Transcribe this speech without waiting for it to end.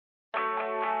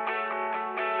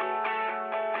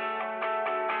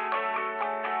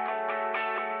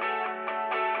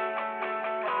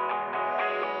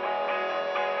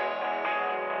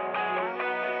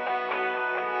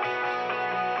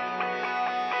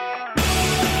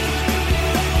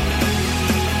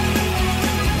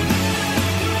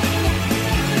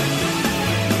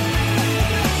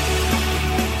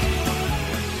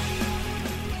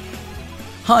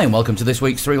Hi and welcome to this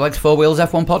week's Three Legs, Four Wheels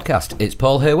F1 podcast. It's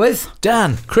Paul here with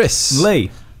Dan, Chris,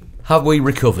 Lee. Have we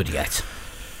recovered yet?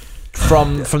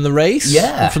 From the race?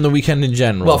 Yeah. Or from the weekend in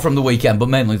general? Well, from the weekend, but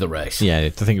mainly the race. Yeah, I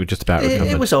think we're just about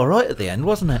recovered. It was all right at the end,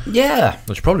 wasn't it? Yeah.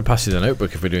 I should probably pass you the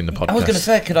notebook if we're doing the podcast. I was going to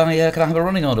say, could I have a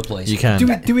running order, please? You can.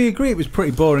 Do we agree it was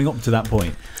pretty boring up to that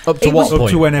point? Up to It what was- Up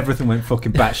point? to when everything went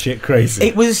fucking batshit crazy.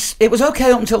 It was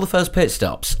okay up until the first pit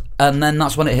stops, and then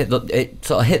that's when it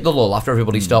sort of hit the lull after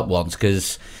everybody stopped once,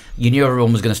 because you knew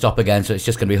everyone was going to stop again, so it's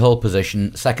just going to be hold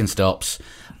position, second stops,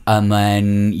 and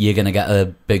then you're going to get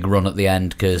a big run at the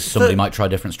end because somebody might try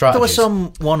different strategies. There were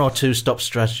some one or two stop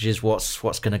strategies. What's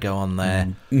going to go on there?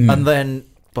 And then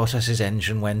Bottas's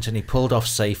engine went, and he pulled off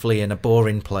safely in a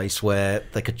boring place where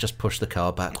they could just push the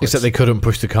car backwards. Except they couldn't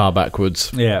push the car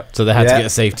backwards. Yeah. So they had to Yeah. get a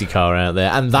safety car out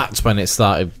there. And that's when it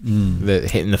started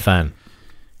hitting the fan.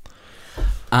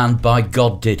 And by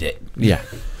God, did it. Yeah.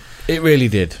 It really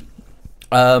did.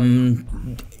 I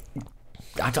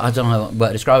don't know where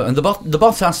to describe it. And the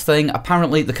Bottas thing,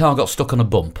 apparently the car got stuck on a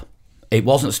bump. It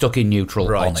wasn't stuck in neutral,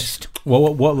 Right. honest.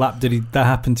 What lap did that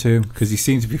happen to? Because he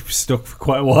seemed to be stuck for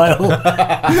quite a while.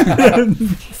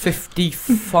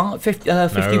 55,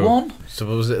 51? No. So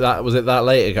was it that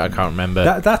late? I can't remember.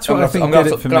 That's what I think I'm did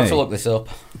going it for to have to me. look this up.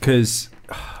 Because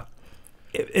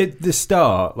at the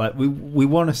start, like we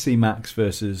want to see Max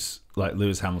versus like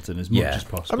Lewis Hamilton as much Yeah. as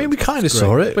possible. I mean, we kind of It's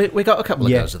saw great. it. we got a couple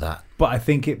of Yeah. goes of that. But I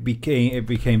think it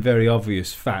became very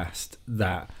obvious fast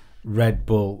that Red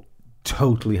Bull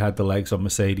totally had the legs on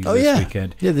Mercedes Oh, this yeah.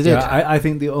 weekend. Yeah, they did. I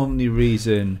think the only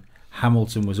reason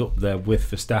Hamilton was up there with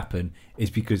Verstappen is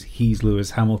because he's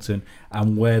Lewis Hamilton,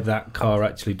 and where that car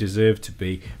actually deserved to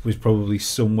be was probably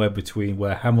somewhere between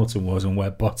where Hamilton was and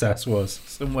where Bottas was,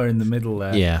 somewhere in the middle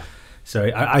there. Yeah.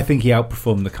 So I think he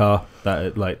outperformed the car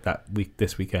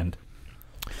this weekend.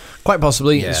 Quite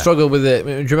possibly. Yeah. Struggle with it.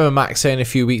 Do you remember Max saying a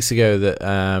few weeks ago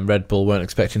that Red Bull weren't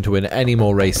expecting to win any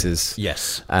more races?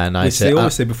 Yes. And I Which said, they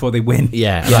always say before they win.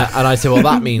 yeah. And I said, well,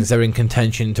 that means they're in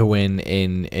contention to win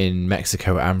in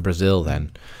Mexico and Brazil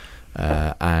then.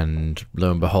 And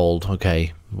lo and behold,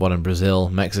 okay, one in Brazil,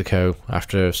 Mexico,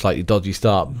 after a slightly dodgy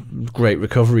start, great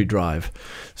recovery drive.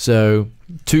 So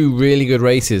two really good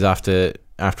races after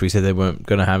we said they weren't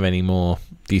going to have any more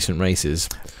decent races.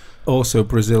 Also,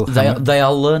 Brazil. They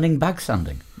are learning bag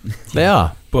sanding. They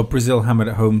are. But Brazil hammered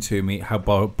at home to me how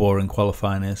boring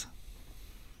qualifying is.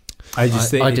 I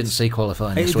think I didn't see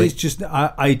qualifying this It's week. just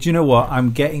do you know what?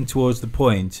 I'm getting towards the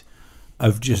point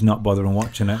of just not bothering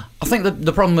watching it. I think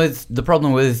the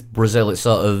problem with Brazil, it's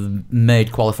sort of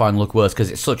made qualifying look worse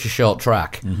because it's such a short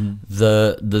track. It's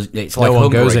like No one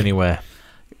Hungary. goes anywhere.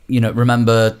 You know,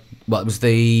 remember what was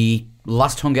the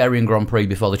last Hungarian Grand Prix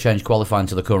before they changed qualifying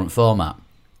to the current format,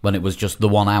 when it was just the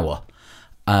 1 hour.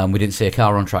 We didn't see a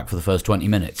car on track for the first 20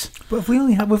 minutes. But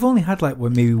we've only had like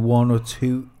maybe one or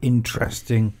two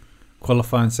interesting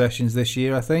qualifying sessions this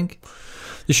year, I think.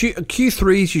 The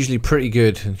Q3 is usually pretty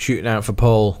good shooting out for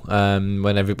pole when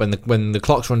the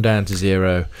clocks run down to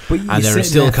zero, But and there are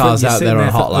still cars out there on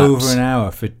hot laps. over an hour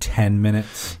for 10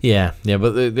 minutes. Yeah,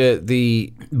 but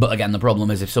the But again, the problem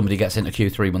is if somebody gets into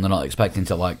Q3 when they're not expecting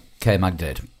to, like K-Mag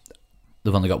did,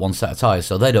 they've only got one set of tyres,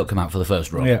 so they don't come out for the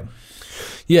first run.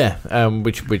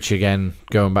 which again,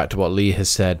 going back to what Lee has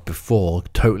said before,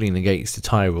 totally negates the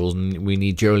tyre rules, and we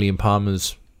need Jolie and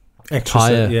Palmer's Extra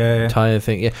set, tyre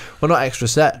thing. Yeah, well, not extra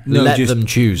set. No, let just them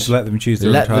choose. Let them choose their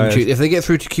Let them tyres. choose. If they get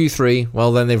through to Q3,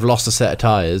 well, then they've lost a set of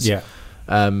tyres. Yeah.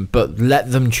 But let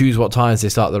them choose what tyres they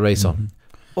start the race on.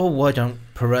 Or why don't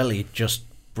Pirelli just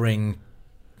bring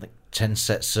like 10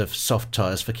 sets of soft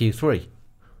tyres for Q3?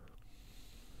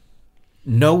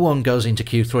 No one goes into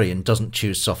Q3 and doesn't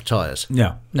choose soft tyres.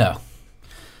 No.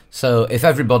 So if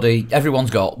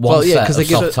everyone's got one set of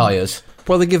soft tyres.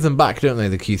 Well, they give them back, don't they,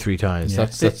 the Q3 tyres? Yeah.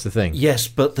 That's the thing. Yes,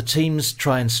 but the teams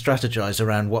try and strategize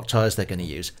around what tyres they're going to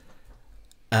use,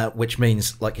 which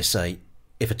means, like you say,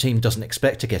 if a team doesn't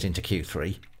expect to get into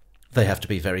Q3, they have to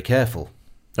be very careful.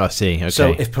 I see, okay.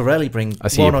 So if Pirelli bring I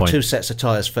see one your or point. two sets of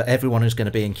tyres for everyone who's going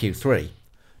to be in Q3,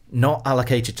 not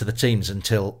allocated to the teams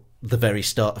until the very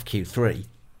start of Q3,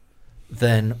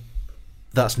 then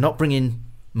that's not bringing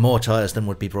more tyres than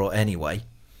would be brought anyway,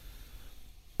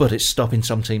 but it's stopping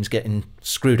some teams getting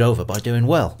screwed over by doing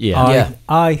well. yeah.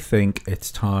 I think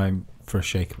it's time for a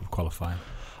shake-up of qualifying.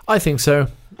 I think so.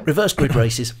 Reverse grid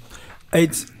races.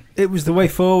 It was the way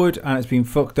forward, and it's been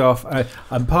fucked off.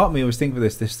 And part of me was thinking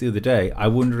of this the other day. I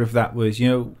wonder if that was,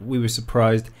 we were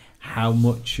surprised how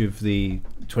much of the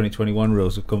 2021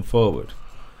 rules have come forward.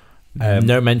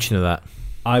 No mention of that.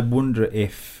 I wonder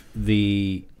if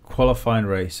the qualifying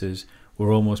races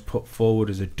were almost put forward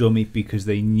as a dummy because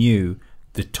they knew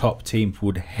the top team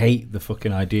would hate the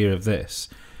fucking idea of this.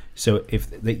 So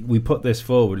if we put this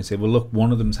forward and say, well, look,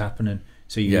 one of them's happening.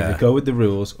 So you either go with the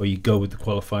rules or you go with the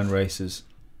qualifying races.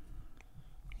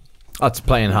 That's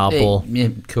playing hardball.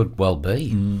 It could well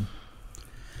be.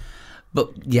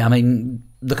 But yeah, I mean,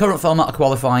 the current format of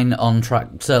qualifying on track,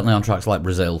 certainly on tracks like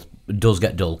Brazil, does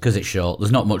get dull because it's short.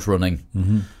 There's not much running.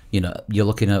 Mm-hmm. You know, you're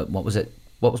looking at, what was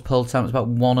pole time? It was about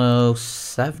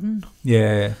 1:07.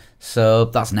 Yeah. So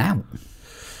that's now.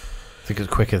 I think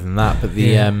it's quicker than that, but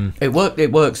the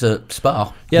It works at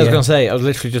Spa. I was going to say, I was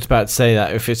literally just about to say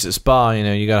that if it's at Spa, you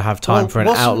know, you got to have time for an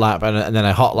out lap and then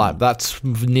a hot lap. That's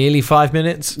nearly 5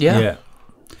 minutes. Yeah.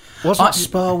 Wasn't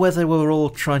Spa where they were all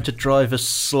trying to drive as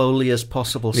slowly as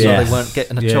possible so they weren't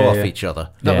getting a toe off each other?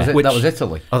 That was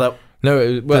Italy. Oh,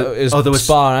 it was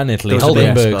Spa and Italy. there was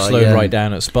Hulkenberg Spa, slowed right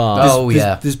down at Spa.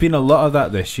 There's been a lot of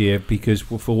that this year because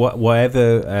for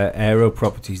whatever aero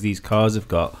properties these cars have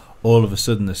got, all of a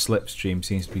sudden the slipstream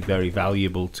seems to be very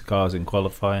valuable to cars in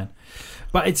qualifying.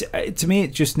 But to me,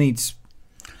 it just needs,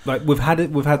 like, we've had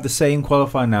the same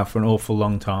qualifying now for an awful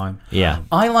long time. Yeah.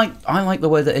 I like the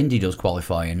way that Indy does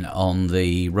qualifying on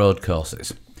the road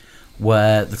courses,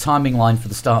 where the timing line for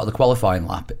the start of the qualifying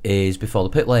lap is before the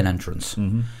pit lane entrance.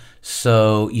 Mm-hmm.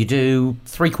 So you do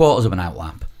 3/4 of an out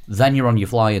lap, then you're on your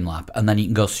flying lap, and then you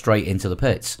can go straight into the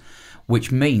pits,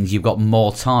 which means you've got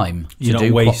more time to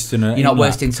You're not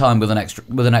wasting time with an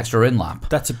extra in lap.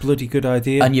 That's a bloody good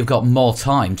idea. And you've got more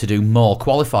time to do more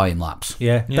qualifying laps.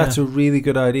 Yeah, that's a really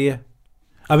good idea.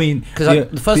 I mean, because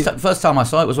the first time I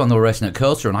saw it was when they were racing at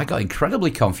Kota, and I got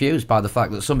incredibly confused by the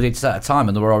fact that somebody had set a time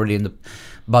and they were already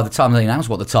by the time they announced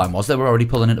what the time was, they were already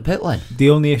pulling into pit lane. The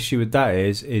only issue with that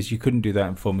is you couldn't do that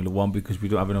in Formula 1 because we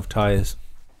don't have enough tyres.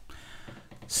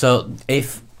 So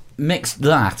if mixed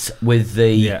that with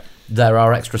there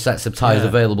are extra sets of tyres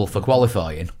available for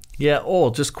qualifying. Yeah,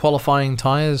 or just qualifying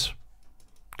tyres.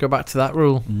 Go back to that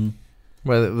rule. Mm-hmm.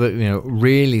 Where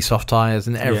really soft tyres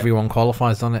and everyone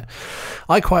qualifies on it.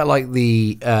 I quite like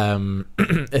the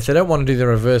if they don't want to do the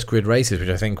reverse grid races, which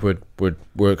I think would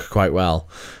work quite well.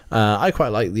 I quite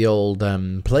like the old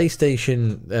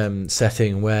PlayStation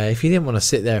setting where if you didn't want to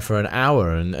sit there for an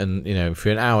hour and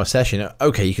for an hour session,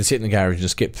 okay, you can sit in the garage and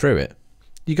skip through it.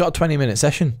 You got a 20-minute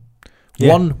session.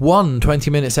 Yeah. One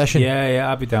 20-minute session.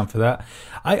 Yeah, I'd be down for that.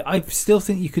 I still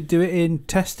think you could do it in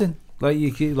testing. Like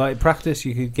you could, practice.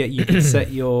 You could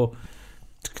set your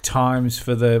times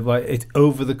for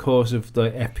over the course of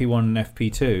the FP1 and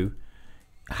FP2.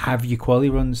 Have your quali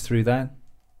runs through that.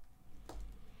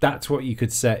 That's what you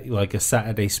could set like a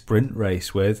Saturday sprint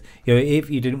race with. If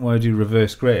you didn't want to do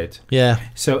reverse grid. Yeah.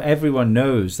 So everyone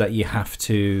knows that you have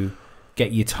to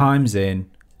get your times in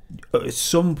at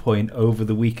some point over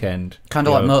the weekend. Kind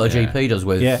of like MotoGP does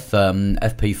with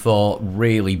FP4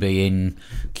 really being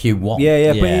Q1.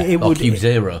 Yeah, but it or would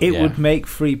Q0. It would make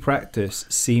free practice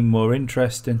seem more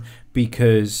interesting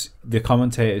because the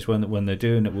commentators, when they're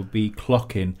doing it, would be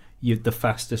clocking the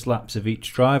fastest laps of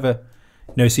each driver.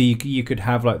 So you could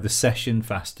have like the session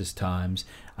fastest times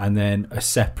and then a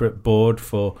separate board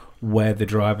for where the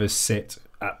drivers sit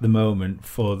at the moment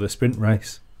for the sprint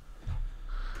race.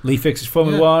 Lee fixes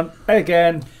Formula 1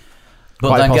 again.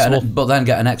 But then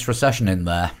get an extra session in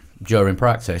there during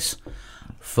practice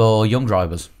for young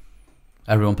drivers.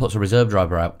 Everyone puts a reserve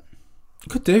driver out.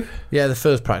 Could do. Yeah, the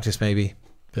first practice maybe.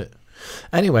 But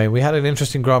anyway, we had an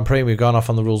interesting Grand Prix. We've gone off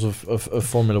on the rules of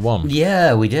Formula 1.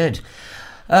 Yeah, we did.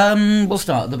 We'll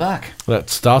start at the back.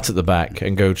 Let's start at the back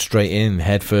and go straight in,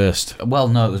 head first. Well,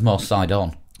 no, it was more side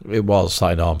on. It was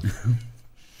side on.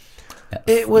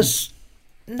 It was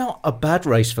not a bad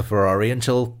race for Ferrari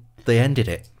until they ended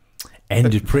it.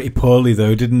 Ended pretty poorly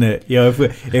though, didn't it?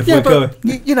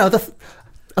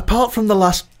 Apart from the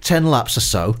last 10 laps or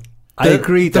so, I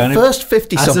agree, Dan. The first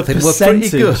 50-something were pretty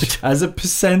good. As a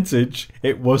percentage,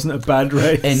 it wasn't a bad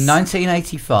race. In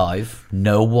 1985,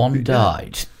 no one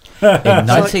died. In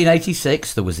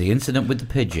 1986, there was the incident with the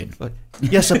pigeon.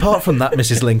 Yes, apart from that,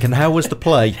 Mrs. Lincoln, how was the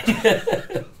play?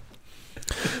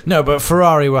 No, but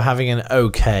Ferrari were having an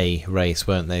okay race,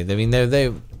 weren't they? I mean,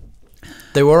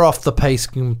 they were off the pace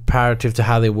comparative to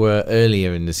how they were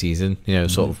earlier in the season,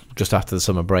 sort of just after the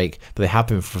summer break. But they have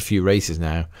been for a few races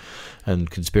now, and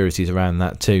conspiracies around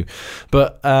that too.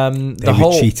 But the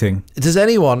whole cheating. Does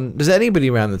anybody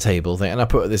around the table think? And I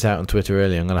put this out on Twitter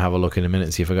earlier. I'm going to have a look in a minute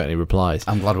and see if I got any replies.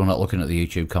 I'm glad we're not looking at the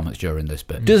YouTube comments during this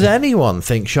bit. Does anyone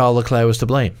think Charles Leclerc was to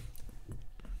blame?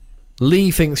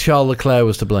 Lee thinks Charles Leclerc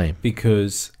was to blame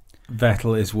because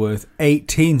Vettel is worth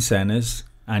 18 Sennas,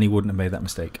 and he wouldn't have made that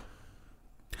mistake.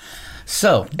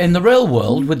 So, in the real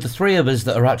world, with the three of us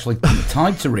that are actually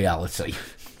tied to reality,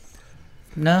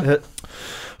 no.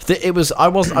 It was. I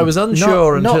was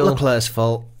unsure not until Leclerc's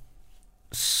fault.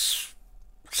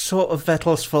 Sort of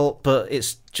Vettel's fault, but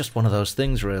it's just one of those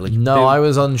things, really. No, I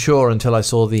was unsure until I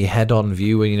saw the head-on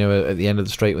view, when, at the end of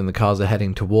the straight when the cars are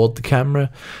heading toward the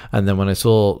camera, and then when I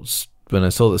saw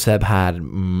that Seb had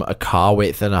a car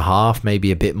width and a half,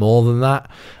 maybe a bit more than that,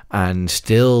 and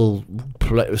still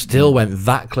went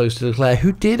that close to Leclerc,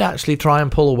 who did actually try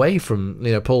and pull away from,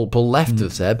 pull left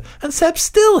of Seb, and Seb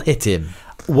still hit him.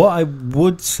 What I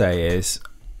would say is,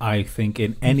 I think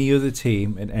in any other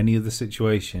team, in any other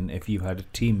situation, if you had a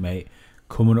teammate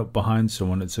coming up behind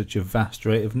someone at such a vast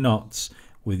rate of knots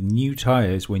with new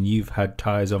tyres, when you've had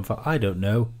tyres on for, I don't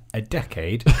know, a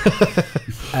decade,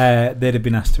 they'd have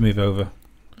been asked to move over.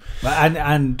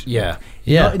 And Yeah.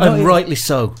 not And rightly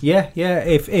so. Yeah.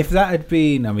 If that had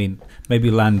been, I mean,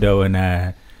 maybe Lando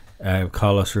and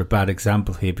Carlos are a bad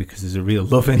example here because there's a real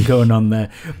loving going on there.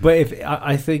 But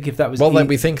I think if that was Then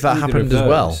we think that happened as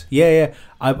well. Yeah.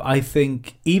 I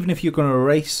think even if you're going to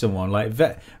race someone, like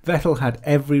Vettel had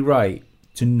every right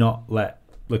to not let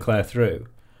Leclerc through,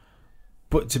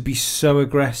 but to be so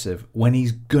aggressive when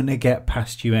he's going to get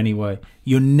past you anyway,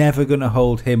 you're never going to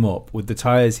hold him up with the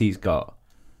tyres he's got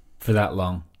for that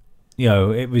long.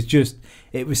 It was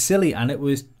silly, and it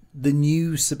was the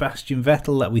new Sebastian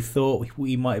Vettel that we thought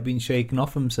he might have been shaken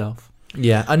off himself.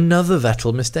 Yeah, another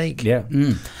Vettel mistake. Yeah.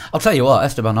 I'll tell you what,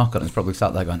 Esteban Ocon is probably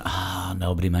sat there going,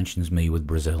 nobody mentions me with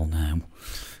Brazil now.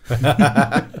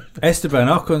 Esteban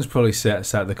Ocon's probably sat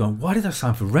there going, why did I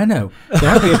sign for Renault?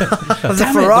 There's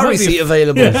a Ferrari seat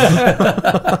available.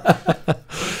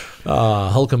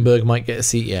 Hulkenberg might get a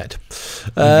seat yet.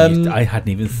 I hadn't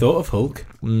even thought of Hulk.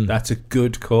 That's a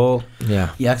good call.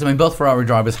 Yeah. Yeah, because both Ferrari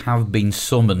drivers have been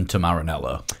summoned to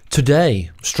Maranello.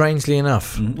 Today, strangely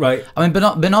enough. Right.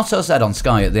 Binotto said on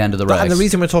Sky at the end of the race. And the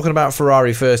reason we're talking about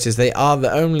Ferrari first is they are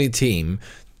the only team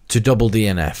to double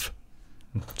DNF.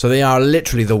 So they are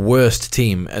literally the worst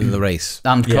team in the race.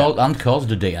 And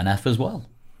caused a DNF as well.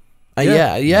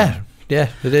 Yeah,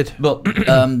 they did. But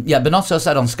Binotto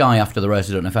said on Sky after the race,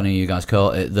 I don't know if any of you guys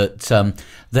caught it, that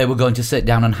they were going to sit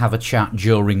down and have a chat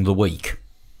during the week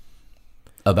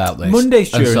about this.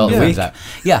 Mondays and during sort the things week. out.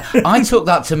 Yeah, I took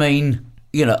that to mean,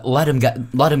 let them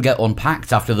get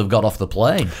unpacked after they've got off the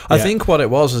plane. I think what it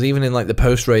was even in the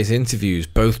post-race interviews,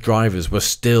 both drivers were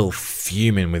still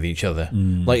fuming with each other.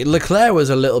 Like Leclerc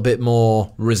was a little bit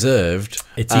more reserved.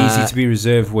 It's easy to be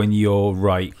reserved when you're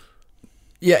right.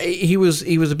 Yeah, he was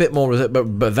a bit more reserved, but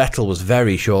Vettel was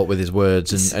very short with his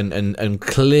words and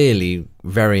clearly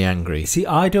very angry. See,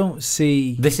 I don't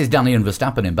see... This is Danny and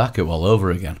Verstappen in Baku all over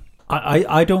again.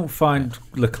 I don't find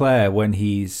Leclerc when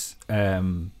he's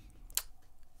being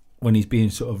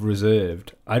sort of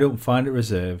reserved. I don't find it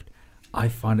reserved. I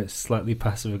find it slightly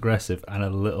passive aggressive and a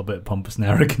little bit pompous and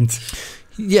arrogant.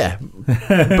 Yeah,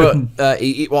 but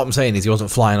what I'm saying is he wasn't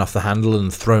flying off the handle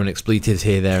and throwing expletives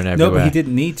here, there, and everywhere. No, but he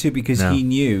didn't need to because he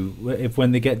knew if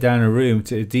when they get down a room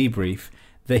to debrief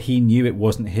that he knew it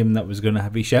wasn't him that was going to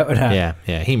be shouted at.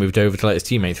 Yeah. He moved over to let his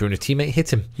teammate through, and his teammate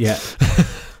hit him. Yeah.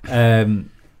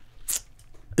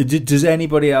 Does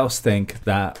anybody else think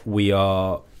that we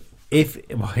are, if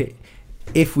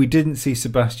we didn't see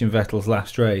Sebastian Vettel's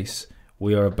last race,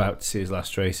 we are about to see his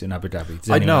last race in Abu Dhabi?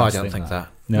 I don't think that.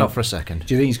 No. Not for a second.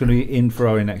 Do you think he's going to be in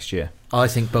Ferrari next year? I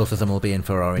think both of them will be in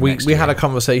Ferrari next We year. had a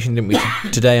conversation, didn't we,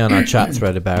 today on our chat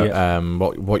thread about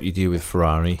what you do with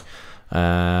Ferrari,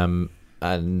 and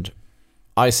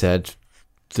I said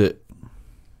that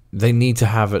they need to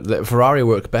have it. That Ferrari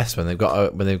work best when they've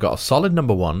got a solid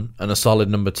number one and a solid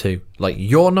number two, like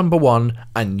your number one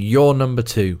and your number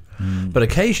two. But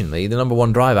occasionally, the number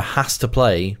one driver has to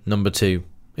play number two.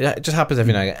 Yeah, it just happens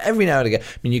every now and again. Every now and again.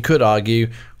 I mean, you could argue,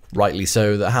 rightly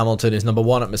so, that Hamilton is number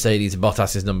one at Mercedes and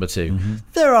Bottas is number two.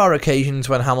 There are occasions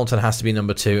when Hamilton has to be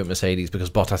number two at Mercedes because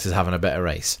Bottas is having a better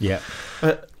race. Yeah.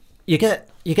 You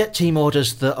get team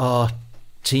orders that are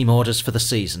team orders for the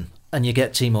season, and you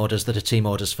get team orders that are team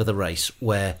orders for the race,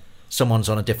 where someone's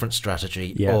on a different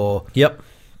strategy, or your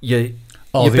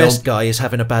best guy is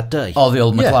having a bad day. Or the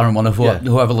old McLaren one of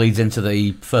whoever leads into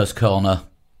the first corner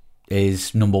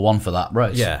is number one for that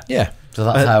race. Yeah. So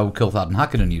that's how Coulthard and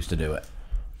Hakkinen used to do it.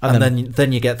 And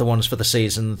then you get the ones for the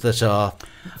season that are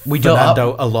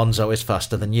Alonso is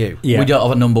faster than you. Yeah. We don't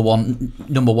have a number one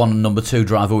and number two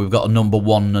driver. We've got a number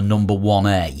one and number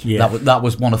 1A. Yeah. That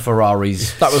was one of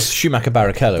Ferrari's. That was Schumacher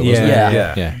Barrichello, wasn't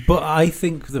it? Yeah. But I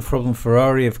think the problem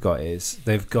Ferrari have got is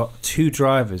they've got two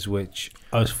drivers which,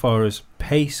 as far as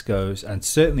pace goes, and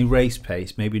certainly race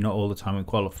pace, maybe not all the time in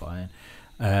qualifying,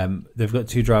 they've got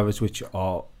two drivers which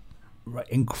are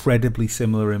incredibly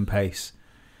similar in pace,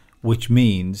 which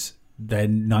means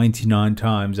then 99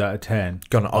 times out of 10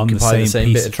 Gonna on occupy the same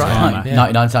piece bit of track. tarmac. Yeah.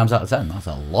 99 times out of 10. That's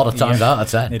a lot of times out of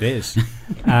 10. It is.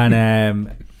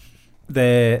 And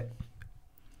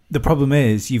the problem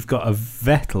is you've got a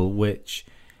Vettel which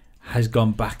has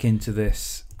gone back into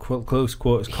this close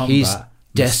quarters combat. He's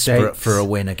desperate mistakes. for a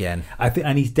win again. I think,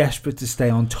 and he's desperate to stay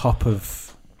on top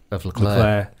of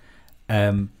Leclerc.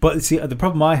 But see, the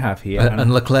problem I have here,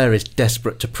 And Leclerc is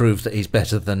desperate to prove that he's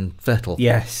better than Vettel.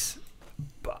 yes,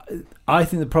 but I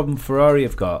think the problem Ferrari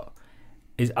have got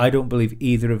is I don't believe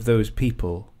either of those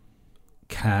people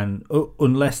can,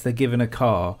 unless they're given a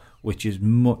car which is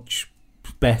much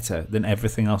better than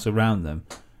everything else around them.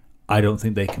 I don't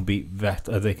think they can beat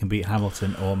they can beat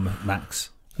Hamilton or Max.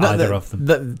 Either of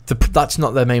them. That's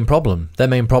not their main problem. Their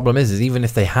main problem is even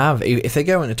if they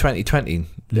go into 2020,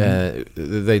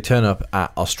 they turn up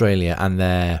at Australia and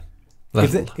they're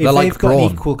If like they've got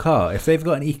Brawn.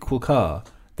 an equal car,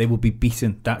 they will be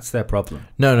beaten. That's their problem.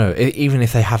 No. Even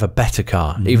if they have a better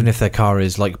car, even if their car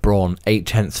is like Brawn,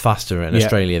 8/10 faster in Yeah.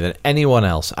 Australia than anyone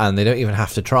else, and they don't even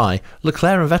have to try,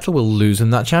 Leclerc and Vettel will lose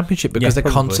in that championship because Yeah,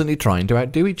 they're probably. constantly trying to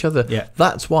outdo each other. Yeah.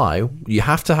 That's why you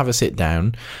have to have a sit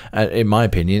down, in my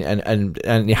opinion,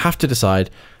 and you have to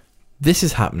decide this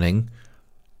is happening.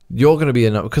 You're going to be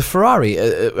enough because Ferrari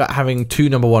having two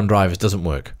number one drivers doesn't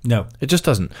work. No. It just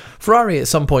doesn't. Ferrari at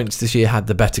some points this year had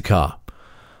the better car,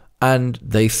 and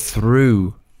they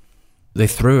threw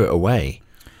it away.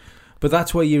 But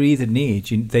that's what you either need.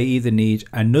 They either need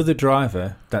another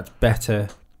driver that's better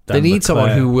than They need Leclerc someone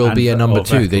who will be a number or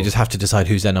two. They Vettel. just have to decide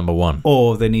who's their number one.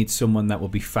 Or they need someone that will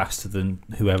be faster than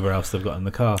whoever else they've got in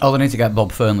the car. Oh, they need to get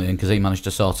Bob Fernley in because he managed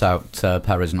to sort out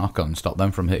Perez and Ocon and stop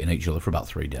them from hitting each other for about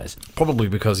 3 days. Probably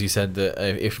because he said that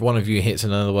if one of you hits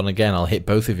another one again, I'll hit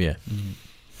both of you.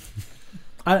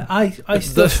 I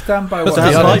still stand by what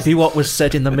That I might said. be what was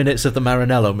said in the minutes of the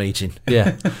Maranello meeting.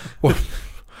 Yeah. Well,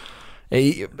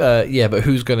 yeah, but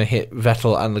who's going to hit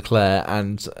Vettel and Leclerc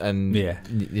and Yeah.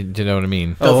 do you know what I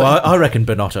mean? I reckon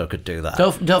Binotto could do that.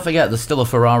 Don't forget, there's still a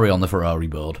Ferrari on the Ferrari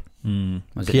board.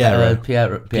 Was it Piero.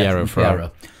 Piero Ferrari.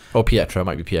 Or Pietro, it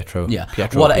might be Pietro. Yeah,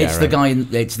 Pietro well, or it's the Piero.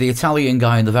 guy. It's the Italian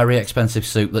guy in the very expensive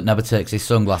suit that never takes his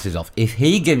sunglasses off.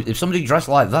 If somebody dressed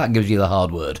like that gives you the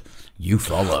hard word, you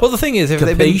follow. Well, the thing is, if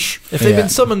they've been Capiche?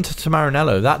 summoned to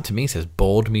Maranello, that to me says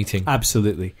board meeting.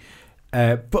 Absolutely.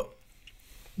 But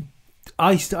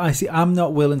I see. I'm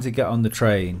not willing to get on the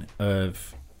train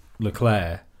of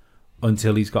Leclerc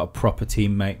until he's got a proper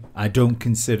teammate. I don't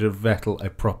consider Vettel a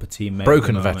proper teammate.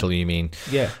 Broken at the moment. Vettel, you mean?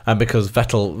 Yeah. And because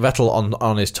Vettel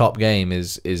on his top game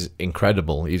is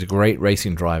incredible. He's a great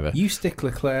racing driver. You stick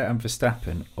Leclerc and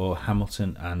Verstappen or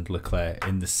Hamilton and Leclerc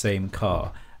in the same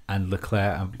car, and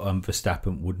Leclerc and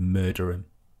Verstappen would murder him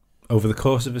over the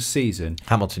course of a season.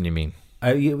 Hamilton, you mean?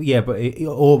 Yeah, but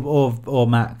or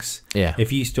Max. Yeah.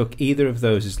 If you stuck either of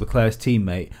those as Leclerc's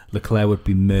teammate, Leclerc would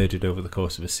be murdered over the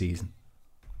course of a season.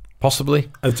 Possibly.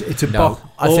 It's a No,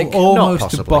 I think almost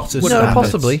not a possibly. Bottas. No, standards.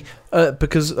 possibly,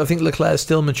 because I think Leclerc's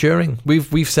still maturing.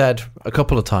 We've said a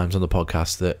couple of times on the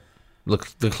podcast that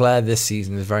Leclerc this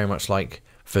season is very much like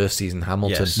first season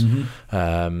Hamilton. Yes.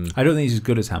 I don't think he's as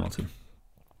good as Hamilton.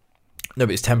 No,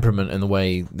 but his temperament and the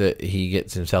way that he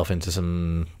gets himself into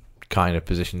some kind of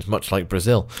positions, much like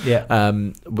Brazil, Yeah.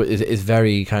 but is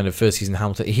very kind of first season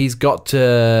Hamilton. He's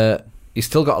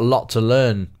still got a lot to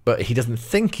learn, but he doesn't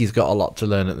think he's got a lot to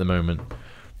learn at the moment.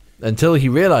 Until he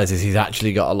realizes he's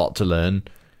actually got a lot to learn,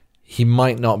 he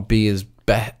might not be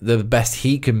the best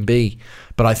he can be.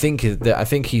 But I think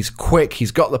he's quick.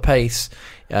 He's got the pace.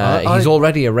 He's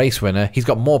already a race winner. He's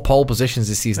got more pole positions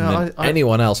this season than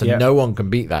anyone else, and Yeah. no one can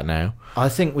beat that now. I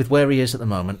think with where he is at the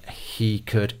moment, he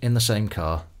could, in the same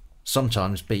car,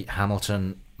 sometimes beat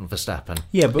Hamilton and Verstappen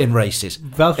Yeah, but in races.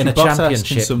 Valtteri in a Bottas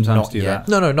championship, can sometimes not do yet.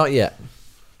 that. No, not yet.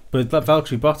 But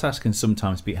Valtteri Bottas can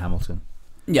sometimes beat Hamilton.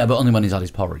 yeah, but only when he's had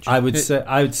his porridge. I would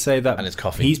say that And his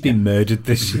coffee. he's been murdered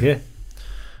this year.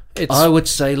 I would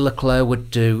say Leclerc would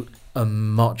do a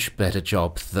much better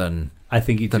job than I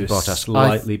think he'd Than do a Bottas.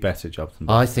 slightly better job than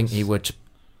Bottas. I think he would.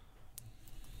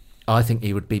 I think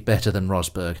he would be better than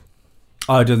Rosberg.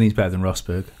 I don't think he's better than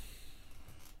Rosberg.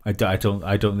 I don't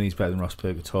think he's better than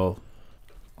Rosberg at all.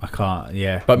 I can't.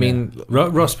 Yeah, But I mean-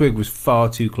 Rosberg was far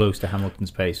too close to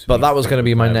Hamilton's pace. But that was going to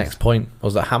be my next point,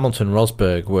 was that Hamilton and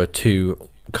Rosberg were two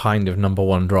kind of number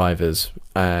one drivers,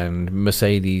 and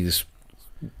Mercedes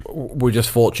were just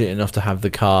fortunate enough to have the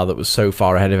car that was so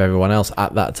far ahead of everyone else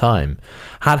at that time.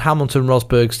 Had Hamilton and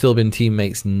Rosberg still been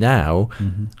teammates now,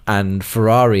 and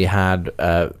Ferrari had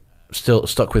still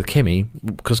stuck with Kimi,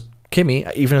 because Kimi,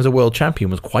 even as a world champion,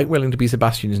 was quite willing to be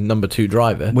Sebastian's number two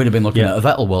driver. We'd have been looking Yeah. at a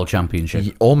Vettel World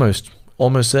Championship. Almost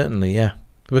certainly, yeah.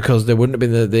 because there wouldn't have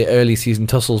been the early season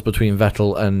tussles between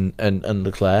Vettel and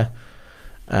Leclerc.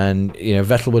 And,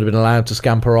 Vettel would have been allowed to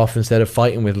scamper off instead of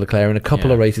fighting with Leclerc in a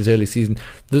couple of races early season.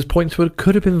 Those points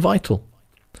could have been vital.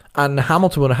 And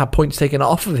Hamilton would have had points taken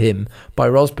off of him by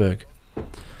Rosberg.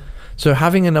 So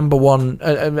having a number one,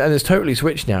 and it's totally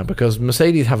switched now because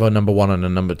Mercedes have a number one and a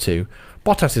number two.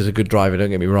 Bottas is a good driver,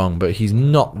 don't get me wrong, but he's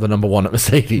not the number one at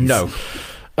Mercedes. No.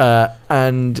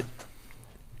 And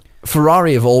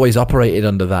Ferrari have always operated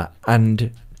under that.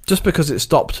 And just because it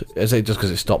stopped, just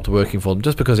because it stopped working for them,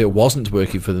 just because it wasn't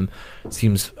working for them,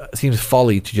 seems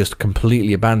folly to just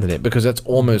completely abandon it, because that's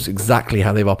almost exactly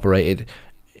how they've operated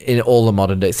in all the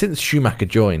modern days since Schumacher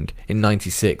joined in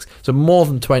 '96. So more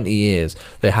than 20 years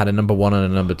they had a number one and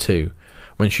a number two.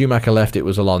 When Schumacher left, it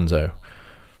was Alonso.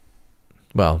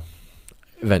 Well,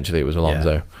 eventually it was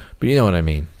Alonso, but you know what I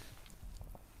mean.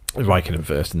 It was Raikkonen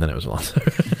first, and then it was Alonso.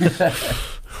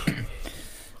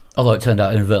 Although it turned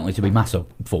out inadvertently to be Massa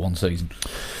for one season.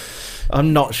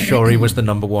 I'm not sure he was the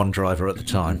number one driver at the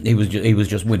time. He was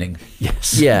just winning.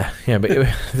 Yes. Yeah, but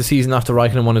the season after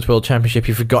Raikkonen won his world championship,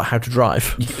 he forgot how to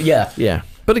drive. Yeah.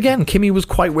 But again, Kimi was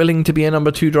quite willing to be a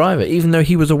number two driver, even though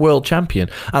he was a world champion.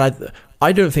 And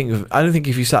I don't think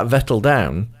if you sat Vettel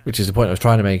down, which is the point I was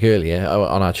trying to make earlier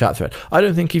on our chat thread, I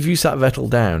don't think if you sat Vettel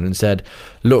down and said,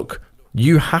 look,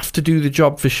 you have to do the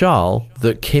job for Charles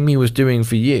that Kimi was doing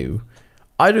for you,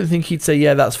 I don't think he'd say,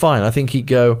 yeah, that's fine. I think he'd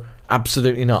go,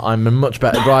 absolutely not. I'm a much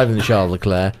better driver than Charles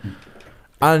Leclerc.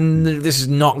 And this is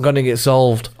not going to get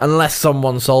solved unless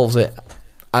someone solves it.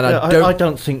 And I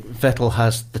don't think Vettel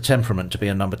has the temperament to be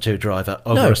a number two driver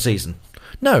over a season.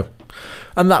 No.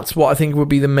 And that's what I think would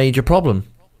be the major problem.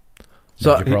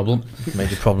 Major problem.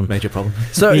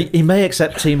 So he may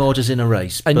accept team orders in a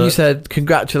race. And you said,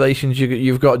 congratulations,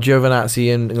 you've got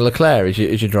Giovinazzi and Leclerc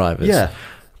as your drivers. Yeah.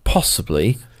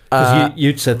 Possibly. Because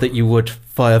you'd said that you would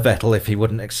fire Vettel if he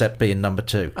wouldn't accept being number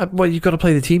two. Well, you've got to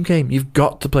play the team game. You've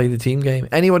got to play the team game.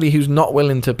 Anybody who's not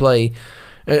willing to play,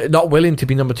 not willing to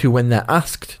be number two when they're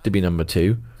asked to be number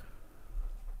two.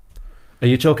 Are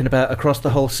you talking about across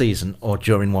the whole season or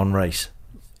during one race?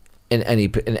 In any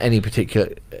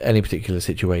particular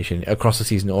situation, across the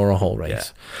season or a whole race. Yeah.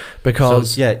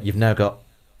 Because you've now got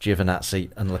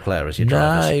Giovinazzi and Leclerc as your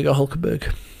drivers. Nah, you got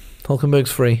Hulkenberg.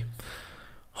 Hulkenberg's free.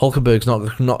 Hulkenberg's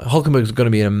Hulkenberg's going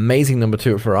to be an amazing number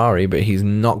two at Ferrari, but he's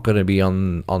not going to be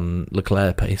on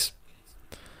Leclerc pace.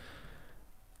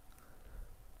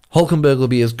 Hulkenberg will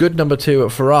be as good number two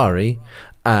at Ferrari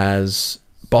as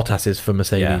Bottas is for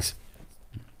Mercedes.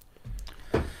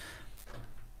 Yeah.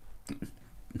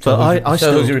 So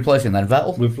who's he replacing then?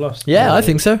 Vettel? We've lost. Yeah, I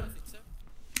think so.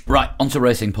 Right, on to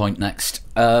Racing Point next.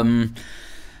 Perez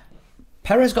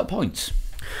got points.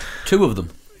 2 of them.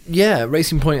 Yeah,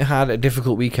 Racing Point had a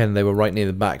difficult weekend. They were right near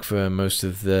the back for most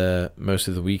of the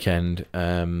weekend,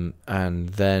 and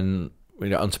then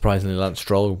unsurprisingly, Lance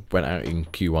Stroll went out in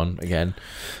Q1 again.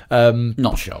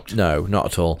 Not shocked. No, not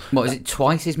at all. What is it?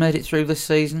 Twice he's made it through this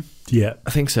season. Yeah, I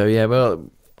think so. Yeah, well,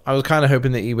 I was kind of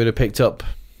hoping that he would have picked up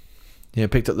the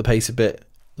pace a bit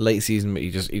late season, but he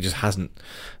just hasn't,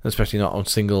 especially not on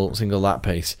single lap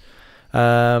pace.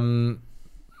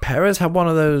 Perez had one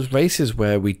of those races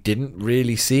where we didn't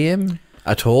really see him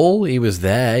at all. He was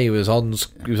there. He was on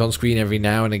screen every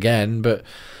now and again, but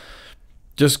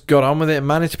just got on with it and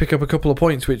managed to pick up a couple of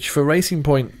points, which for Racing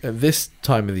Point at this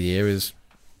time of the year is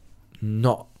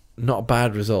not a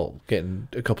bad result. Getting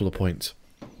a couple of points.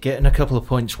 Getting a couple of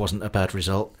points wasn't a bad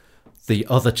result. The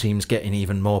other teams getting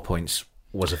even more points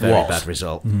was a very bad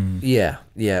result. Yeah,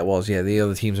 it was. Yeah, the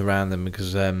other teams around them,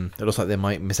 because it looks like they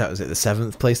might miss out. Is it the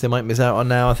 7th place they might miss out on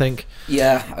now, I think?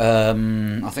 Yeah,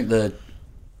 I think they're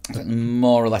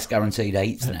more or less guaranteed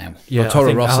 8th now. Yeah, well,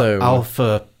 Toro Rosso...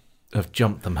 Alpha have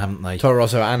jumped them, haven't they? Toro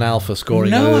Rosso and Alpha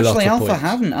scoring No, a lot actually, of Alpha points.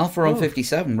 haven't. Alpha are on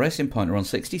 57. Racing Point are on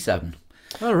 67.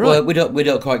 Oh, right. Well, we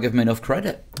don't quite give them enough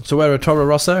credit. So where are Toro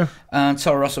Rosso?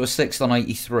 Toro Rosso are 6th on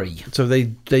 83. So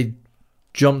they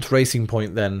jumped Racing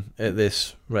Point then at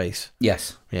this race.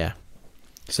 Yes. Yeah.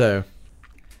 So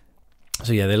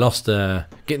yeah, they lost.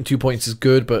 Getting 2 points is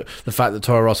good, but the fact that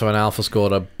Toro Rosso and Alpha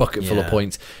scored a bucket full of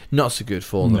points, not so good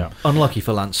for them. No. Unlucky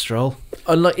for Lance Stroll.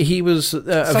 Unlucky, he was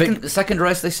second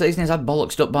race this season. He's had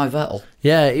bollocksed up by Vettel.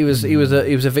 Yeah, he was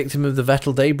a victim of the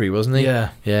Vettel debris, wasn't he?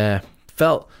 Yeah.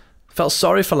 Felt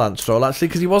sorry for Lance Stroll actually,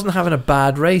 because he wasn't having a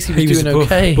bad race. He was doing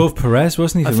okay. Above Perez,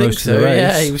 wasn't he? I think so.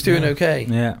 Yeah, he was doing okay.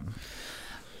 Yeah.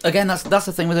 Again, that's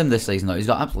the thing with him this season, though. He's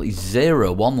got absolutely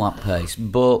 0 one-lap pace,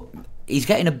 but he's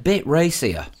getting a bit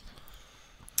racier.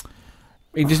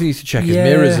 He just needs to check his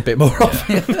mirrors a bit more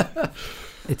often.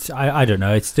 I don't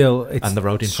know. It's still and the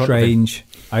road in strange.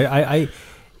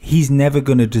 he's never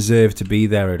going to deserve to be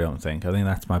there. I don't think. I think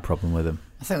that's my problem with him.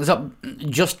 I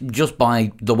think just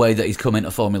by the way that he's come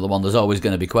into Formula One, there's always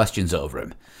going to be questions over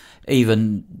him.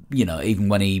 Even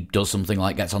when he does something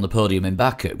like gets on the podium in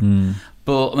Baku.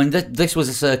 But I mean, this was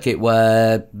a circuit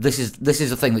where this is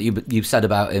the thing that you've said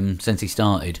about him since he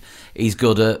started. He's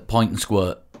good at point and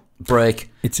squirt, brake.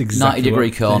 It's exactly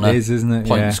 90-degree corner. It is, isn't it?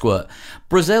 Point and squirt.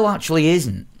 Brazil actually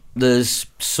isn't. There's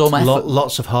some effort.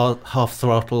 Lots of half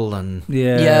throttle and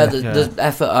There's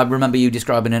effort. I remember you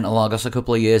describing Interlagos a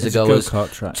couple of years ago a as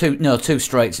go-kart track. two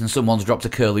straights and someone's dropped a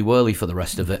curly whirly for the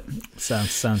rest of it.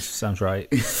 Sounds right.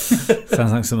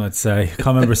 Sounds like something I'd say.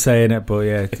 Can't remember saying it, but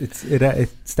yeah, it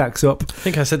stacks up. I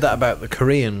think I said that about the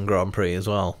Korean Grand Prix as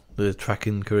well. The track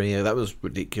in Korea, that was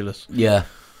ridiculous. Yeah,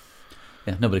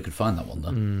 nobody could find that one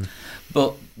though.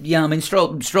 But yeah, I mean,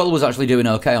 Stroll was actually doing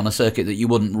okay on a circuit that you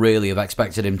wouldn't really have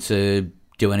expected him to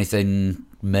do anything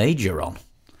major on.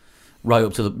 Right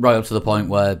up to the point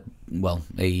where, well,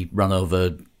 he ran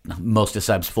over most of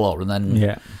Seb's floor and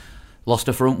then lost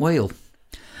a front wheel.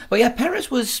 But yeah, Perez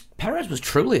was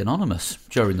truly anonymous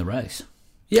during the race.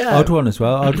 Yeah, Odd one as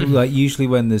well. Like usually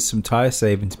when there's some tyre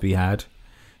saving to be had,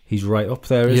 he's right up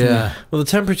there, isn't he? Well, the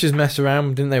temperatures messed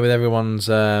around, didn't they, with everyone's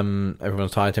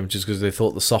tyre temperatures because they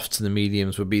thought the softs and the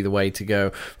mediums would be the way to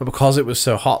go. But because it was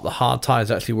so hot, the hard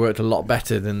tyres actually worked a lot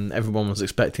better than everyone was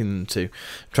expecting them to.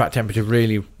 Track temperature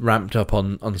really ramped up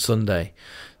on Sunday.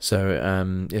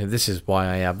 So this is why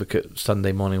I advocate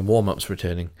Sunday morning warm-ups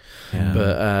returning. Yeah.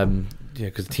 But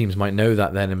because teams might know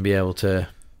that then and be able to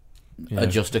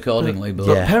adjust accordingly.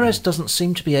 But Perez doesn't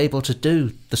seem to be able to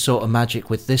do the sort of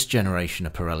magic with this generation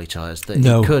of Pirelli tyres that he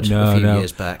could a few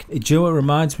years back. Do you know what it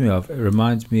reminds me of? It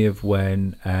reminds me of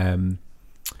when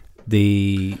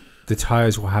the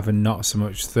tyres were having not so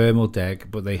much thermal deg,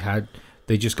 but they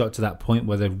just got to that point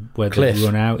where they'd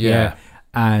run out. Yeah.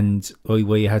 And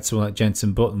where you had someone like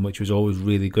Jenson Button, which was always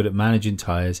really good at managing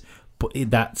tyres, but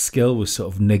that skill was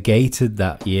sort of negated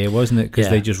that year, wasn't it? Because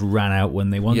they just ran out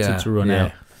when they wanted to run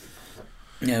out.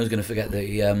 Yeah, I was going to forget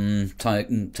the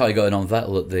tie going on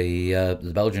Vettel at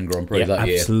the Belgian Grand Prix that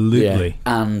year. Absolutely.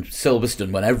 And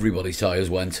Silverstone when everybody's tyres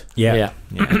went. Yeah.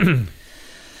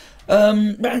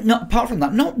 Apart from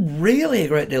that, not really a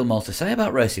great deal more to say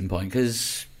about Racing Point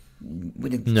because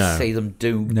we didn't see them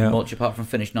do much apart from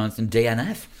finish 9th in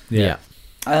DNF. Yeah.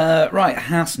 Right,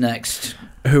 Haas next.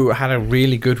 Who had a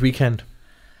really good weekend.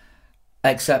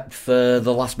 Except for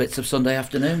the last bits of Sunday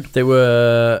afternoon. They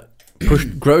were...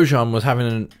 Grosjean was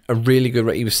having a really good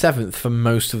race. He was 7th for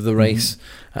most of the race,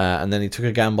 and then he took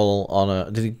a gamble on I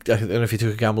don't know if he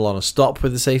took a gamble on a stop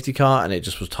with the safety car, and it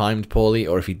just was timed poorly,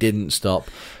 or if he didn't stop.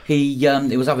 He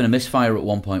was having a misfire at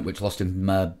one point, which lost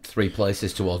him 3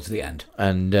 places towards the end,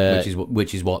 and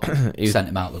which is what sent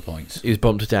him out of the points. He was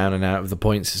bumped down and out of the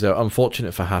points. So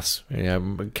unfortunate for Haas.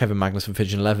 Kevin Magnussen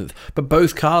finishing 11th, but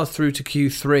both cars through to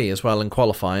Q3 as well in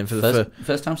qualifying for the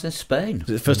first time since Spain.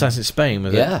 First time since Spain,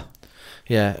 was it? Yeah.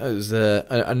 Yeah, it was.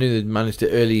 I knew they'd managed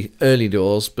it early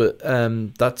doors, but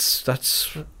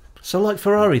that's. So, like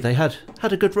Ferrari, they had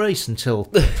a good race until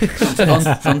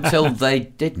they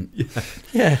didn't.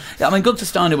 Yeah. I mean, Gunther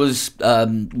Steiner was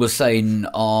saying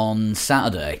on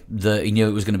Saturday that he knew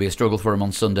it was going to be a struggle for him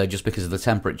on Sunday just because of the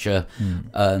temperature.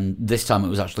 This time it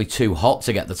was actually too hot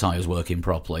to get the tyres working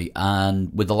properly,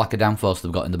 and with the lack of downforce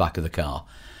they've got in the back of the car,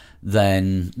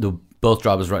 then both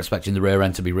drivers were expecting the rear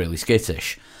end to be really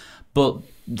skittish. But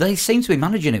they seem to be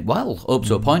managing it well up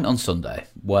to a point on Sunday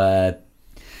when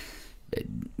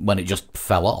it just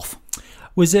fell off.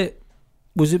 Was it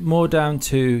more down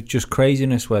to just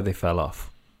craziness where they fell off?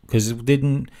 Because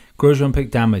didn't Grosjean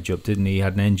pick damage up? Didn't he? He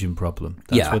had an engine problem.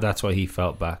 That's why he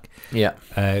felt back. Yeah.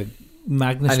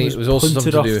 Magnus was also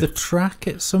punted off the track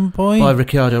at some point by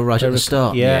Ricciardo right at the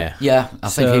start. Yeah. I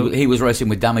think he was racing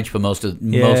with damage for most of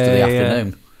the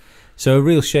afternoon. So a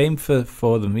real shame for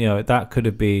them. That could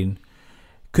have been.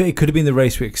 It could have been the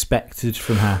race we expected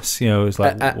from Haas. It was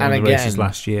like one of the races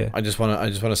last year. I just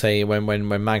want to say when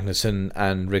Magnussen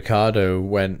and Ricciardo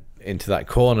went into that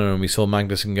corner and we saw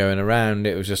Magnussen going around,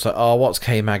 it was just like, oh, what's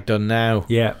K-Mag done now?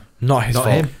 Yeah, not his fault.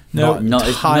 Him. No, not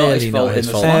his fault in the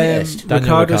slightest.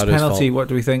 Ricciardo's penalty. Fault. What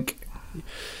do we think?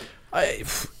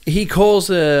 He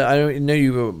caused. I don't know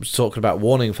you were talking about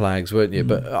warning flags, weren't you?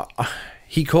 But.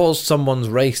 He caused someone's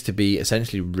race to be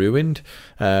essentially ruined.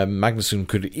 Magnussen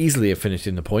could easily have finished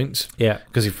in the points. Yeah.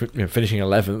 Because finishing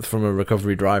 11th from a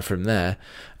recovery drive from there.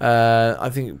 I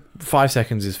think 5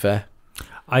 seconds is fair.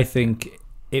 I think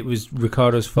it was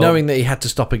Ricciardo's fault. Knowing that he had to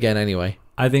stop again anyway.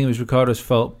 I think it was Ricciardo's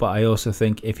fault, but I also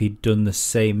think if he'd done the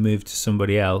same move to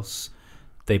somebody else,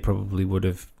 they probably would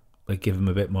have given him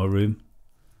a bit more room.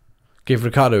 Give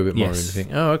Ricardo a bit more room to Yes. think.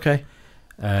 Oh, okay.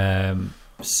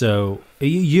 So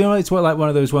you know, it's like one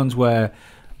of those ones where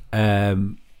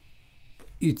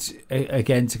it's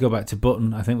again to go back to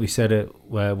Button. I think we said it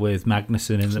with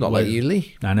Magnussen. It's not like you,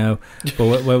 Lee. I know,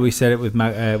 but where we said it with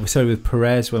we said it with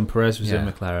Perez when Perez was in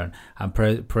Yeah. McLaren,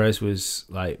 and Perez was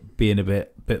like being a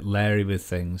bit leery with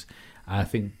things. I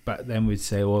think back then we'd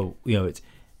say, well, you know, it's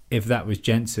if that was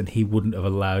Jensen, he wouldn't have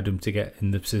allowed him to get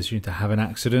in the position to have an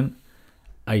accident.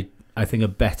 I think a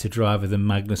better driver than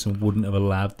Magnussen wouldn't have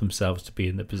allowed themselves to be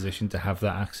in the position to have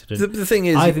that accident. The thing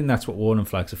is, I think that's what warning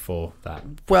flags are for. That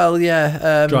well,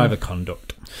 yeah, driver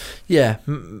conduct. yeah.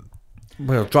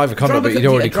 Well, driver conduct, but you'd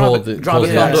already called the driver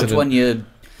caused the conduct accident. when you.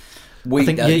 I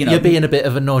think you're being a bit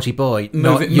of a naughty boy. You've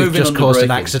moving just under caused an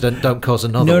braking. accident. Don't cause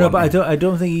another No, one. but I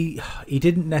don't think he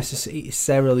didn't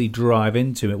necessarily drive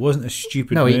into him. It wasn't a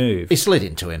stupid No, move. he slid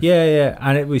into him. Yeah,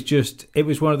 and it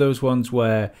was one of those ones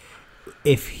where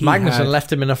if he Magnussen had,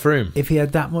 left him enough room. if he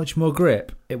had that much more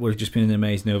grip, it would have just been an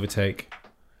amazing overtake.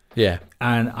 Yeah.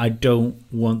 And I don't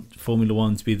want Formula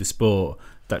One to be the sport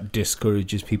that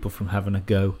discourages people from having a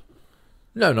go.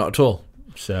 No, not at all.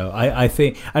 So I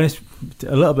think, and it's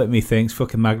a little bit me thinks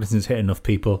fucking Magnussen's hit enough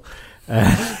people.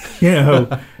 You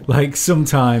know, like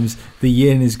sometimes the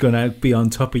yin is going to be on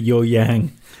top of your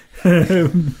yang.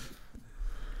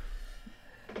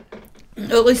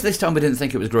 At least this time we didn't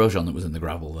think it was Grosjean that was in the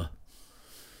gravel, though.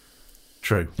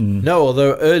 True. No,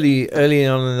 although early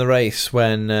on in the race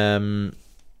when Norris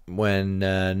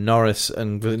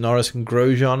and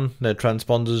Grosjean, their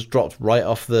transponders dropped right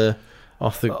off the.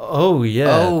 Oh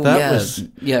yeah,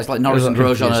 Yeah, it's like Norris it and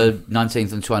was Grosjean are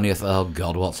 19th and 20th. Oh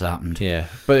God, what's happened? Yeah,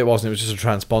 but it wasn't. It was just a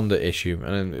transponder issue,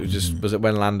 and it was just was it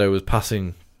when Lando was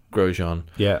passing Grosjean,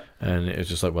 Yeah. and it was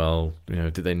just like, well, you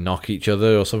know, did they knock each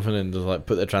other or something, and just like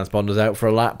put their transponders out for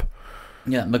a lap?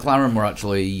 Yeah, McLaren were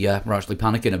actually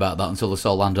panicking about that until they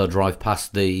saw Lando drive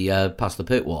past the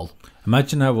pit wall.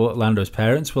 Imagine how Lando's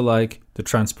parents were like. The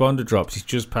transponder drops. He's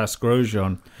just past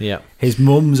Grosjean. Yeah, His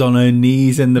mum's on her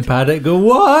knees in the paddock. Go,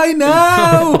 why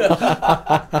now?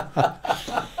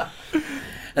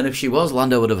 And if she was,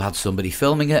 Lando would have had somebody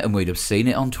filming it, and we'd have seen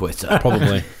it on Twitter.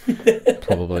 probably,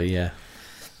 yeah.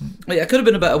 Yeah, it could have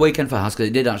been a better weekend for Haas because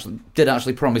it did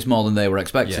actually promise more than they were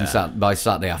expecting Yeah. by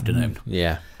Saturday afternoon.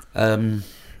 Yeah. All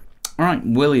right,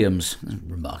 Williams,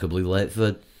 remarkably late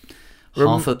for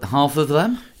half of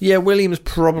them. Yeah, Williams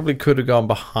probably could have gone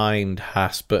behind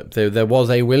Haas, but there was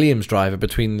a Williams driver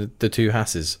between the two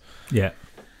Haases, Yeah.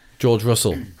 George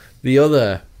Russell. The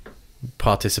other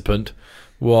participant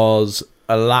was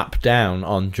a lap down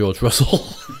on George Russell.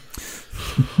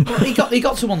 Well, he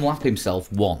got to unlap himself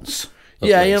once. at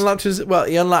Yeah, he least.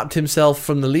 unlapped himself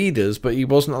from the leaders, but he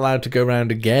wasn't allowed to go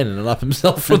round again and unlap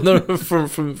himself from the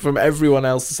from everyone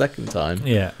else the second time.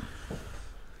 Yeah.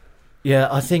 Yeah,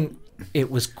 I think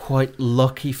it was quite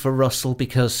lucky for Russell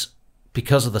because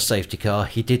of the safety car,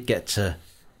 he did get to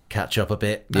catch up a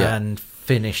bit and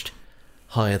finished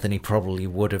higher than he probably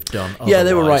would have done. Yeah,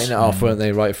 they were otherwise. writing it off, weren't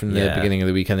they? Right from the Yeah. beginning of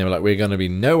the weekend, they were like, "We're going to be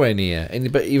nowhere near."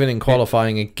 But even in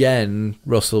qualifying again,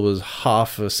 Russell was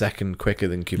half a second quicker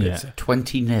than Kubica.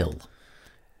 20-0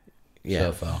 Yeah,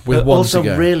 so far. with But one also to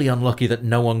go. really unlucky that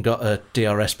no one got a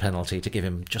DRS penalty to give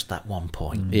him just that 1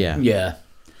 point. Yeah, Yeah.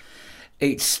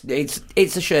 It's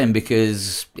a shame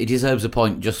because he deserves a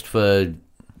point just for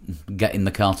getting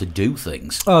the car to do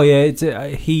things. Oh yeah, it's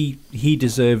he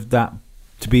deserved that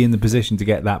to be in the position to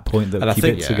get that point that and I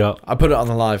think Kubica got. I put it on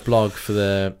the live blog for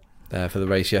the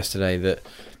race yesterday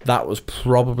that was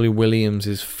probably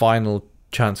Williams' final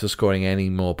chance of scoring any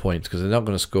more points because they're not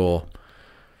going to score.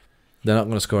 They're not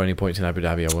going to score any points in Abu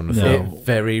Dhabi. I wouldn't have No. thought. It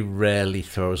very rarely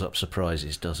throws up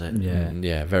surprises, does it? Yeah.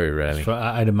 Yeah, very rarely. So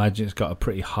I'd imagine it's got a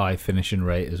pretty high finishing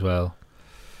rate as well.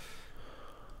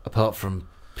 Apart from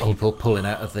people pulling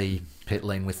out of the pit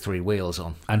lane with 3 wheels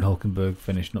on. And Hulkenberg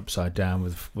finishing upside down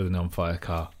with an on-fire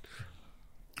car.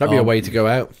 That'd be a way to go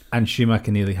out. And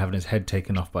Schumacher nearly having his head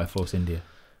taken off by Force India.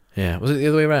 Yeah, was it the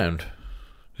other way around?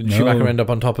 Did No. Schumacher end up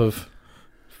on top of?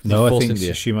 No, I Force think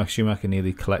India? Schumacher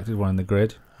nearly collected one in the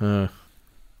grid. Can't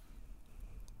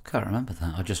remember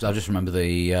that. I just remember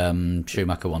the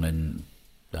Schumacher one in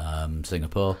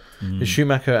Singapore.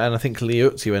 Schumacher and I think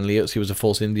Liuzzi, when Liuzzi was a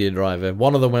Force India driver,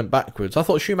 one of them went backwards. I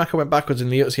thought Schumacher went backwards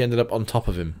and Liuzzi ended up on top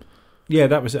of him. Yeah,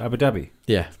 that was at Abu Dhabi.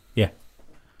 Yeah.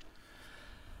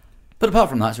 But apart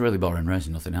from that, it's a really boring race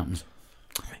and nothing happens.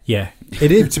 Yeah,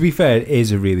 it is. To be fair, it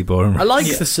is a really boring race. I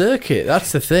like the circuit.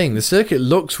 That's the thing. The circuit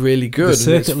looks really good. The And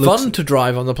circuit it's looks- fun to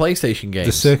drive on the PlayStation games.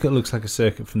 The circuit looks like a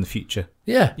circuit from the future.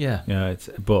 Yeah. Yeah. You know, if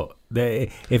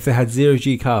they had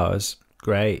 0G cars,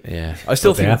 great. Yeah. I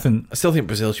still But they think haven't.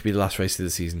 Brazil should be the last race of the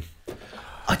season.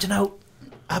 I don't know.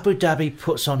 Abu Dhabi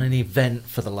puts on an event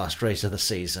for the last race of the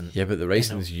season. Yeah, but the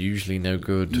racing's usually no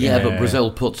good. Yeah, Yeah. but Brazil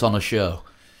puts on a show.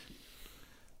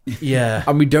 Yeah.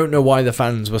 And we don't know why the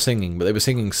fans were singing, but they were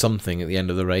singing something at the end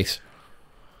of the race.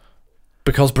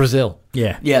 Because Brazil.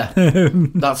 Yeah. Yeah,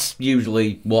 that's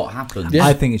usually what happens. Yeah.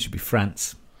 I think it should be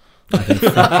France. What,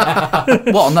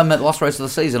 and then make the last race of the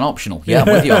season optional? Yeah, I'm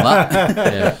with you on that.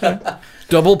 Yeah.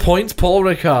 Double points, Paul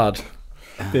Ricard.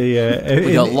 We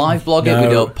don't live blog it,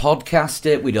 we don't podcast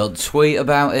it, we don't tweet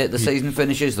about it. The season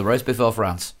finishes the race before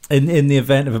France. In the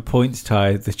event of a points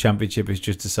tie, the championship is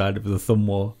just decided with a thumb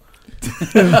war.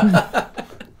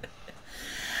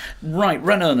 Right,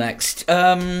 Renault next.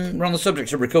 We're on the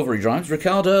subject of recovery drives.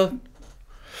 Ricardo,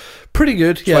 Pretty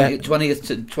good, yeah.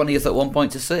 20th at 1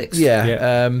 point to 6.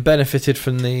 Yeah, benefited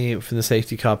from the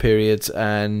safety car periods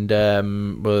and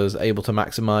was able to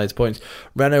maximise points.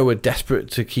 Renault were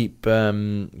desperate to keep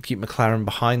McLaren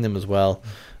behind them as well,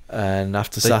 and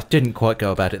after They didn't quite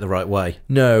go about it the right way.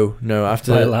 no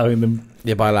after By allowing them.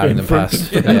 by allowing in them front.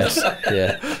 past. Yes,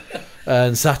 yeah.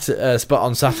 And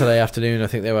on Saturday afternoon, I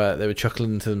think they were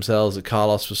chuckling to themselves that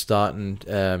Carlos was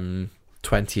starting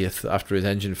 20th after his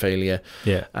engine failure,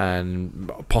 Yeah.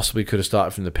 and possibly could have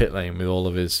started from the pit lane with all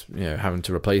of his, having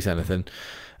to replace anything.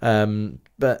 Lando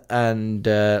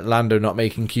not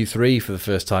making Q3 for the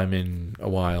first time in a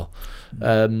while.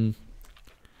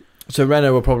 So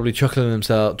Renault were probably chuckling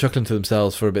to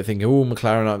themselves for a bit, thinking, "Oh,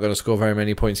 McLaren aren't going to score very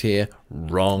many points here."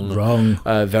 Wrong.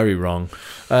 Very wrong.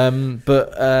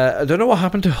 But I don't know what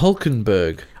happened to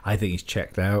Hülkenberg. I think he's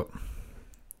checked out.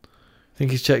 Think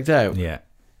he's checked out. Yeah.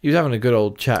 He was having a good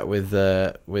old chat with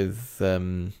Bruno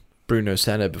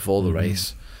Senna before the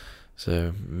race,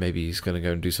 so maybe he's going to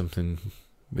go and do something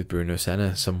with Bruno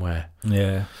Senna somewhere.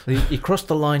 Yeah. He crossed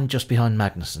the line just behind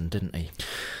Magnussen, didn't he?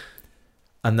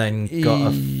 And then got a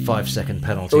 5-second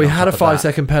penalty. Oh, he on had a top of that.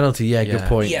 5-second penalty. Yeah, good Yeah.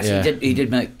 point. Yes, yeah. he did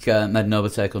make made an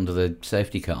overtake under the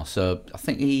safety car. So I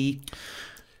think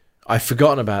I've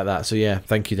forgotten about that. So yeah,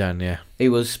 thank you, Dan. Yeah, he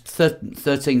was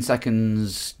 13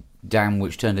 seconds down,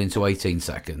 which turned into 18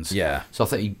 seconds. yeah. So I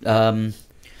think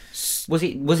was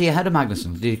he ahead of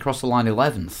Magnussen? Did he cross the line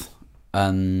 11th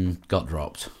and got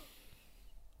dropped?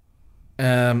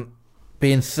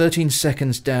 Being 13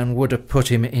 seconds down would have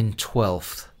put him in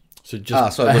 12th. So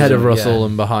just so it ahead was of a- Russell yeah.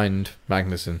 and behind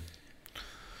Magnussen.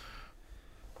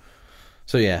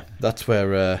 So yeah, that's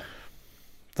where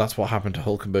that's what happened to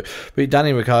Hülkenberg. But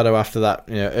Danny Ricciardo, after that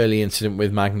early incident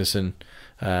with Magnussen,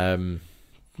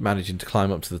 managing to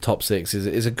climb up to the top 6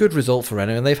 is a good result for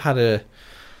Renault, and they've had a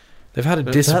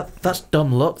That's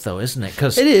dumb luck, though, isn't it?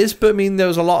 Because It is, but I mean, there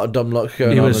was a lot of dumb luck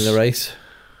going on in the race.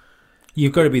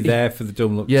 You've got to be there for the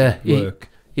dumb luck Yeah, to work.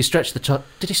 he stretched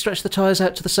did he stretch the tyres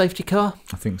out to the safety car?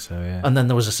 I think so, yeah. And then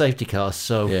there was a safety car,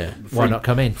 so Yeah. why not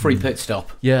come in? Free pit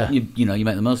stop. Yeah. You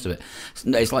make the most of it.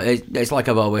 It's like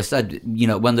I've always said.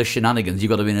 When there's shenanigans, you've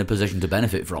got to be in a position to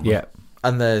benefit from them. Yeah.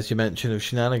 And there's your mention of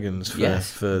shenanigans for, Yes.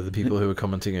 for the people who were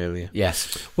commenting earlier.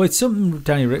 Yes. Well, it's something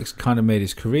Danny Rick's kind of made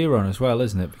his career on as well,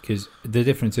 isn't it? Because the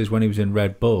difference is when he was in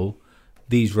Red Bull,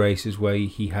 these races where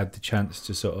he had the chance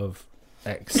to sort of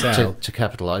excel, To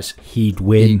capitalise. he'd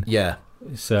win. Yeah.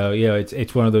 So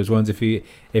it's one of those ones. If he'd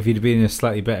been in a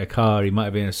slightly better car, he might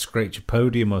have been a scratch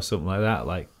podium or something like that,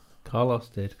 like Carlos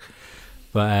did.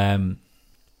 But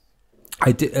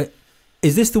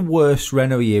is this the worst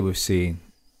Renault year we've seen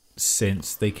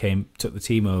since they took the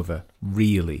team over?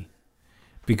 Really?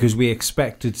 Because we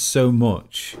expected so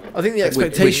much. I think the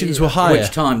expectations were higher.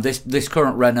 Which time? This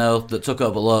current Renault that took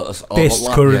over Lotus, or This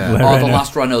the current or Renault. the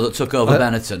last Renault that took over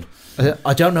Benetton.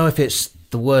 I don't know if it's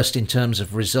the worst in terms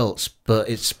of results, but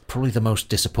it's probably the most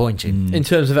disappointing. in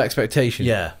terms of expectation.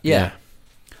 Yeah. Yeah.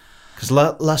 Because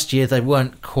last year they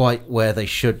weren't quite where they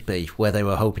should be, where they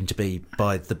were hoping to be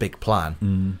by the big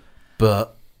plan.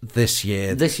 But this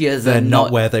year They're they're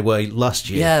not where they were last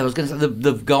year. Yeah, I was going to say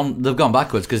they've gone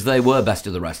backwards because they were best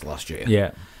of the rest last year.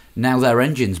 Yeah. Now their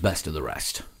engine's best of the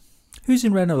rest. Who's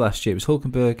in Renault last year? It was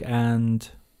Hülkenberg and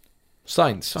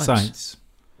Sainz. Sainz.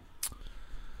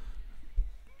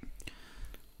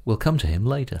 We'll come to him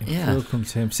later. Yeah. We'll come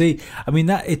to him. See, I mean,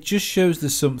 that it just shows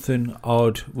there's something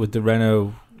odd with the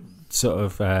Renault sort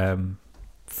of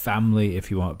family,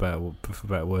 if you want for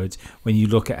better words, when you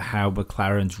look at how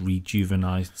McLaren's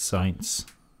rejuvenized Sainz.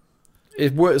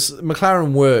 It works.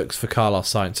 McLaren works for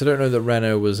Carlos Sainz. I don't know that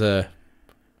Renault was a.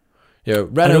 I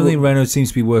don't think Renault seems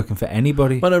to be working for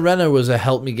anybody. Well, no, Renault was a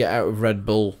help me get out of Red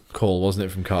Bull call, wasn't it,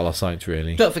 from Carlos Sainz,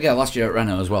 really? Don't forget, last year at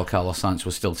Renault as well, Carlos Sainz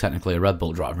was still technically a Red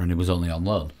Bull driver and he was only on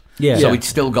loan. Yeah. So he'd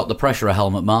still got the pressure of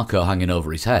Helmut Marko hanging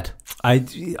over his head. I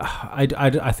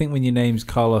think when your name's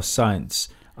Carlos Sainz,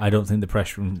 I don't think the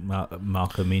pressure from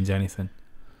Marco means anything.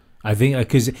 I think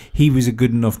because he was a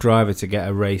good enough driver to get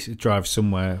a race drive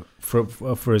somewhere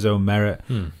for his own merit.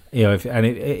 You know,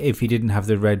 if he didn't have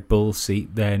the Red Bull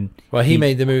seat, then he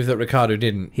made the move that Ricciardo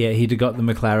didn't. Yeah, he'd have got the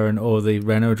McLaren or the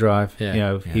Renault drive. Yeah. You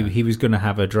know, he was going to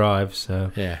have a drive.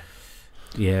 So Yeah.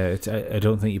 I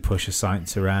don't think you push a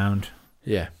Sainz around.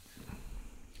 Yeah.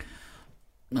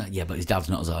 Yeah, but his dad's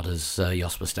not as hard as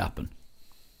Jos Verstappen.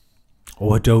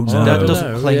 Oh, I don't know. That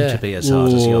doesn't claim yeah. to be as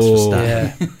hard as Jos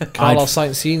Verstappen. Yeah. Carlos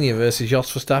Sainz Senior versus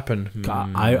Jos Verstappen.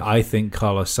 I think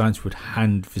Carlos Sainz would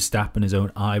hand Verstappen his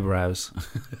own eyebrows.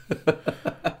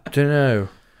 Don't know.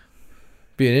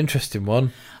 Be an interesting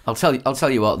one. I'll tell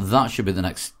you what. That should be the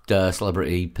next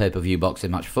celebrity pay-per-view boxing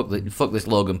match. Fuck this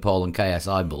Logan Paul and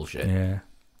KSI bullshit. Yeah.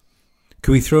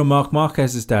 Could we throw Mark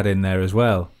Marquez's dad in there as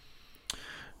well?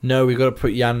 No, we've got to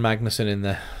put Jan Magnussen in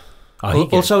there.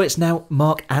 Also, it's now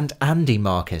Mark and Andy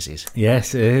Marquez's.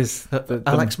 Yes, it is.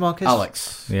 Alex Marquez?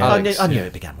 Alex. Yeah. I knew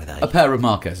it began with A. A pair of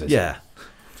Marquez's. Yeah.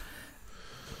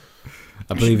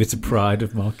 I believe it's a pride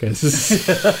of Marquez's.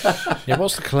 Yeah,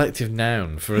 what's the collective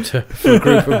noun for a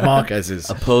group of Marquez's?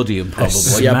 A podium,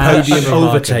 probably. Yeah, Smash. podium of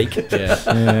Overtake. Marquez.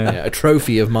 Yeah. Yeah, a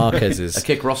trophy of Marquez's. A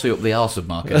kick Rossi up the arse of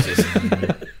Marquez's.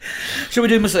 Shall we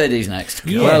do Mercedes next?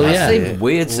 Yeah. Well, It yeah. seems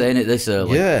weird saying it this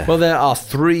early. Yeah. Well, there are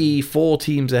 4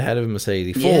 teams ahead of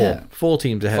Mercedes. Yeah. 4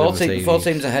 teams ahead of Mercedes. 4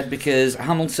 teams ahead because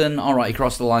Hamilton, all right, he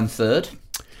crossed the line third.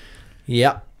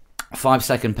 Yeah.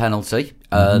 5-second penalty,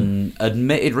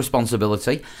 admitted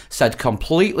responsibility, said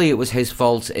completely it was his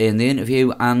fault in the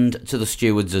interview and to the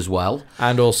stewards as well.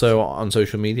 And also on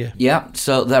social media. Yeah,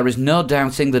 so there is no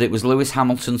doubting that it was Lewis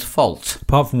Hamilton's fault.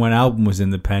 Apart from when Albon was in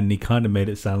the pen, he kind of made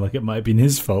it sound like it might have been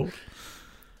his fault.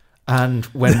 And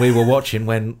when we were watching,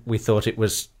 when we thought it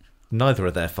was neither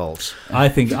of their faults. I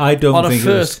don't think it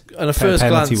was on a first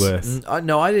penalty glance. worth.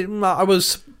 No, I didn't.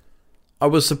 I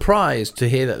was surprised to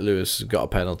hear that Lewis got a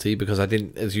penalty because I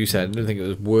didn't, as you said, I didn't think it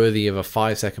was worthy of a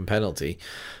 5-second penalty.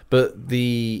 But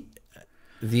the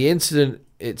incident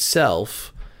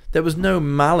itself, there was no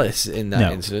malice in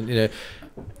that incident. You know,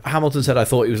 Hamilton said, "I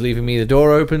thought he was leaving me the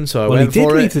door open, so I went for it." Well,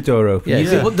 he did leave the door open. Yeah, You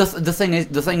see, well, the thing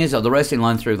is that the racing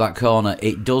line through that corner,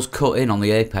 it does cut in on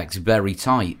the apex very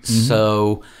tight.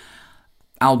 So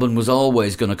Albon was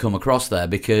always going to come across there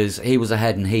because he was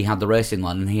ahead and he had the racing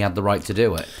line and he had the right to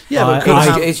do it. Yeah,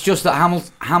 But it's just that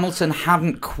Hamilton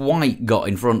hadn't quite got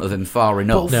in front of him far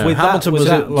enough No, with Hamilton was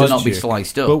that to not be logic-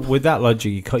 sliced up. But with that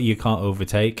logic, you can't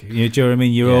overtake. Do you know what I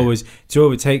mean? You're always to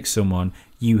overtake someone.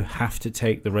 You have to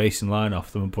take the racing line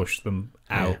off them and push them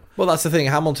out. Well, that's the thing.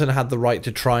 Hamilton had the right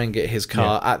to try and get his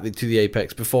car to the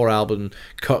apex before Albon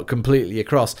cut completely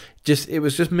across. It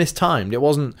was just mistimed. It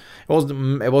wasn't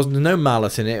no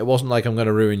malice in it. It wasn't like I'm going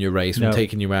to ruin your race. I'm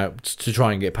taking you out to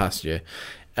try and get past you.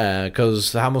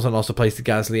 Because Hamilton also placed the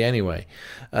Gasly anyway.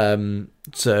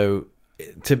 So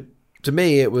to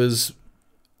me, it was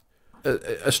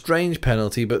a strange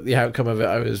penalty, but the outcome of it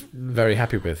I was very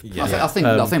happy with. I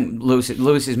think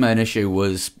Lewis's main issue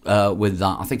was with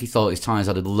that. I think he thought his tyres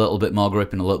had a little bit more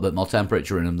grip and a little bit more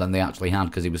temperature in them than they actually had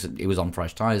because he was on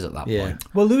fresh tyres at that point.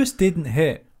 Well, Lewis didn't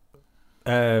hit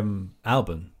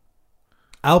Albon.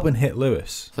 Albon hit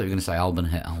Lewis. I thought you were going to say Albon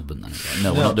hit Albon then.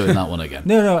 No, we're not doing that one again.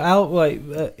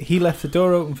 No. He left the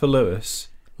door open for Lewis.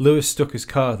 Lewis stuck his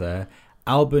car there.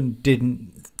 Albon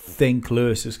didn't think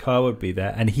Lewis's car would be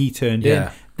there, and he turned in.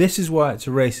 This is why it's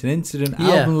a racing incident.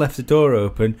 Albon left the door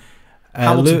open.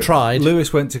 Hamilton tried.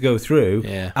 Lewis went to go through.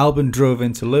 Albon drove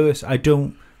into Lewis. There's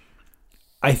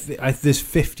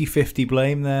 50-50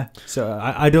 blame there, so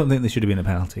I don't think there should have been a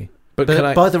penalty.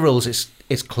 But by the rules,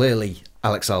 it's clearly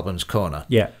Alex Albon's corner.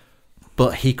 Yeah.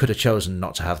 But he could have chosen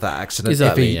not to have that accident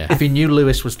Exactly, if he knew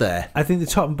Lewis was there. I think the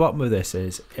top and bottom of this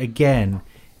is, again,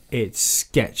 it's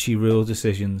sketchy rule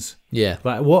decisions. Yeah.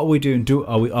 Like, what are we doing?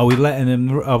 Are we letting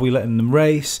them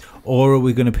race, or are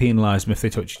we going to penalise them if they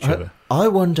touch each other? I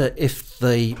wonder if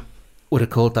they would have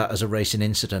called that as a racing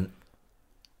incident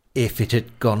if it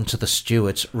had gone to the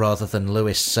stewards rather than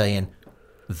Lewis saying,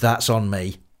 "That's on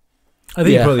me." I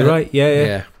think you're probably right.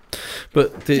 Yeah.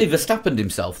 But See, Verstappen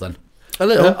himself then. a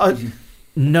little.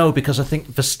 No, because I think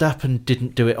Verstappen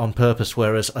didn't do it on purpose,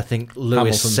 whereas I think Lewis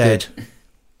Hamilton said,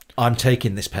 "I'm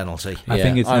taking this penalty." I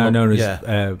think it's now known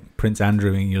as Prince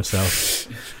Andrewing yourself.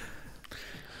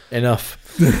 Enough.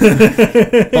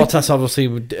 Bottas obviously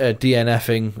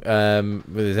DNFing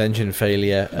with his engine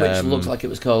failure. Which looks like it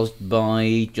was caused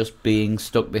by just being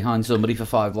stuck behind somebody for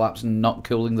 5 laps and not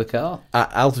cooling the car.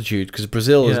 At altitude, because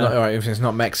Brazil is Yeah. not, right, it's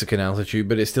not Mexican altitude,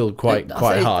 but it's still quite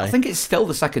high. I think it's still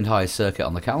the second highest circuit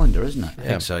on the calendar, isn't it? I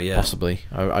think so, yeah. Possibly.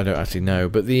 I don't actually know.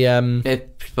 But the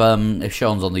If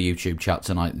Sean's on the YouTube chat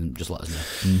tonight, then just let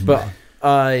us know. but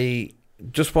I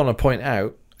just want to point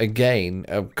out again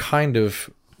a kind of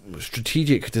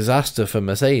strategic disaster for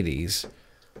Mercedes,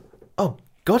 Oh,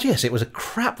 God, yes, it was a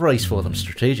crap race for them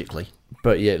strategically.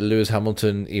 but yet Lewis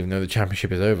Hamilton, even though the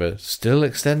championship is over, still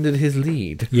extended his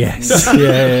lead. Yes.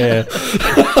 yeah.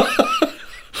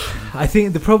 I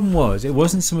think the problem was it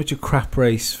wasn't so much a crap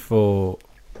race for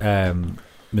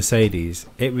Mercedes.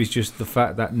 It was just the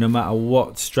fact that no matter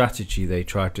what strategy they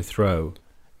tried to throw,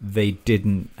 they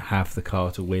didn't have the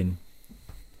car to win.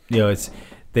 You know, if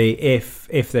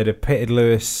they'd have pitted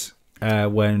Lewis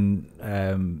when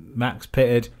Max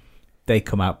pitted, they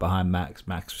come out behind Max.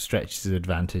 Max stretches his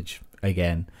advantage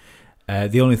again.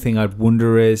 The only thing I'd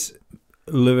wonder is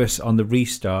Lewis on the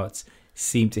restarts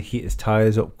seemed to heat his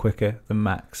tyres up quicker than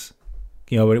Max.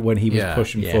 You know, when he was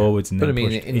pushing forwards and but then I mean,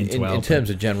 pushed into in terms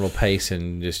of general pace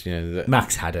and just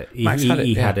Max had it. He Max had it. yeah.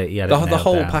 He had it. The nailed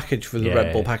whole down. package for the Yeah.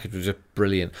 Red Bull package was just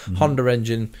brilliant. Honda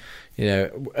engine,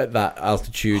 at that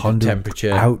altitude Honda and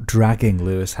temperature, out dragging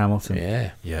Lewis Hamilton.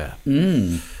 yeah. Yeah.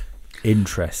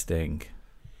 Interesting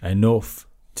enough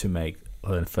to make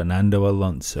Fernando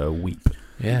Alonso weep.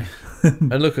 Yeah.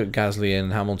 And look at Gasly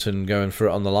and Hamilton going for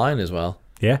it on the line as well.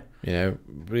 Yeah.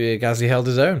 Gasly held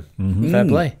his own. Mm-hmm. Fair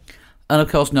play. And of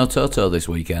course, no Toto this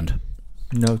weekend.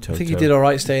 No Toto. I think he did all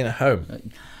right staying at home.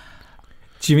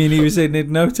 Do you mean he was in it?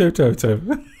 No Toto.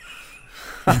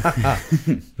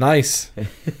 Nice.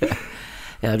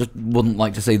 Yeah, I just wouldn't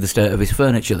like to see the state of his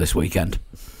furniture this weekend.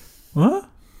 What?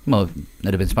 Well, he'd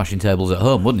have been smashing tables at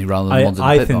home, wouldn't he, rather than ones in the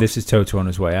I pit think box? this is Toto on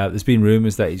his way out. There's been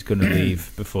rumours that he's going to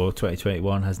leave before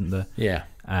 2021, hasn't there? Yeah.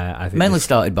 I think Mainly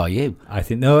started by you. I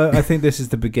think this is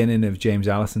the beginning of James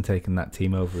Allison taking that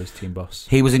team over as team boss.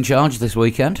 He was in charge this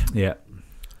weekend. Yeah.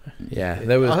 Yeah.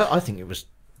 There was. I think it was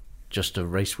just a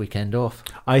race weekend off.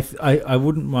 I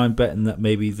wouldn't mind betting that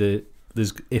maybe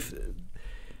if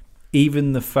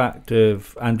even the fact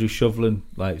of Andrew Shovlin,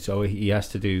 so he has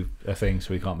to do a thing,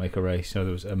 so he can't make a race. So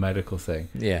there was a medical thing,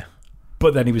 Yeah.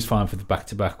 but then he was fine for the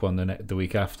back-to-back one the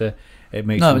week after. It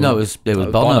makes No, me it wonder- was Bono.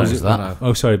 Bono, Was was it that? Bono?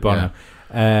 Oh, sorry, Bono.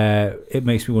 It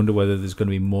makes me wonder whether there's going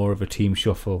to be more of a team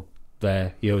shuffle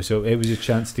there. So it was a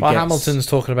chance to Well, get Hamilton's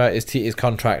talking about his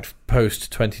contract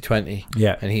post 2020.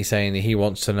 Yeah. And he's saying that he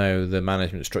wants to know the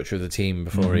management structure of the team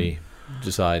before he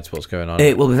decides what's going on.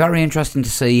 It will be very interesting to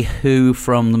see who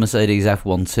from the Mercedes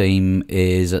F1 team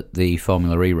is at the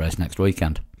Formula E race next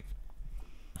weekend.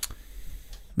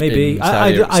 maybe. In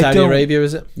Saudi, I Saudi don't. Arabia,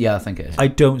 is it? Yeah, I think it is. I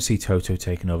don't see Toto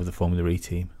taking over the Formula E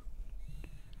team.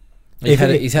 He's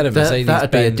head of Mercedes that'd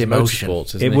be a Benz demotion. Motorsports,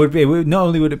 isn't It he? would be. Not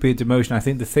only would it be a demotion. I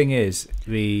think the thing is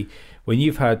when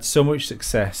you've had so much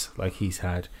success like he's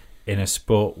had in a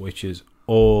sport which is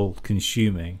all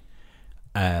consuming,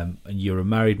 and you're a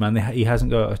married man. He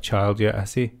hasn't got a child yet,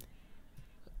 has he?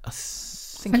 I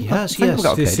think he has, think yes. we've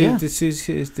got- Okay,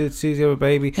 This is a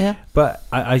baby. Yeah. But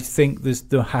I think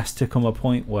there has to come a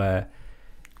point where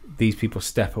these people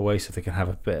step away so they can have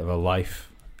a bit of a life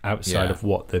outside Yeah. of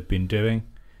what they've been doing.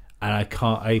 And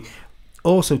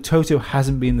also, Toto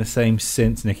hasn't been the same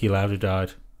since Niki Lauda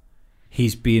died.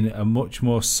 He's been a much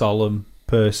more solemn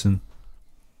person.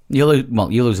 You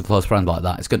lose a close friend like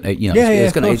that. It's going to,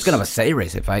 it's going to have a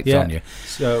serious effect on you.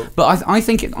 So, But I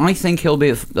think he'll be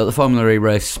at the Formula E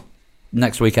race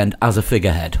next weekend as a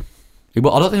figurehead. I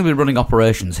don't think he'll be running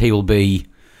operations. He will be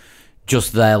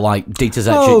just there like Dieter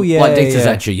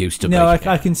Zetscher used to be. No,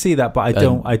 I can see that, but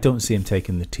I don't see him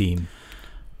taking the team.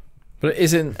 But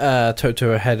isn't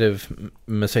Toto ahead of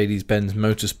Mercedes-Benz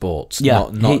Motorsports? Yeah,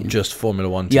 not just Formula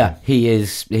One team. Yeah, he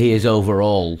is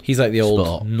overall. He's like the old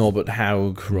sport. Norbert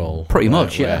Haug role. Pretty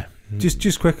much, yeah.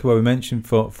 Just quickly, while we mentioned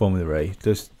Formula E,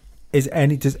 does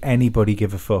anybody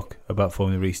give a fuck about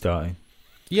Formula E starting?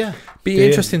 Yeah. Be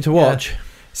interesting to watch.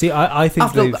 See, I think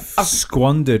After- they've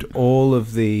squandered all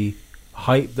of the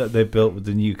hype that they built with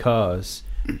the new cars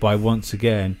by once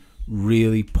again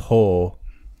really poor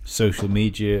social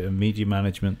media and media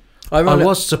management. I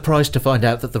was surprised to find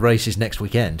out that the race is next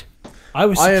weekend. I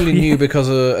only knew because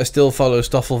I still follow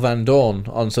Stoffel Van Dorn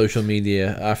on social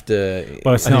media after.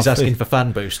 Well, it's And not, he's asking for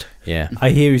fan boost. Yeah.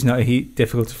 I hear he's not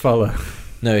difficult to follow.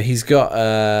 No, he's got.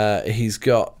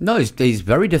 No, he's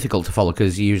very difficult to follow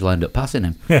because you usually end up passing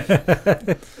him.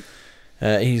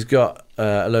 He's got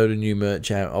a load of new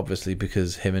merch out, obviously,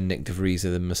 because him and Nick De Vries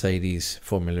are the Mercedes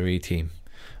Formula E team,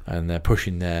 and they're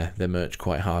pushing their merch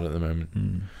quite hard at the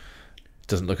moment.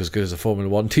 Doesn't look as good as the Formula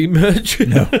One team merch.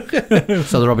 No.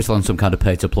 So they're obviously on some kind of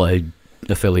pay-to-play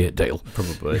affiliate deal.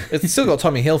 Probably. It's still got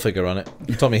Tommy Hilfiger on it.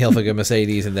 Tommy Hilfiger,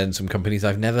 Mercedes, and then some companies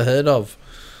I've never heard of.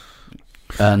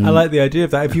 And I like the idea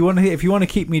of that. If you want to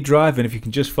keep me driving, if you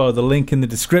can just follow the link in the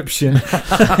description.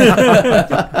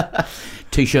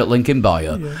 T-shirt link in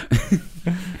bio. Yeah.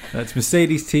 That's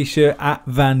Mercedes T-shirt at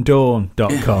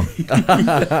vandorn.com.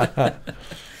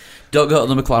 Don't go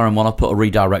to the McLaren one. I'll put a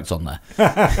redirect on there.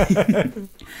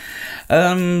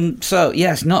 So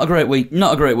yes, not a great week.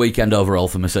 Not a great weekend overall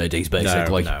for Mercedes,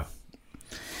 basically. No.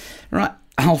 Right,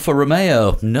 Alfa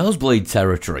Romeo, nosebleed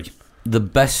territory. The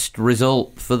best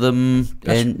result for them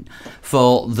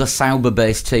for the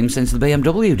Sauber-based team since the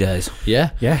BMW days.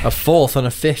 Yeah. A fourth and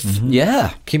a fifth.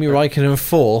 Yeah. Kimi Räikkönen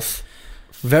fourth.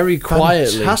 Very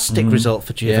quietly. Fantastic result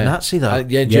for Giovinazzi, though.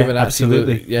 Giovinazzi,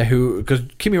 absolutely. Because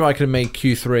Kimi Räikkönen made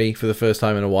Q3 for the first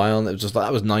time in a while, and it was just like,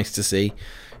 that was nice to see,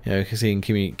 seeing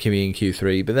Kimi in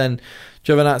Q3. But then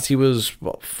Giovinazzi was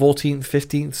 14th,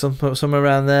 15th, somewhere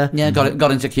around there. Yeah,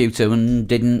 got into Q2 and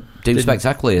didn't do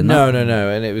spectacularly. In No,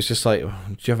 and it was just like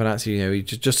Giovinazzi. He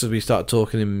just as we start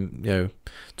talking him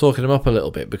up a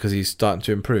little bit because he's starting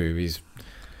to improve.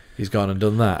 He's gone and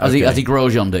done that. As he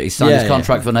grows yonder, he's signed his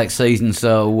contract for next season,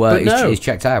 so he's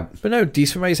checked out. But no,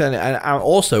 decent race, and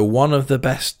also one of the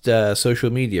best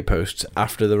social media posts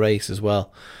after the race as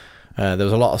well. There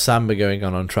was a lot of samba going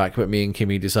on track, but me and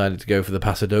Kimi decided to go for the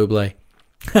Paso Doble.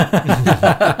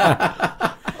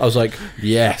 I was like,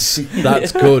 yes,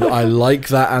 that's good. I like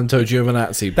that, Anto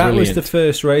Giovinazzi. Brilliant. That was the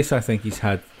first race I think he's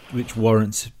had which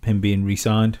warrants him being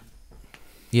re-signed.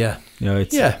 Yeah.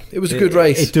 It was a good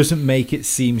race. It doesn't make it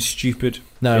seem stupid.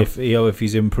 No. If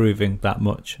he's improving that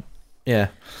much. Yeah.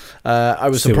 I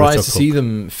was surprised to see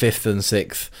them 5th and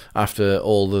 6th after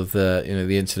all of the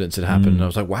the incidents had happened. I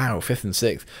was like, wow, 5th and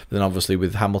 6th. But then obviously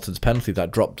with Hamilton's penalty,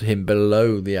 that dropped him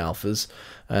below the Alphas,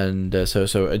 and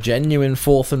so a genuine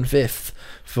 4th and 5th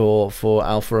for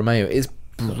Alfa Romeo is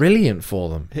brilliant for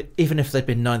them. Even if they'd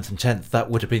been 9th and 10th, that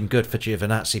would have been good for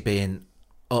Giovinazzi being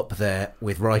up there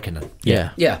with Räikkönen.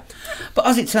 Yeah. But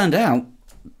as it turned out,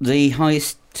 the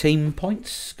highest team points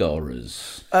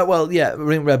scorers. I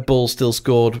think Red Bull still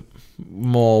scored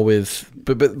more with,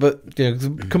 but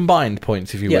combined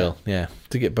points, if you will. Yeah,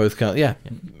 to get both cars. Yeah,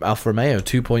 Alfa Romeo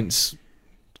 2 points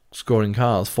scoring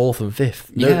cars, 4th and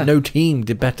 5th. No team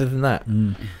did better than that.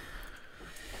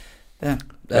 Yeah.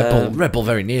 Red Bull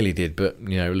very nearly did, but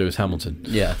Lewis Hamilton.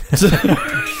 Yeah.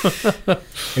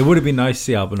 It would have been nice to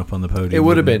see Albon up on the podium. It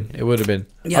would have been.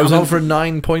 Yeah, I was on for a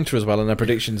 9-pointer as well in their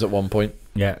predictions at one point.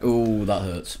 Yeah. Ooh, that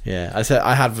hurts. Yeah, I said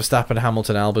I had Verstappen,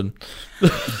 Hamilton, Albon.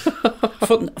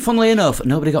 Funnily enough,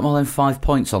 nobody got more than 5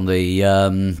 points on the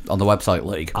website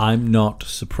league. I'm not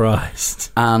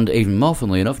surprised. And even more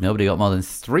funnily enough, nobody got more than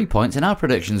 3 points in our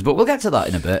predictions, but we'll get to that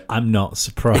in a bit. I'm not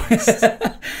surprised.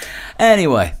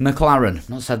 Anyway, McLaren.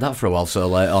 Not said that for a while so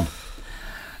late on.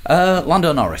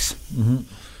 Lando Norris.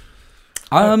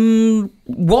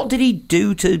 What did he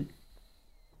do to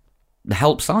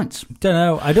help Sainz? Don't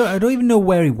know. I don't even know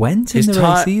where he went in the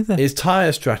race either. His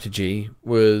tyre strategy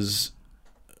was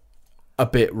a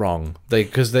bit wrong. They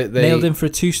nailed him for a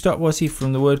 2-stop, was he,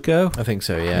 from the word go? I think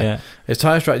so, yeah. His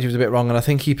tyre strategy was a bit wrong, and I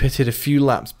think he pitted a few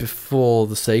laps before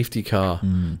the safety car,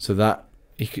 so that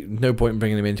no point in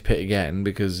bringing him into pit again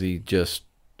because he just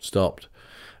stopped.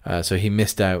 So he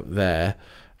missed out there,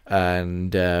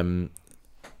 and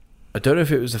I don't know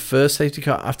if it was the first safety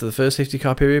car after the first safety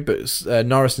car period, but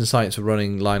Norris and Sainz were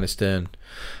running line astern,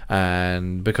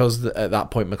 and because at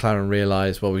that point McLaren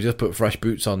realised, well, we just put fresh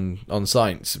boots on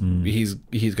Sainz, he's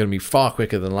going to be far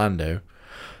quicker than Lando.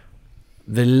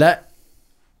 They let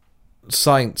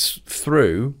Sainz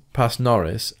through past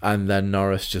Norris, and then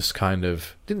Norris just kind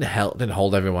of didn't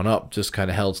hold everyone up, just kind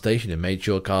of held station and made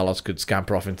sure Carlos could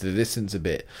scamper off into the distance a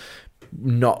bit,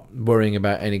 not worrying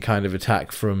about any kind of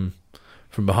attack from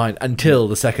behind until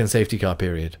the second safety car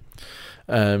period.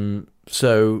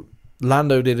 So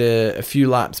Lando did a few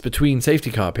laps between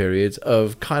safety car periods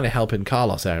of kind of helping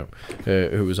Carlos out,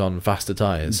 who was on faster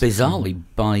tyres. Bizarrely,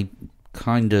 by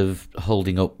kind of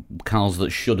holding up cars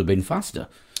that should have been faster.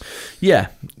 Yeah,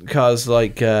 cars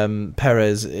like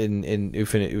Perez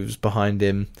who was behind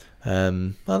him. I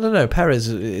don't know, Perez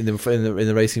in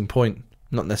the Racing Point,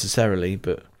 not necessarily,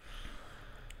 but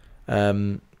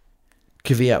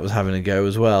Kvyat was having a go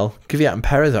as well. Kvyat and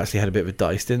Perez actually had a bit of a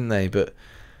dice, didn't they? But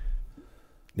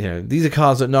these are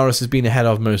cars that Norris has been ahead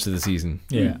of most of the season.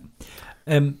 Yeah.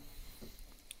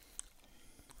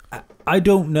 I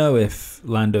don't know if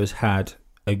Lando's had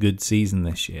a good season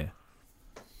this year.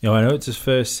 I know it's his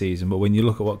first season, but when you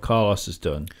look at what Carlos has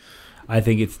done, I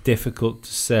think it's difficult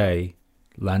to say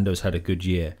Lando's had a good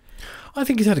year. I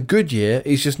think he's had a good year.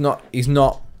 He's not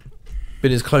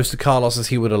been as close to Carlos as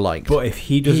he would have liked. But if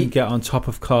he doesn't get on top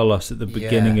of Carlos at the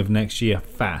beginning of next year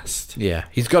fast... Yeah,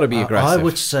 he's got to be aggressive. I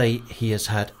would say he has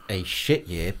had a shit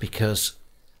year because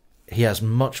he has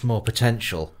much more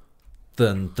potential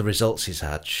than the results he's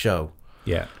had show.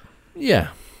 Yeah. Yeah,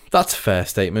 that's a fair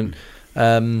statement.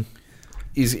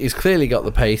 He's clearly got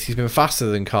the pace. He's been faster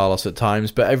than Carlos at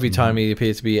times, but every time he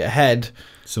appears to be ahead,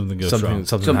 something goes wrong.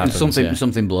 Something happens.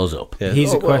 Something blows up. Yeah.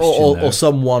 He's a question, or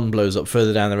someone blows up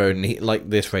further down the road, and like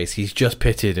this race, he's just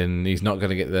pitted, and he's not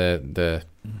going to get the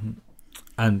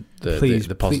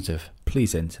positive.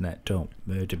 Please, internet, don't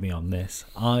murder me on this.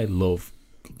 I love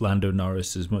Lando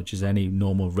Norris as much as any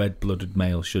normal red-blooded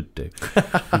male should do,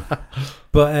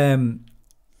 but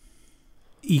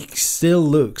he still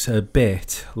looks a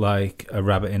bit like a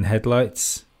rabbit in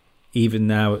headlights, even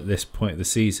now at this point of the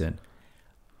season.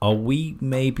 Are we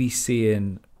maybe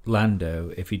seeing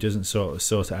Lando, if he doesn't sort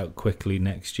it out quickly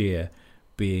next year,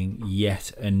 being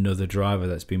yet another driver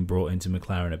that's been brought into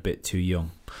McLaren a bit too young?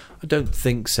 I don't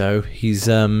think so. He's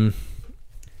McLaren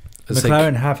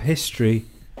have history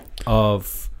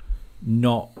of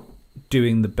not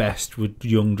doing the best with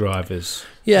young drivers.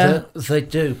 Yeah, They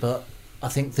do, but I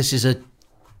think this is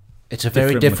it's a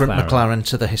very different McLaren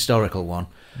to the historical one.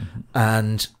 Mm-hmm.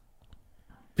 And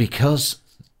because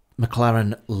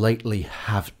McLaren lately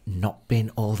have not been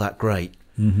all that great,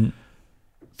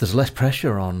 there's less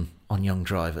pressure on young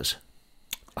drivers.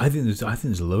 I think there's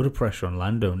a load of pressure on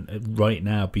Lando right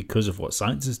now because of what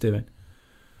Sainz is doing.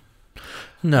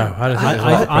 No, I don't think there's a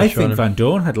lot of I pressure on think him. Van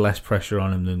Dorn had less pressure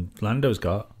on him than Lando's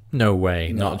got. No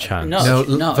way, not a chance. No.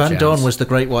 Van Dorn was the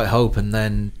Great White Hope and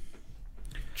then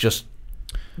just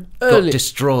got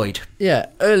destroyed. Yeah,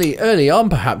 early on,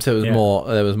 perhaps there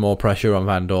was more pressure on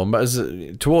Van Dorn, but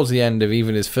towards the end of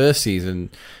even his first season,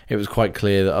 it was quite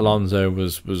clear that Alonso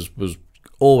was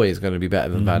always going to be better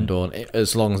than Van Dorn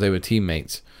as long as they were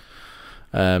teammates.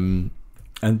 But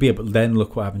then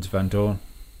look what happened to Van Dorn.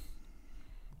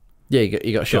 Yeah,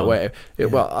 he got shot away.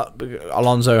 Well,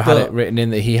 Alonso had it written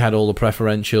in that he had all the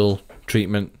preferential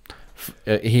treatment.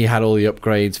 He had all the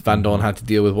upgrades. Van Dorn had to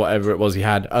deal with whatever it was he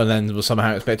had, and then was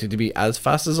somehow expected to be as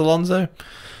fast as Alonso.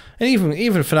 And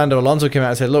even Fernando Alonso came out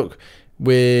and said, "Look,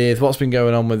 with what's been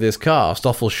going on with this car,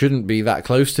 Stoffel shouldn't be that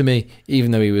close to me,"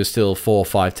 even though he was still 4 or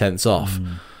 5 tenths off.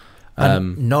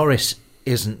 And Norris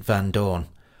isn't Van Dorn.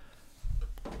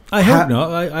 I hope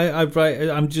not.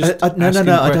 I'm just asking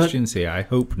questions here. I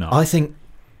hope not. I think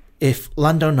if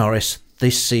Lando Norris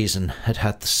this season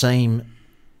had the same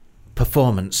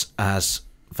performance as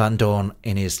Van Dorn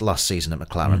in his last season at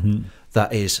McLaren,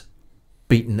 that is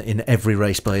beaten in every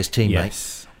race by his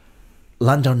teammate,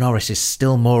 Lando Norris is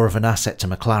still more of an asset to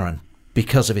McLaren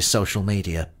because of his social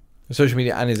media. Social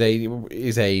media and his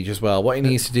age as well. What he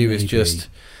needs to do is just...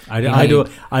 I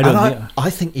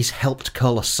think he's helped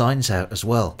Carlos Sainz out as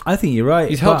well. I think you're right.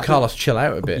 He's helped Carlos chill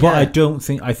out a bit. But I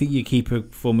think you keep a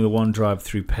Formula One drive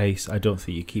through pace. I don't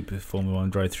think you keep a Formula One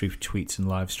drive through tweets and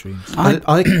live streams.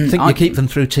 I think you keep them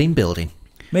through team building.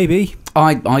 Maybe.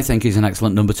 I think he's an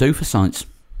excellent number 2 for Sainz.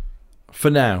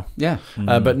 For now. Yeah.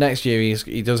 But next year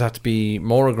he does have to be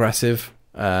more aggressive.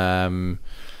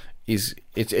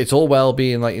 It's all well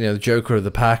being like the joker of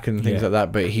the pack and things like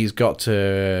that, but he's got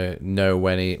to know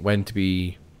when to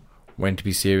be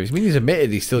serious. I mean, he's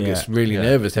admitted he still gets really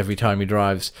nervous every time he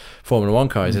drives Formula One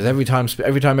cars. He says every time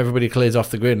everybody clears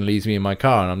off the grid and leaves me in my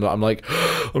car, and I'm like,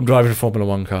 I'm driving a Formula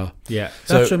One car. Yeah,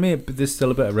 so, that's what I mean. But there's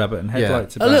still a bit of rabbit and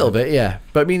headlights. A little bit, yeah.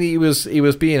 But I mean, he was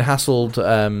being hassled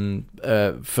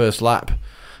first lap,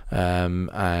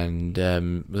 and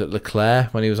was it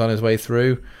Leclerc when he was on his way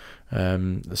through?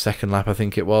 The second lap, I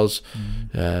think it was,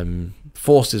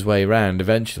 forced his way around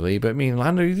eventually. But I mean,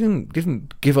 Lando, he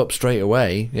didn't give up straight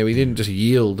away. He didn't just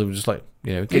yield. It was just like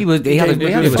he had a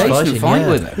decent fight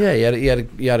with it. Yeah,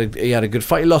 he had a good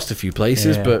fight. He lost a few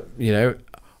places, but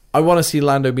I want to see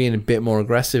Lando being a bit more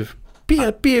aggressive. Be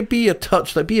a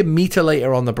touch, like be a meter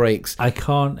later on the brakes. I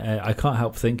can't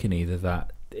help thinking either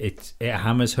that it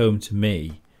hammers home to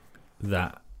me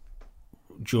that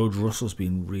George Russell's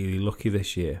been really lucky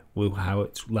this year with how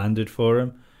it's landed for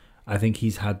him. I think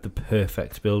he's had the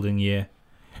perfect building year.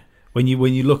 When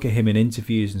you look at him in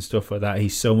interviews and stuff like that,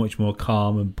 he's so much more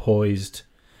calm and poised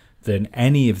than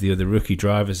any of the other rookie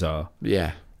drivers are.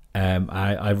 Yeah.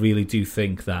 I really do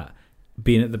think that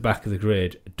being at the back of the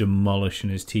grid,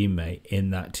 demolishing his teammate in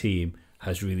that team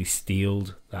has really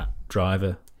steeled that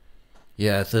driver.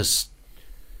 Yeah,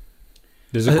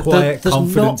 There's a quiet there's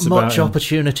confidence not about much him.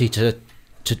 opportunity to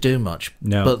do much.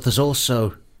 No. But there's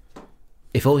also,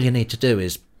 if all you need to do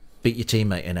is beat your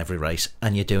teammate in every race,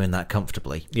 and you're doing that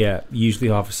comfortably. Yeah, usually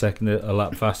half a second a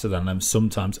lap faster than them,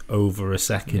 sometimes over a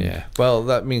second. Yeah. Well,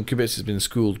 that means Kubica has been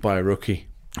schooled by a rookie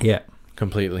Yeah.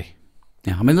 completely.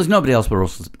 Yeah, I mean, there's nobody else but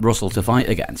Russell to fight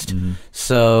against,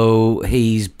 so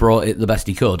he's brought it the best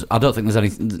he could. I don't think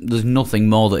there's nothing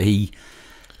more that he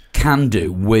can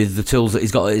do with the tools that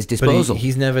he's got at his disposal. But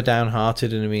he's never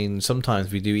downhearted, and I mean,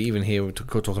 sometimes we do even hear, we're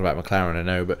talking about McLaren, I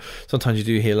know, but sometimes you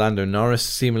do hear Lando Norris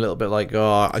seem a little bit like,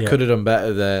 I could have done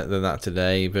better than that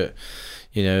today, but,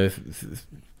 you know,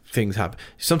 things happen.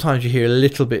 Sometimes you hear a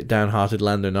little bit downhearted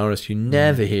Lando Norris. You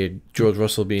never hear George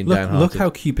Russell being downhearted. Look how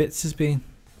Kubica has been.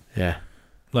 Yeah.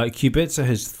 Like, Kubica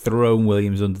has thrown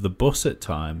Williams under the bus at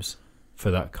times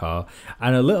for that car.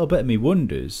 And a little bit of me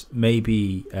wonders,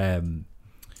 maybe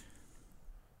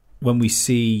when we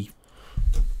see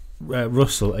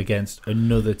Russell against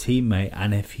another teammate,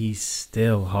 and if he's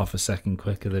still half a second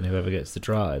quicker than whoever gets the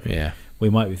drive, we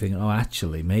might be thinking,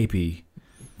 actually, maybe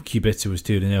Kubica was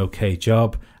doing an okay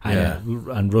job,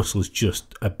 and Russell's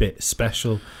just a bit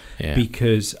special. Yeah.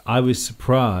 Because I was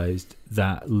surprised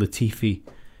that Latifi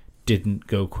didn't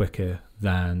go quicker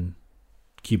than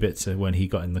Kubica when he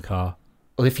got in the car.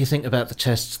 Well, if you think about the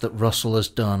tests that Russell has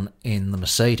done in the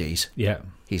Mercedes, Yeah,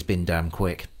 he's been damn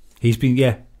quick. he's been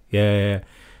yeah.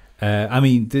 I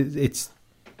mean, it's.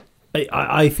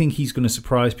 I think he's going to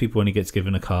surprise people when he gets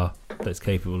given a car that's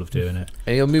capable of doing it.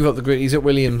 And he'll move up the grid. He's at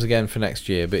Williams again for next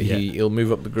year, but he'll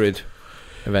move up the grid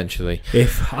eventually.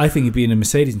 I think he'd be in a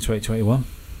Mercedes in 2021.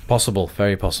 Possible,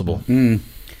 very possible. Because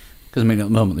I mean, at the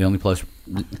moment, the only place.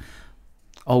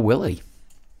 Oh, will he?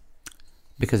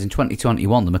 Because in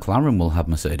 2021, the McLaren will have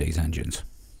Mercedes engines.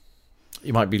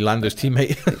 He might be Lando's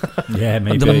teammate. Yeah,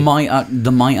 maybe. They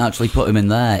might actually put him in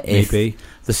there if Maybe.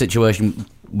 the situation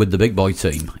with the big boy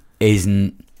team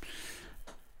isn't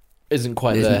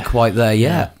quite there. quite there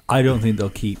yet. I don't think they'll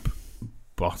keep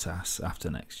Bottas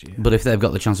after next year. But if they've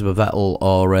got the chance of a Vettel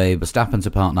or a Verstappen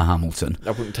to partner Hamilton,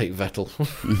 I wouldn't take Vettel.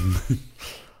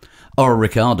 or a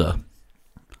Ricciardo,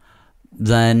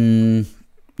 then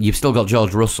you've still got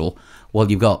George Russell. Well,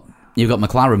 you've got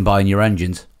McLaren buying your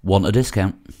engines. Want a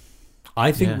discount?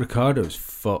 I think Ricciardo's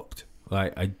fucked.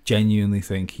 Like, I genuinely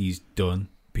think he's done,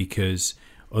 because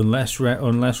unless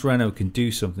Renault can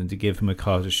do something to give him a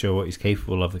car to show what he's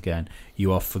capable of again,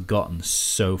 you are forgotten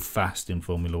so fast in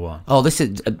Formula One. Oh, this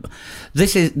is the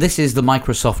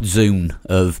Microsoft Zune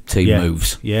of team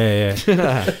moves. Yeah.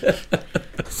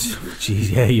 Jeez,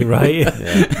 yeah, you're right.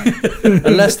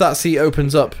 Unless that seat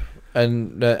opens up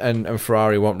and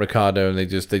Ferrari want Ricciardo, and they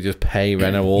just pay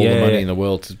Renault all the money in the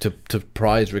world to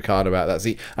prize Ricciardo out that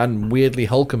seat, and weirdly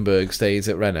Hülkenberg stays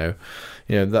at Renault.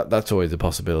 You know, that's always a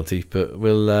possibility, but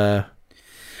we've got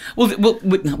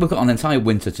an entire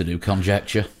winter to do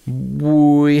conjecture.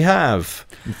 We have,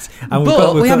 And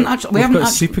we haven't got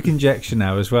super conjecture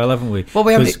now as well, haven't we? Well,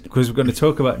 we haven't, because we're going to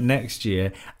talk about next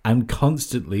year, and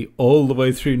constantly all the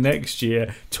way through next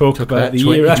year talk about the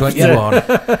year after.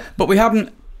 2021. but we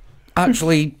haven't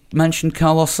actually mentioned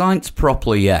Carlos Sainz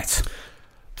properly yet.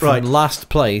 right, last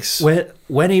place.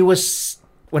 When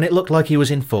it looked like he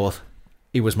was in fourth,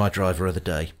 he was my driver of the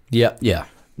day. Yeah.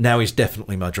 Now he's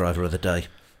definitely my driver of the day.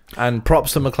 And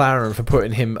props to McLaren for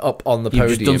putting him up on the podium.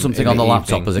 You've just done something on the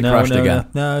laptop as it No, crashed again.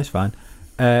 No, it's fine.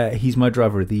 He's my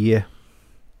driver of the year.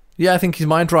 Yeah, I think he's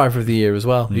my driver of the year as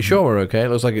well. You sure we're okay? It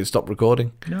looks like it stopped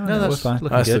recording. No, that's fine.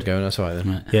 That's still going. That's all right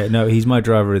then. Right. Yeah, no, he's my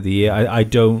driver of the year. I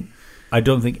don't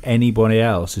think anybody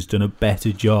else has done a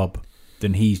better job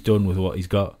than he's done with what he's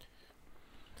got.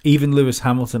 Even Lewis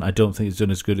Hamilton, I don't think has done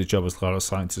as good a job as Carlos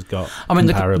Sainz has got. I mean,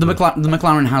 the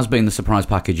McLaren has been the surprise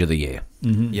package of the year.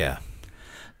 Mm-hmm. Yeah.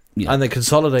 Yeah. And they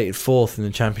consolidated fourth in the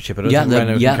championship. I don't think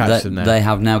Renault can catch them now. They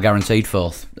have now guaranteed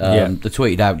fourth. They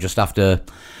tweeted out just after.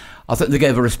 I think they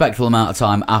gave a respectful amount of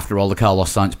time after all the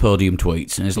Carlos Sainz podium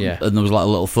tweets, and there was like a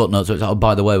little footnote. So it's like, oh,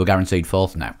 by the way, we're guaranteed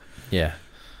fourth now. Yeah.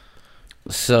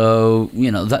 So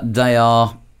that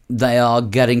they are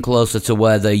getting closer to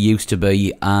where they used to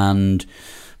be, and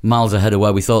miles ahead of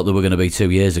where we thought they were going to be 2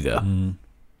 years ago. Do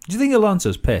you think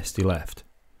Alonso's pissed he left?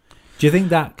 Do you think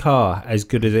that car, as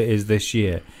good as it is this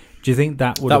year, do you think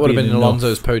that would have been enough?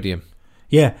 Alonso's podium?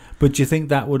 Yeah, but do you think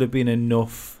that would have been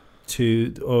enough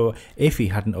or if he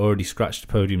hadn't already scratched a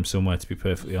podium somewhere, to be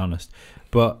perfectly honest,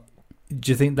 but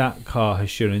do you think that car has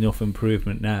shown enough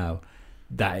improvement now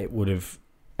that it would have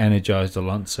energised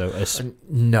Alonso?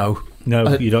 No. You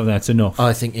don't think that's enough?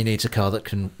 I think he needs a car that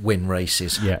can win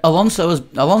races. Yeah. Alonso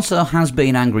has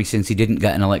been angry since he didn't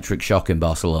get an electric shock in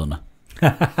Barcelona.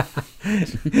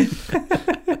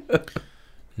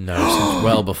 No, since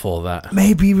well before that.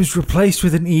 Maybe he was replaced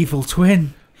with an evil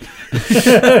twin.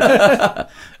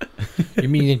 You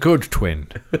mean a good twin?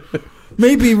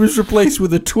 Maybe he was replaced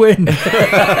with a twin.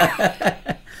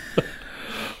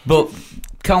 But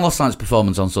Carlos Sainz's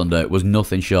performance on Sunday was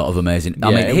nothing short of amazing. I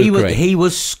Yeah, mean, it was great. he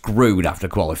was screwed after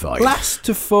qualifying. Last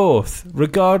to fourth,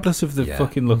 regardless of the Yeah.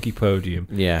 fucking lucky podium.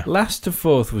 Yeah. Last to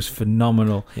fourth was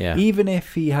phenomenal. Yeah. Even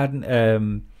if he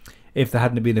hadn't, if there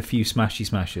hadn't been a few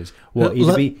smashes, what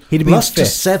L- he'd have been Last to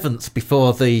fifth. seventh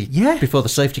before the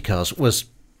safety cars was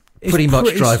It's pretty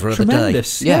much driver of the day.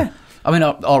 tremendous. Yeah. I mean,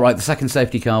 all right. The second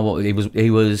safety car,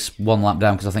 he was one lap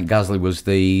down because I think Gasly was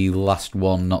the last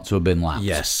one not to have been lapped.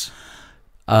 Yes.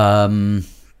 But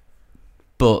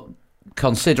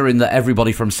considering that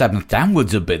everybody from seventh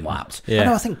downwards had been lapped, I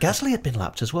know, I think Gasly had been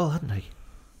lapped as well, hadn't he?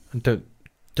 I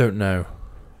don't know.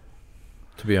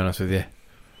 To be honest with you.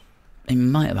 he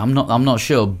might have. I'm not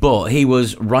sure, but he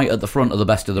was right at the front of the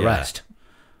best of the Yeah. rest.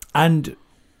 And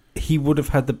he would have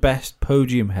had the best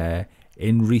podium hair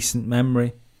in recent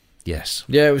memory. Yes.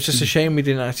 Yeah, it was just a shame we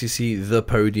didn't actually see the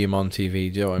podium on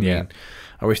TV. Do you know what I mean? Yeah.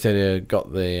 I wish they'd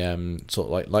got the sort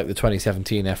of like the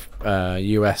 2017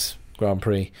 US Grand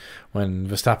Prix when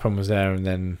Verstappen was there, and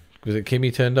then was it Kimi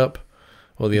turned up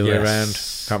or the other way around?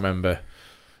 Yes. Can't remember.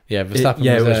 Yeah, It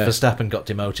Verstappen. was was there. Verstappen got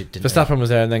demoted, didn't Verstappen was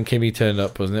there, and then Kimi turned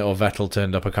up, wasn't it? Or Vettel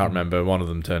turned up. I can't remember. One of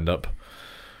them turned up.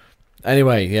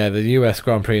 Anyway, yeah, the US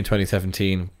Grand Prix in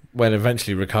 2017, when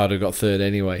eventually Ricciardo got third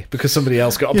anyway, because somebody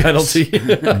else got a penalty.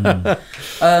 Bob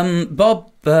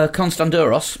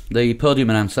Constanduros, the podium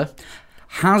announcer,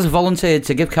 has volunteered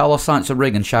to give Carlos Sainz a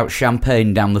ring and shout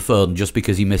champagne down the phone just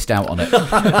because he missed out on it.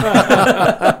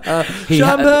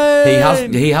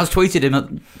 Champagne! He has tweeted him at...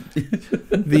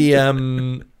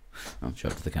 The I'll show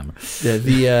it to the camera.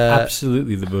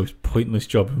 Absolutely the most pointless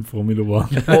job in Formula One.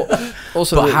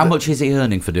 Also, But how much is he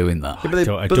earning for doing that? Yeah, but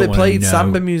they, I but don't they wanna played know.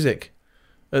 samba music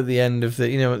at the end of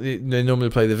the. They normally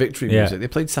play the victory Yeah. music. They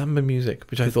played samba music,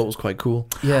 which I thought was quite cool.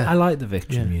 Yeah. I like the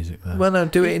victory Yeah. music though. Well, no,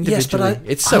 do it individually. Yes, but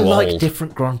it's so I like old.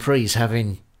 different Grand Prix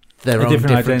having their The own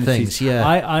different identities. things. Yeah.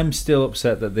 I'm still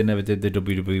upset that they never did the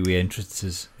WWE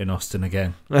entrances in Austin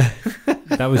again.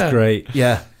 That was great.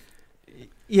 Yeah.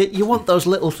 You want those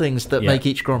little things that Yeah. make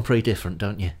each Grand Prix different,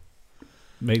 don't you?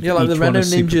 Make Yeah, like the each one a Renault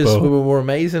Super Ninjas Bowl. were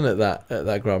amazing at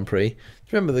that Grand Prix. Do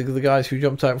you remember the guys who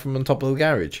jumped out from on top of the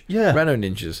garage? Yeah. Renault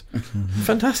Ninjas.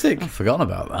 Fantastic. I've forgotten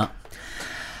about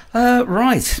that.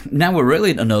 Right, now we're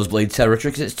really into nosebleed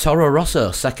territory because it's Toro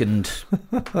Rosso, second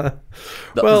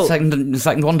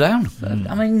second one down.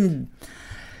 I mean,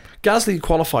 Gasly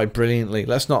qualified brilliantly.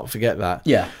 Let's not forget that.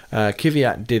 yeah.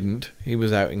 Kvyat didn't. He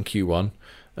was out in Q1.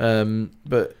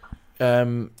 But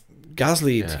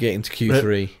Gasly to get into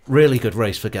Q3. Really good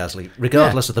race for Gasly,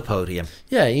 regardless of the podium.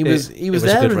 Yeah, he was was a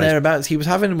there good and race. thereabouts. He was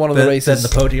having one of the Then races. the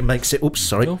podium makes it. Oops,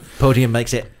 sorry. Oh. Podium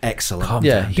makes it excellent. Calm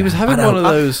Yeah, down, he was Dan. having I know, one of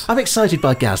those. I'm excited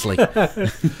by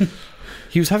Gasly.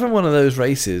 He was having one of those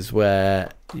races where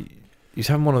he was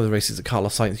having one of the races that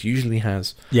Carlos Sainz usually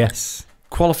has. Yes.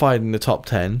 Qualified in the top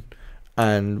 10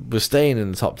 and was staying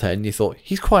in the top 10. You thought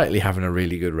he's quietly having a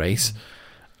really good race,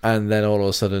 and then all of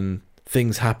a sudden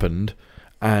things happened,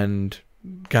 and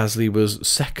Gasly was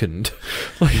second.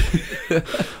 I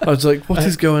was like, what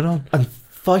is going on? And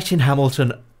fighting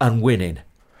Hamilton and winning.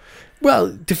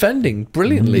 Well, defending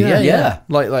brilliantly, Yeah, yeah. yeah.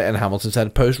 Like and Hamilton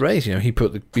said post race, he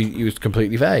was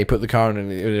completely fair. He put the car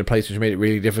in a place which made it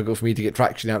really difficult for me to get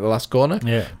traction out the last corner.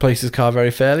 Yeah. Placed his car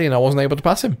very fairly, and I wasn't able to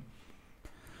pass him.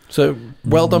 So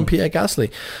well done, Pierre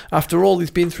Gasly. After all he's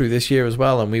been through this year as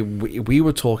well, and we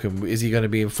were talking, is he going to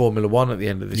be in Formula One at the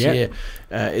end of this Yeah. year?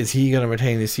 Is he going to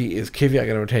retain his seat? Is Kvyat going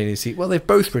to retain his seat? Well, they've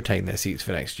both retained their seats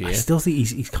for next year. I still think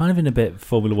he's kind of in a bit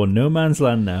Formula One no man's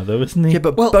land now, though, isn't he? Yeah,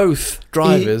 but Well, both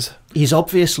drivers. He's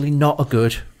obviously not a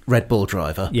good Red Bull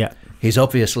driver. Yeah. He's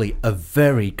obviously a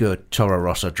very good Toro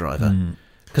Rosso driver.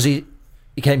 Because he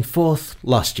came fourth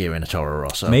last year in a Toro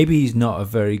Rosso. Maybe he's not a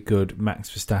very good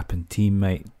Max Verstappen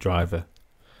teammate driver.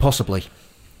 Possibly.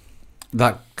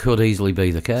 That could easily be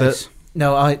the case.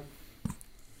 No,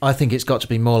 I think it's got to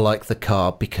be more like the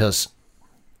car, because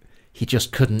he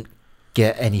just couldn't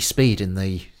get any speed in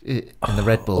the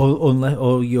Red Bull.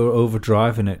 Or you're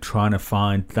overdriving it, trying to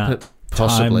find that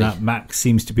Possibly. time that Max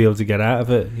seems to be able to get out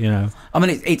of it, you know. I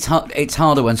mean, it's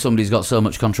harder when somebody's got so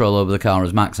much control over the car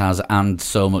as Max has, and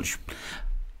so much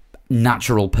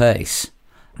natural pace,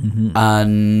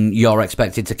 and you're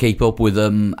expected to keep up with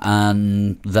them,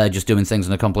 and they're just doing things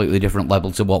on a completely different level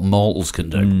to what mortals can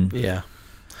do. Yeah,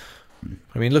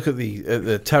 I mean, look at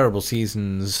the terrible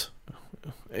seasons,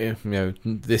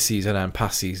 this season and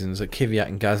past seasons that Kvyat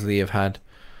and Gasly have had.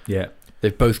 Yeah.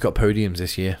 They've both got podiums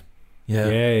this year.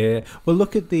 Yeah. Well,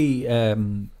 look at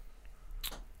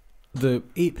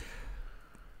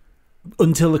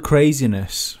until the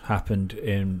craziness happened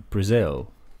in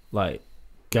Brazil, like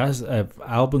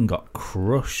Albon got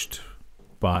crushed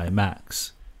by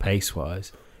Max pace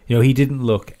wise. He didn't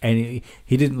look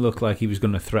like he was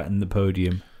going to threaten the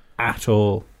podium at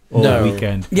all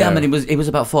weekend. Yeah, I mean it was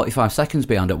about 45 seconds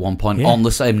behind at one point on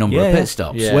the same number of pit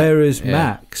stops. Yeah. Whereas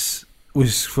Max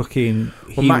was fucking.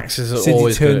 Max is since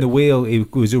always he turned the wheel, he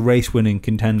was a race-winning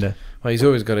contender. Well, he's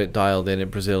always got it dialed in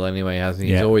Brazil anyway, hasn't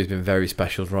he? He's always been a very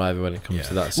special driver when it comes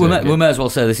to that circuit. We may as well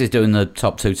say this is doing the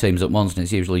top two teams at once, and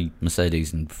it's usually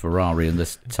Mercedes and Ferrari, and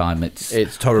this time it's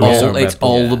Toro Rosso, it's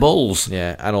all the Bulls.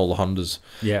 Yeah, and all the Hondas.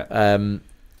 Yeah.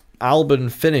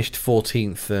 Albon finished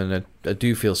 14th, and I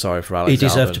do feel sorry for Alex. He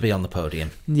deserved Albon. to be on the podium.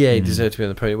 Yeah, he deserved to be on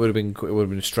the podium. It would have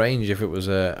been strange if it was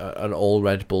an all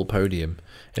Red Bull podium,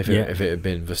 if it had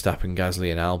been Verstappen,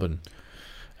 Gasly, and Albon.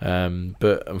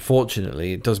 But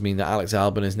unfortunately, it does mean that Alex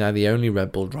Albon is now the only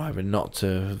Red Bull driver not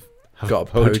to have got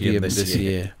a podium this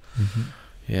year. Mm-hmm.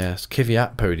 Yes,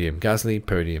 Kvyat podium, Gasly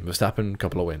podium, Verstappen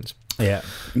couple of wins. Yeah.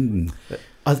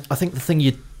 I think the thing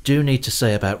you do need to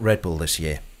say about Red Bull this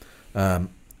year,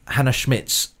 Hannah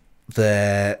Schmitz,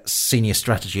 their senior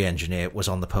strategy engineer, was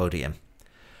on the podium.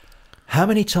 How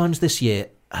many times this year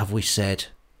have we said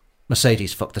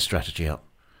Mercedes fucked the strategy up?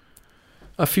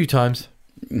 A few times.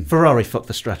 Ferrari fucked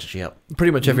the strategy up.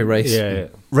 Pretty much every race. Yeah.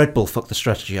 Red Bull fucked the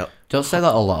strategy up. Don't say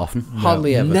that a lot often.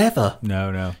 Hardly ever. Never.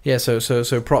 No. Yeah,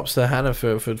 so props to Hannah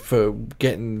for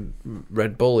getting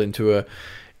Red Bull into a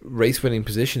race-winning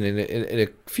position in a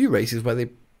few races where they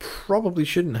probably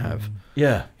shouldn't have.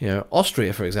 Yeah.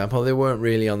 Austria, for example, they weren't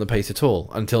really on the pace at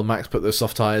all until Max put those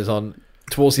soft tyres on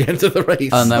towards the end of the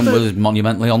race. And then was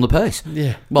monumentally on the pace.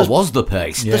 Yeah. Well, was the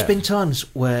pace. Yeah. There's been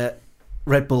times where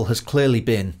Red Bull has clearly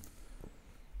been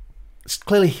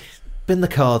the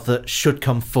car that should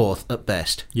come fourth at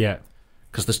best. Yeah.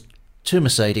 Because there's 2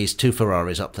 Mercedes, 2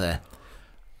 Ferraris up there,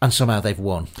 and somehow they've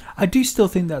won. I do still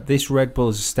think that this Red Bull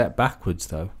is a step backwards,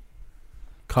 though.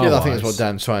 Yeah, I think that's what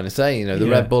Dan's trying to say. The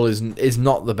Red Bull is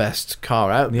not the best car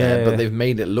out there, but they've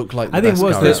made it look like the best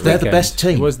car out there. They're the best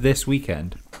team. It was this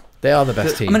weekend. They are the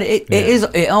best team. I mean,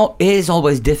 it is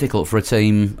always difficult for a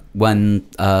team when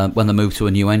they move to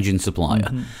a new engine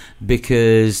supplier,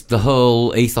 because the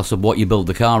whole ethos of what you build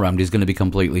the car around is going to be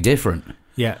completely different.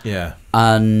 Yeah.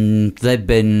 And they've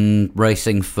been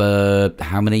racing for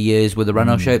how many years with a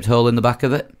Renault-shaped hole in the back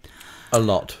of it? A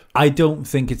lot. I don't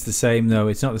think it's the same, though.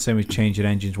 It's not the same as changing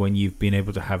engines when you've been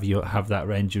able to have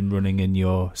that engine running in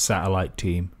your satellite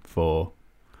team for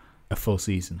a full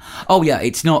season. Oh yeah,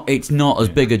 it's not as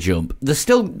big a jump. There's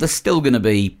still going to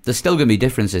be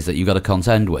differences that you've got to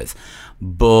contend with,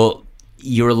 but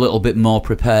you're a little bit more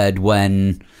prepared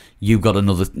when you've got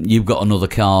another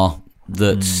car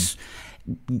that's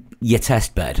your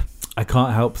test bed. I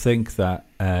can't help think that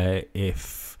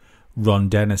if Ron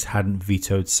Dennis hadn't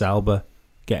vetoed Sauber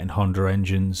getting Honda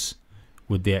engines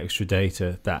with the extra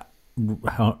data, that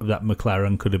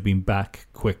McLaren could have been back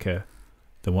quicker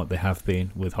than what they have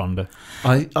been with Honda.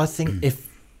 I think if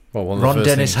Ron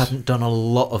Dennis hadn't done a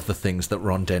lot of the things that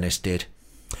Ron Dennis did,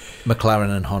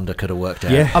 McLaren and Honda could have worked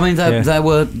out. Yeah. I mean, there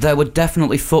were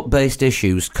definitely foot-based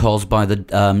issues caused by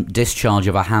the discharge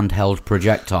of a handheld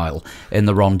projectile in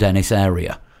the Ron Dennis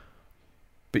area.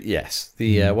 But yes,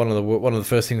 one of the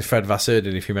first things Fred Vasseur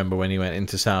did, if you remember, when he went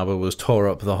into Sauber, was tore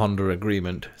up the Honda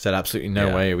agreement. Said absolutely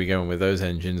no way are we going with those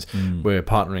engines. We're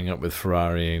partnering up with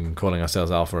Ferrari and calling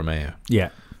ourselves Alfa Romeo.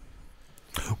 Yeah,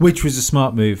 which was a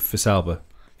smart move for Sauber.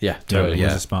 Yeah, totally. It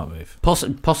was a smart move.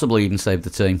 Possibly even saved the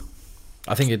team.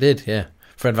 I think it did. Yeah,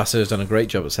 Fred Vasseur's done a great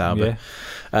job at Sauber.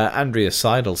 Yeah. Andreas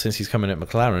Seidel, since he's coming at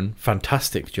McLaren,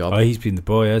 fantastic job. Oh, he's been the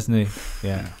boy, hasn't he?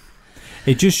 Yeah.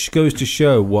 It just goes to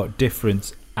show what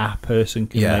difference a person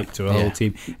can make to a whole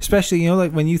team, especially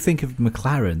like when you think of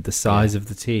McLaren, the size of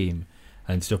the team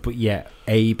and stuff, but yet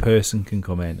a person can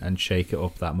come in and shake it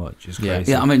up that much. It's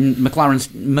crazy. I mean,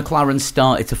 McLaren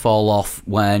started to fall off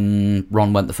when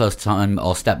Ron went the first time,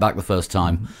 or stepped back the first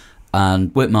time,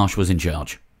 and Whitmarsh was in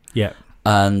charge. Yeah,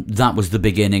 and that was the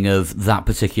beginning of that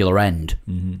particular end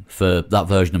for that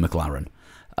version of McLaren.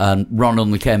 And Ron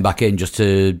only came back in just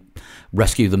to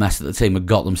rescue the mess that the team had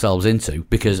got themselves into,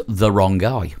 because the wrong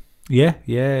guy. Yeah.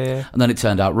 And then it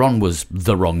turned out Ron was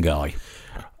the wrong guy.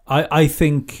 I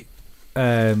think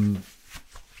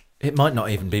it might not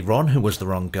even be Ron who was the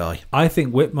wrong guy. I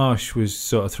think Whitmarsh was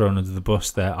sort of thrown under the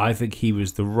bus there. I think he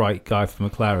was the right guy for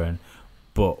McLaren,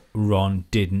 but Ron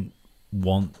didn't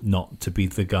want not to be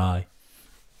the guy.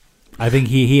 I think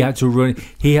he had to run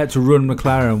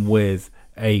McLaren with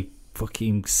a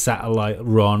fucking satellite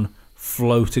Ron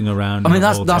floating around. I mean,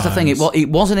 at all that's the thing. times. It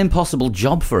was an impossible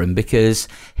job for him because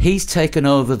he's taken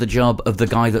over the job of the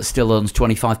guy that still owns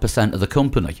 25% of the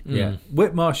company. Yeah,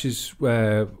 Whitmarsh's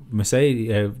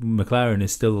McLaren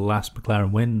is still the last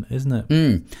McLaren win, isn't it?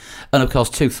 And of course,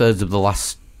 2/3 of the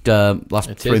last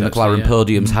It three is McLaren actually, yeah.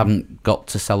 podiums haven't got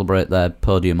to celebrate their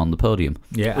podium on the podium.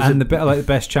 Yeah, and the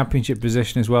best championship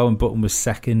position as well. And Button was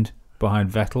second behind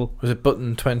Vettel, Was it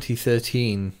Button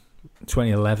 2013?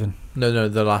 2011. No,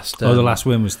 the last. The last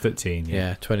win was 13.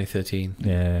 Yeah, 2013.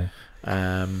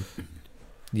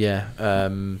 Yeah.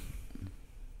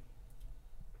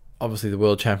 Obviously, the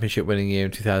World Championship winning year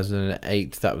in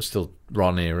 2008. That was still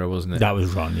Ron era, wasn't it? That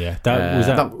was Ron. Yeah,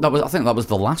 That was, I think, that was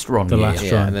the last Ron The year. last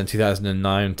Yeah, Ron. and then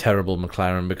 2009, terrible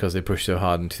McLaren because they pushed so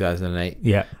hard in 2008.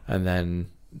 Yeah, And then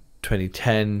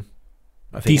 2010,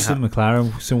 I think decent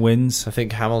McLaren, some wins. I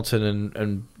think Hamilton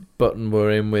and Button were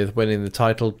in with winning the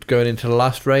title going into the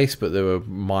last race, but they were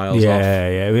miles off.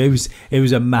 Yeah. It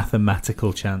was a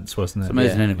mathematical chance, wasn't it? It's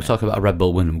amazing, Yeah. isn't it? We talk about a Red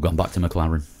Bull win and we've gone back to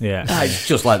McLaren. Yeah. It's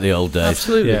just like the old days.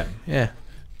 Absolutely, Yeah. yeah.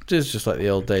 It is just like the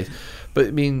old days. But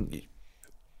I mean,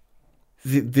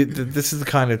 this is the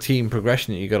kind of team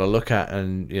progression that you got to look at,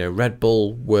 and Red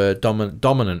Bull were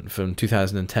dominant from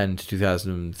 2010 to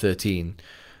 2013,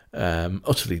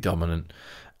 utterly dominant,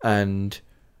 and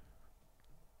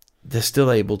they're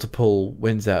still able to pull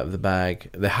wins out of the bag.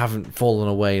 They haven't fallen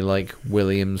away like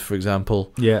Williams, for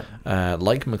example. Yeah.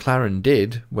 Like McLaren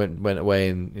did, went away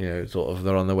and sort of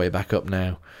they're on their way back up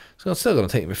now. So it's still going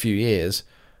to take them a few years.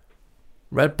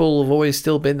 Red Bull have always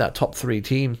still been that top 3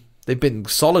 team. They've been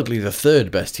solidly the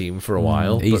 3rd best team for a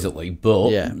while. Easily,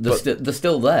 but, Yeah, they're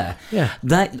still there. Yeah.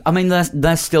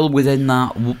 They're still within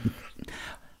that.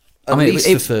 At least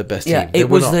the 3rd best team. Yeah, They it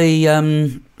were was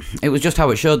not- it was just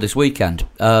how it showed this weekend.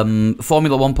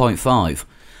 Formula 1.5,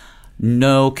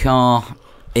 no car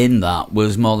in that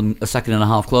was more than a second and a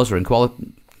half closer in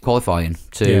qualifying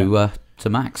to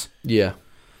Max. Yeah.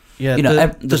 Yeah,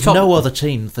 the there's top- no other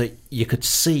team that you could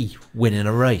see winning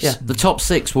a race. Yeah, the top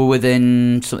 6 were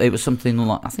within. It was something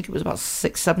like, I think it was about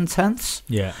 6-7 tenths,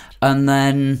 Yeah. and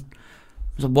then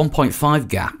there's a 1.5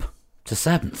 gap to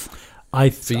 7th. I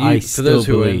for still those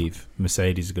who are- believe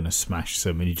Mercedes are going to smash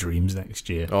so many dreams next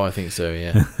year. Oh, I think so,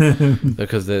 yeah.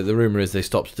 Because the rumour is they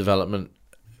stopped development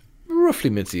roughly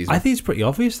mid-season. I think it's pretty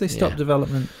obvious they stopped Yeah.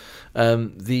 development.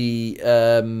 I'm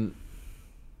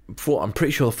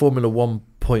pretty sure the Formula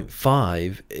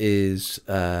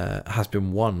 1.5 has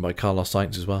been won by Carlos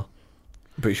Sainz as well.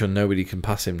 I'm pretty sure nobody can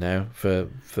pass him now for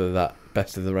that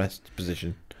best of the rest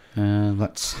position.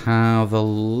 Let's have a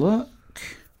look.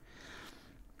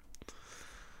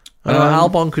 I know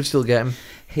Albon could still get him.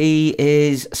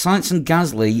 Sainz and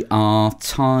Gasly are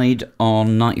tied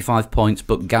on 95 points,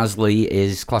 but Gasly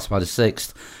is classified as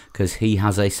 6th because he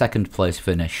has a 2nd place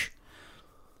finish,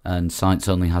 and Sainz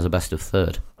only has a best of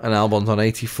 3rd. And Albon's on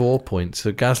 84 points,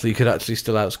 so Gasly could actually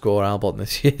still outscore Albon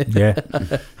this year. Yeah.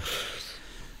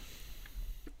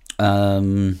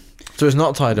 So it's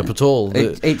not tied up at all.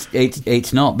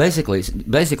 It's not. Basically, it's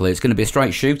going to be a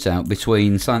straight shootout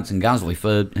between Sainz and Gasly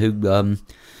for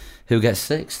who gets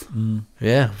 6th.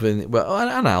 Yeah, well,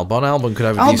 and Albon. Albon could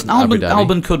have a decent Abu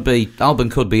Dhabi. Albon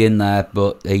could be in there,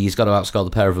 but he's got to outscore the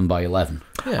pair of them by 11.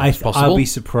 Yeah, it's possible. I'll be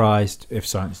surprised if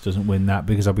Sainz doesn't win that,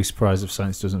 because I'll be surprised if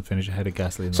Sainz doesn't finish ahead of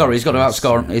Gasly. In the Sorry, he's got to last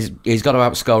outscore. race. He's got to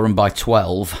outscore him by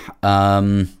 12,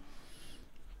 and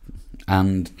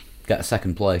get a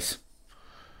 2nd place.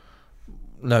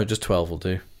 No, just 12 will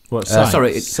do. What? Sainz?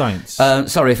 sorry, Sainz.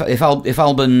 Sorry, if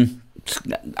Albon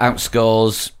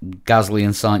outscores Gasly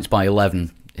and Sainz by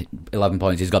 11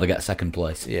 points, he's got to get 2nd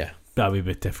place. Yeah. That'd be a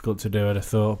bit difficult to do, I'd have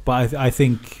thought. But I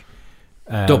think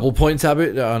Double points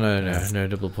Abu? Oh no,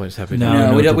 double points Abu.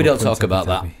 No, we don't double talk points about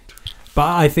Abu that. Dhabi.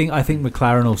 But I think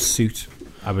McLaren will suit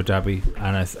Abu Dhabi,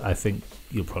 and I think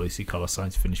you'll probably see Carlos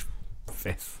Sainz finish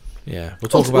 5th. Yeah,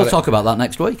 We'll about it. talk about that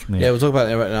next week. Yeah, we'll talk about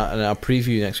it in our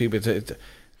preview next week. But it's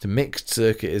a mixed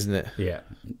circuit, isn't it? Yeah.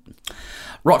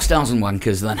 Rockstars and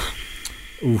wankers then.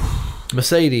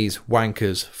 Mercedes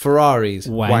wankers, Ferraris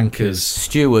wankers.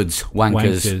 Stewards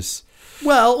wankers. Wankers.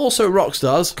 Well, also rock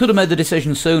stars. Could have made the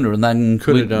decision sooner, and then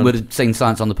Could have done. would have seen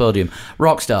Sainz on the podium.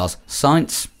 Rockstars: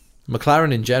 Sainz,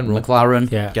 McLaren in general.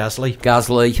 McLaren, Yeah.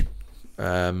 Gasly.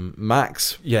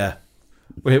 Max. Yeah.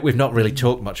 We've not really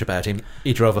talked much about him.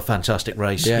 He drove a fantastic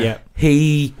race. Yeah. Yeah.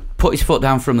 He put his foot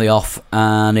down from the off,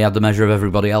 and he had the measure of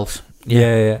everybody else.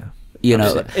 Yeah. You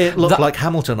know, It looked that- like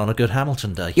Hamilton on a good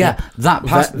Hamilton day. yeah, that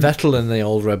pass, Vettel in the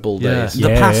old Red Bull Yeah. days. the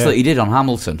Yeah, pass yeah. that he did on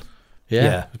Hamilton.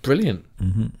 Yeah, brilliant.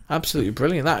 Absolutely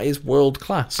brilliant. That is world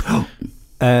class.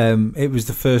 It was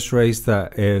the first race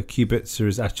that Kubica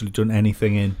has actually done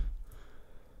anything in.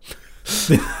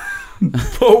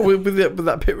 Oh, with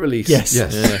that pit release. Yes.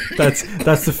 Yeah.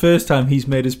 That's the first time he's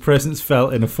made his presence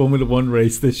felt in a Formula One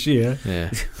race this year. Yeah.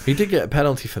 He did get a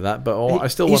penalty for that, but I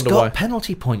still He's wonder got why.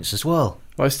 penalty points as well.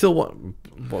 I still want.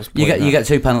 What's the You point get now?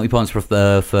 2 penalty points for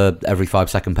every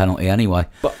 5-second penalty anyway.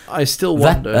 But I still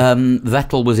wonder.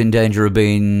 Vettel was in danger of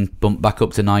being bumped back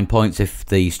up to 9 points if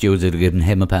the stewards had given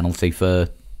him a penalty for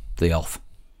the off.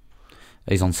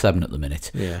 He's on 7 at the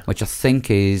minute, Yeah. which I think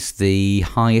is the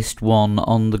highest one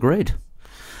on the grid.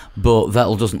 But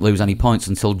Vettel doesn't lose any points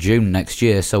until June next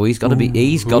year, so he's got to be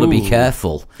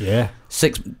careful. Yeah.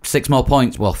 6 more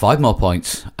points, 5 more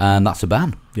points, and that's a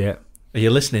ban. Yeah. Are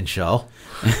you listening, Charles?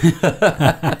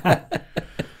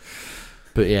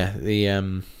 But yeah,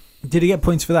 the Did he get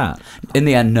points for that? In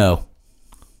the end, no,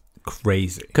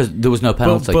 Crazy. because there was no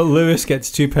penalty. But Lewis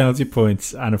gets 2 penalty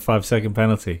points and a 5-second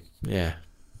penalty. yeah.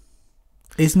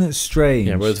 Isn't it strange?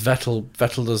 Yeah, whereas Vettel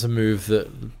does a move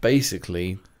that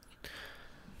basically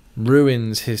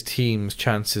ruins his team's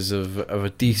chances of a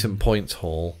decent points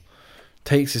haul,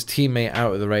 takes his teammate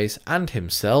out of the race and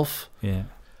himself. Yeah.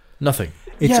 Nothing.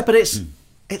 But it's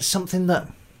something that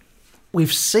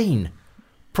we've seen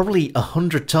probably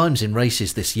 100 times in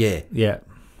races this year, Yeah.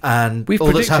 and We've all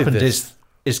that's predicted happened this.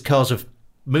 is cars have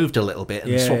moved a little bit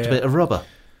and Yeah, swapped yeah. a bit of rubber.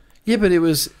 Yeah, but it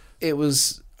was.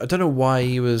 I don't know why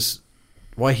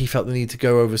he felt the need to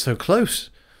go over so close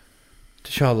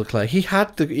to Charles Leclerc. He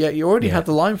already had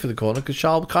the line for the corner because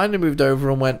Charles kind of moved over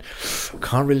and went,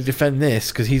 can't really defend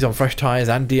this because he's on fresh tyres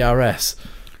and DRS.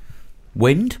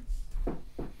 Wind?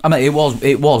 I mean, it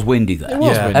was windy there. It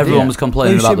was windy, Everyone yeah. was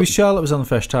complaining It about was Charlotte was on the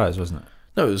fresh tyres, wasn't it?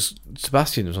 No, it was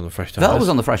Sebastian was on the fresh tyres. Vettel was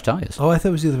on the fresh tyres. Oh, I thought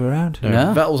it was the other way around. No,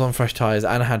 No. Vettel was on fresh tyres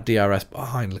and had DRS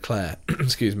behind Leclerc.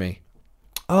 Excuse me.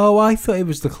 Oh, I thought it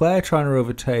was Leclerc trying to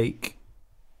overtake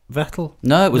Vettel.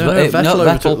 No, it was Vettel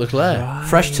overtook Vettel. Leclerc. Right,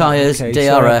 Fresh tyres, okay, DRS.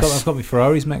 sorry, I've got my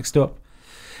Ferraris mixed up.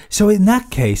 So in that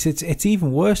case, it's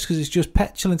even worse because it's just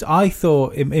petulance. I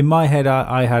thought in my head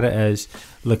I had it as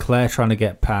Leclerc trying to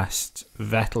get past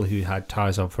Vettel, who had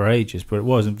tyres on for ages, but it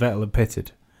wasn't. Vettel had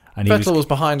pitted, and Vettel was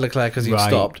behind Leclerc because he'd Right,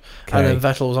 stopped, okay. and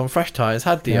then Vettel was on fresh tyres,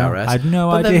 had DRS. Yeah, I had no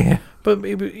but idea. But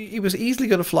he was easily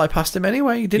going to fly past him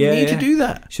anyway. He didn't need to do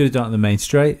that. Should have done it on the main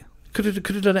straight. Could have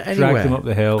done it anywhere. Dragged him up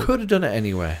the hill. Could have done it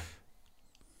anywhere.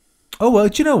 Oh well,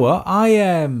 do you know what?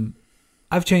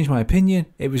 I've changed my opinion.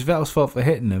 It was Vettel's fault for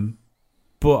hitting him,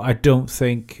 but I don't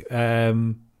think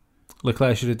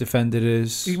Leclerc should have defended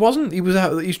as. He wasn't. He was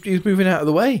out. He was moving out of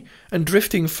the way and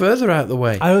drifting further out of the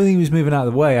way. I don't think he was moving out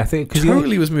of the way. I think because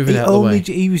Totally was moving out of the way.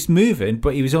 He was moving,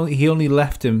 but he only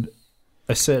left him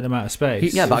a certain amount of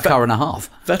space. Yeah, about a car and a half.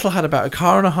 Vettel had about a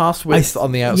car and a half's width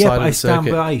on the outside yeah, but of the I stand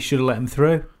circuit. by. He should have let him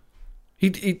through.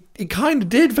 He kind of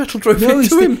did. Vettel drove No,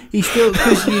 into him. he still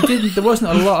because you didn't. There wasn't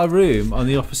a lot of room on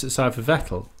the opposite side for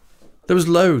Vettel. There was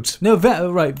loads. No,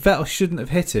 Vettel shouldn't have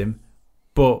hit him,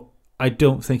 but I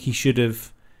don't think he should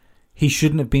have. He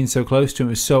shouldn't have been so close to him.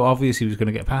 It was so obvious he was going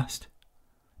to get past.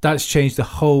 That's changed the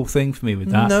whole thing for me with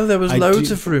that. No, there was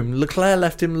loads of room. Leclerc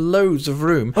left him loads of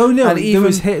room. Oh no, and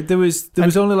there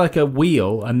was only like a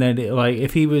wheel, and then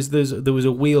if he was there was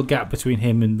a wheel gap between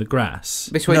him and the grass.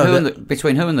 Between who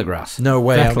and the grass? No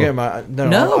way! I'm Vettel.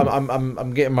 getting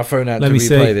I'm getting my phone out Let to me replay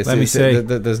see, this. let me see.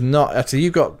 There's not actually.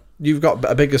 You've got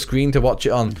a bigger screen to watch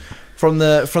it on. From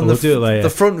We'll do it later. the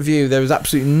front view, there was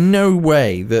absolutely no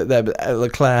way that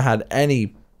Leclerc had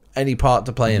any part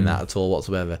to play in that at all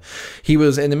whatsoever. He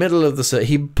was in the middle of the circuit.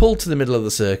 He pulled to the middle of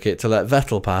the circuit to let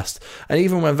Vettel pass, and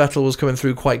even when Vettel was coming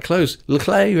through quite close,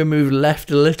 Leclerc even moved left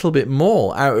a little bit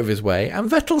more out of his way, and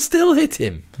Vettel still hit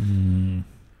him.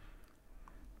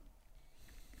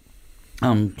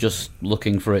 I'm just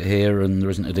looking for it here, and there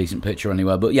isn't a decent picture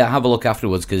anywhere. But yeah, have a look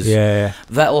afterwards because Yeah.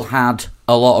 Vettel had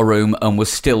a lot of room and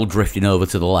was still drifting over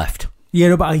to the left. Yeah,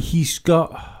 no, but he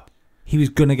was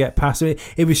going to get past it.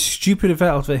 It was stupid of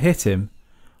Vettel to hit him,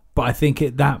 but I think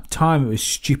at that time it was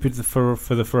stupid for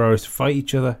the Ferraris to fight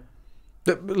each other.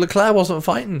 But Leclerc wasn't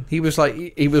fighting. He was like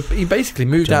he basically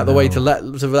moved out of the way to let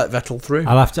Vettel through.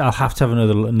 I'll have to have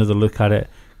another look at it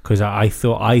because I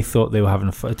thought they were having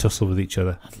a tussle with each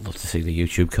other. I'd love to see the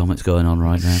YouTube comments going on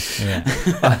right now.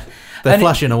 Yeah. They're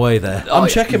flashing away there. I'm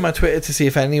checking my Twitter to see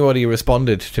if anybody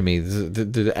responded to me.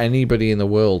 Did anybody in the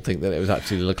world think that it was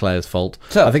actually Leclerc's fault?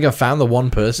 So- I think I found the one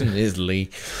person is Lee.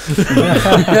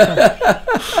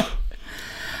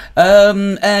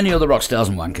 Any other rock stars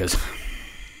and wankers?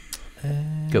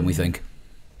 Can we think?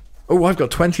 Oh, I've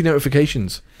got 20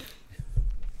 notifications.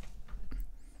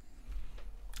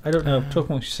 I don't know. Talk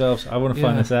amongst yourselves. I want to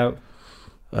find Yeah. this out.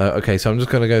 Okay, so I'm just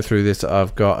going to go through this.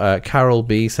 I've got Carol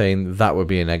B saying that would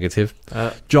be a negative.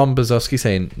 John Bazowski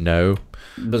saying no.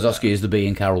 Bazowski is the B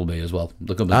in Carol B as well.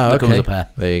 They come Okay. as a pair.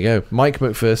 There you go. Mike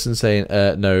McPherson saying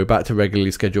no, back to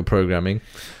regularly scheduled programming.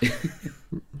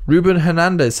 Ruben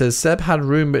Hernandez says Seb had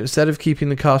room, but instead of keeping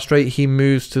the car straight, he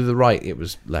moves to the right. It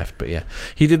was left, but yeah.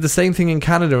 He did the same thing in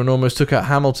Canada and almost took out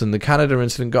Hamilton. The Canada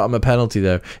incident got him a penalty,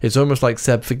 though. It's almost like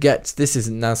Seb forgets this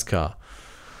isn't NASCAR.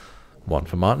 1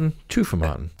 for Martin, 2 for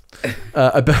Martin.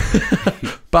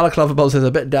 Balaclava Bolt says, I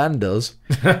bet Dan does.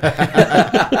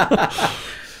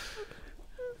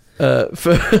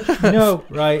 No,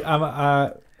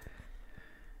 right.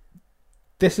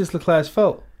 This is Leclerc's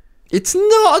fault. It's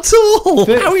not at all.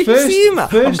 How are you seeing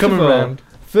that? I'm coming around.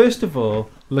 First of all,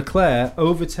 Leclerc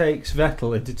overtakes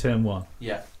Vettel into turn 1.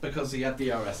 Yeah, because he had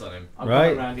DRS on him. I'm Right.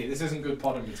 coming around here. This isn't good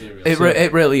podding material.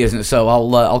 It really isn't. So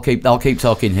I'll keep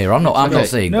talking here. I'm not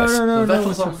seeing No, this. no.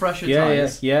 Vettel's on fresher Yeah,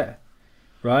 tyres. yeah.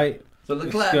 Right. So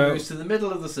Leclerc Go. moves to the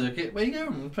middle of the circuit. Where you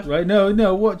going? Right.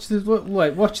 No. Watch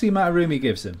the amount of room he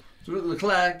gives him. So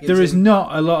Leclerc. There is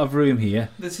not a lot of room here.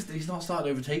 He's not started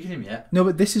overtaking him yet. No,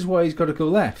 but this is why he's got to go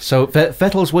left. So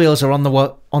Vettel's wheels are on the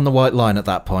white line at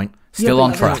that point. Still Yeah, on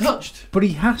but- track. Touched. But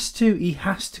he has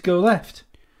to go left.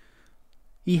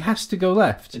 He has to go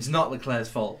left. It's not Leclerc's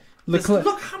fault. Leclerc-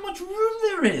 Look how much room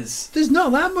there is. There's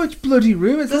not that much bloody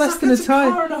room. It's less than a car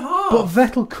tire. and a half. But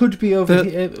Vettel could be over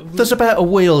here. There's about a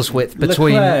wheel's width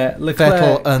between Leclerc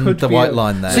Vettel could and the be white a-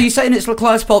 line there. So you're saying it's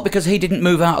Leclerc's fault because he didn't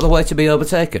move out of the way to be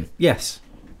overtaken? Yes.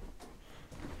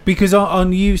 Because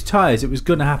on used tyres, it was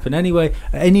going to happen anyway.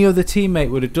 Any other teammate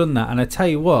would have done that. And I tell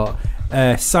you what,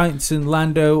 Sainz and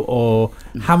Lando or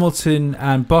Hamilton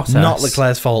and Bottas. Not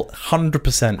Leclerc's fault.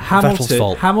 100% Vettel's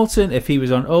fault. Hamilton, if he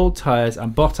was on old tyres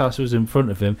and Bottas was in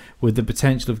front of him with the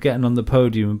potential of getting on the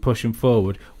podium and pushing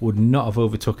forward, would not have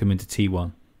overtook him into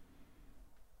T1.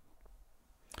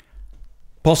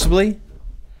 Possibly.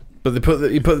 But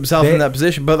he put themselves in that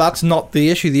position. But that's not the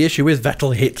issue. The issue is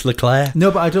Vettel hits Leclerc. No,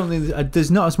 but I don't think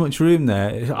there's not as much room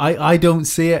there. I don't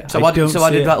see it. So why did see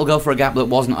Vettel go for a gap that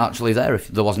wasn't actually there if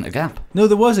there wasn't a gap? No,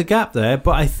 there was a gap there,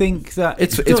 but I think that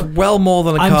It's well more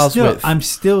than a car's width. I'm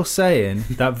still saying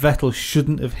that Vettel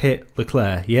shouldn't have hit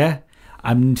Leclerc. Yeah,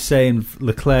 I'm saying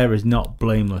Leclerc is not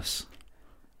blameless.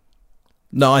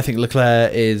 No, I think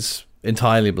Leclerc is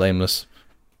entirely blameless.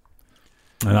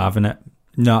 I'm not having it.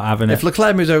 Not having it. If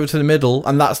Leclerc moves over to the middle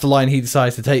and that's the line he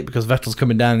decides to take because Vettel's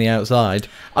coming down the outside.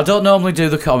 I don't normally do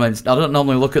the comments. I don't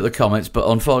normally look at the comments, but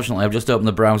unfortunately, I've just opened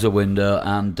the browser window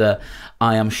and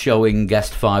I am showing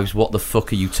Guest Fives. What the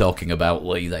fuck are you talking about,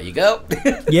 Lee? There you go.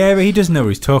 Yeah, but he doesn't know what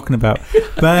he's talking about.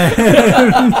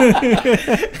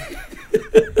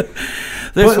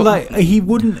 But, like, he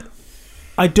wouldn't.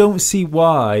 I don't see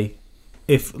why,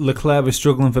 if Leclerc was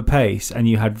struggling for pace and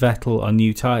you had Vettel on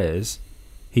new tyres,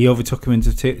 he overtook him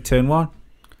into turn 1.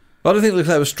 I don't think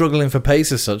Leclerc was struggling for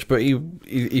pace as such, but he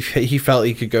felt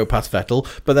he could go past Vettel.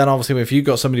 But then obviously, if you've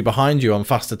got somebody behind you on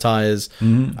faster tyres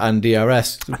and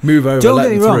DRS, move over. Don't let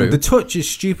get me them wrong. through. The touch is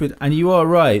stupid, and you are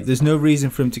right. There's no reason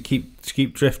for him to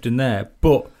keep drifting there,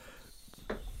 but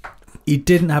he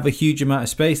didn't have a huge amount of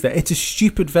space there. It's a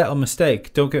stupid Vettel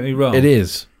mistake. Don't get me wrong. It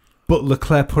is. But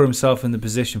Leclerc put himself in the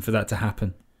position for that to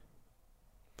happen.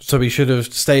 So he should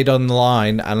have stayed on the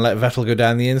line and let Vettel go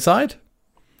down the inside?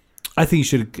 I think he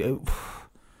should.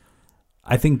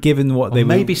 I think given what they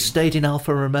maybe stayed in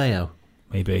Alfa Romeo.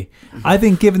 Maybe. I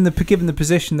think given the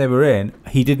position they were in,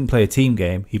 he didn't play a team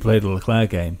game. He played a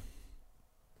Leclerc game.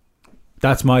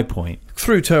 That's my point.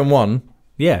 Through turn 1.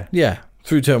 Yeah. Yeah,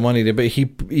 through turn 1 he did, but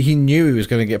he knew he was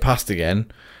going to get past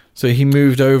again. So he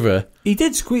moved over. He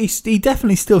did squeeze. He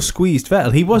definitely still squeezed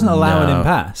Vettel. He wasn't allowing him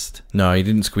past. No, he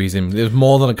didn't squeeze him. There's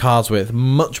more than a car's width,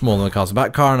 much more than a car's, about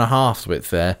a car and a half's width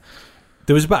there.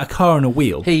 There was about a car and a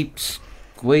wheel. He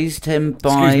squeezed him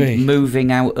by moving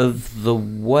out of the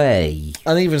way.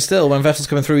 And even still, when Vettel's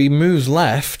coming through, he moves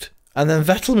left, and then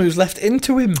Vettel moves left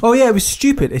into him. Oh yeah, it was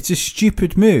stupid. It's a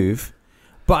stupid move,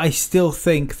 but I still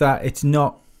think that it's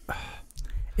not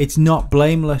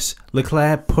blameless.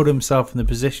 Leclerc put himself in the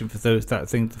position for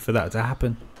that to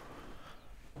happen.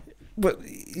 But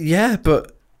yeah,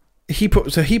 but he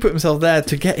put himself there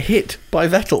to get hit by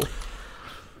Vettel.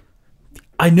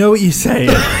 I know what you're saying,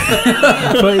 but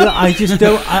I just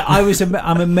don't.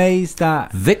 I'm amazed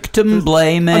that Victim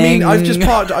blaming. I mean, I've just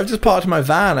parked my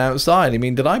van outside. I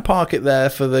mean, did I park it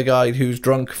there for the guy who's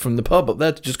drunk from the pub up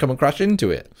there to just come and crash into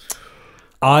it?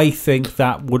 I think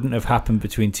that wouldn't have happened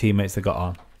between teammates that got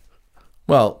on.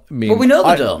 Well, I mean, but we know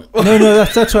they don't. No,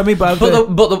 that's what I mean.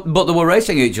 But they were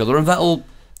racing each other, and Vettel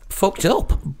fucked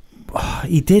up.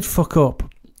 He did fuck up,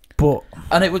 but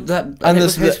And it was it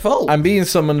was his fault. And being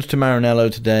summoned to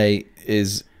Maranello today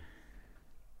is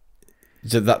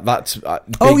that's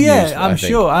big news, I'm I think.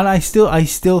 sure, and I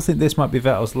still think this might be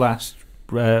Vettel's last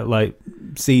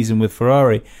season with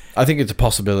Ferrari. I think it's a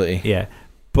possibility. Yeah,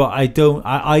 but I don't.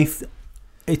 I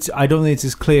don't think it's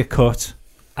as clear cut,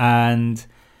 and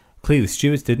clearly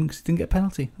Stewards didn't because he didn't get a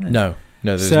penalty. No,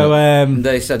 there's So not.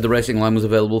 They said the racing line was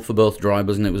available for both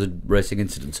drivers, and it was a racing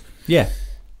incident. yeah.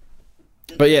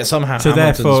 But yeah, somehow. So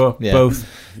Hamilton's- therefore, yeah. both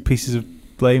pieces of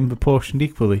blame apportioned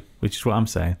equally, which is what I'm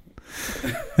saying.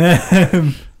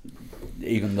 Even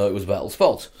though it was Vettel's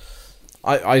fault.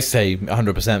 I say 100%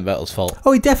 Vettel's fault.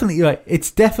 Oh, it's definitely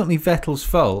Vettel's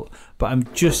fault. But I'm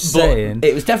just saying.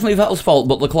 It was definitely Vettel's fault,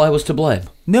 but Leclerc was to blame.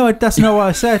 No, that's not what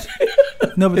I said.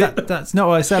 No, but that's not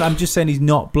what I said. I'm just saying he's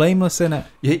not blameless in it.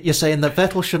 You're saying that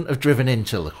Vettel shouldn't have driven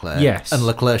into Leclerc, Yes. and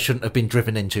Leclerc shouldn't have been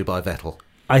driven into by Vettel.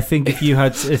 I think if you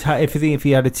had a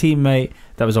teammate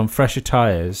that was on fresher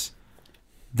tyres,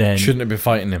 then Shouldn't have been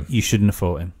fighting him. you shouldn't have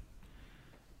fought him.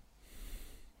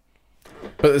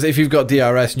 But if you've got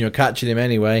DRS and you're catching him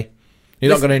anyway,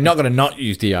 you're not going to not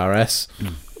use DRS.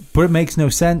 But it makes no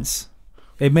sense.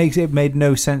 It made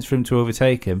no sense for him to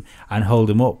overtake him and hold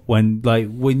him up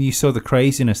when you saw the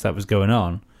craziness that was going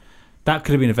on. That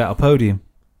could have been a Vettel podium.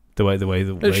 The way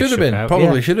It should have been. out.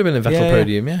 Probably Yeah. should have been a Vettel Yeah, yeah.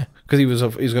 podium, yeah. Because he was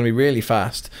going to be really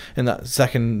fast in that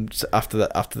second after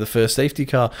the first safety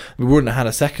car. We wouldn't have had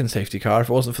a second safety car if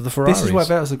it wasn't for the Ferraris. This is why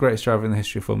Vettel's the greatest driver in the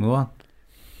history of Formula One.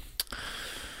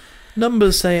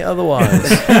 Numbers say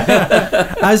otherwise.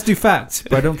 As do facts,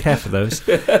 but I don't care for those.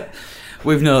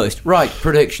 We've noticed. Right,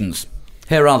 predictions.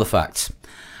 Here are the facts.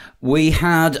 We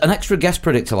had an extra guest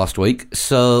predictor last week,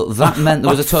 so that meant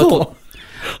there was a total...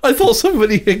 I thought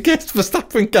somebody had guessed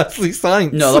Verstappen, Gasly,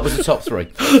 Sainz. No, that was the top three.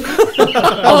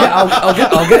 I'll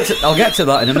get to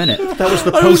that in a minute. That was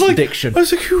the I was like, post-prediction. I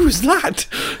was like, who was that?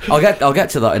 I'll get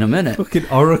to that in a minute. Fucking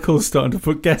Oracle's starting to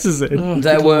put guesses in.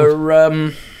 There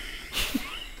were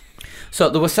so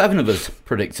there were 7 of us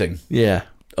predicting Yeah.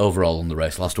 overall on the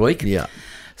race last week. Yeah.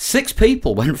 6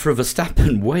 people went for a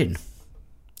Verstappen win.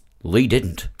 Lee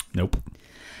didn't. Nope.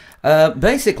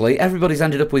 Basically, everybody's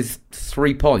ended up with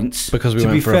 3 points. Because we To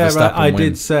be went for fair, a Verstappen I win.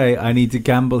 did say I need to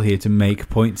gamble here to make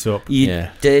points up. You Yeah.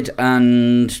 did,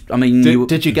 and I mean,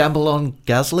 Did you gamble on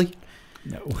Gasly?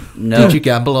 no. Did you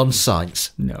gamble on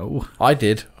Sainz? No. I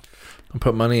did. I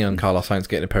put money on Carlos Sainz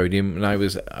getting a podium, and I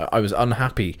was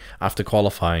unhappy after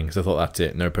qualifying because I thought that's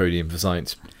it, no podium for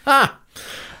Sainz. I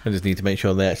just need to make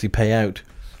sure they actually pay out.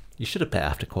 You should have bet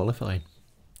after qualifying.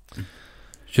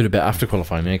 Should have bet after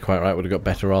qualifying. Yeah, quite right. Would have got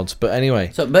better odds. But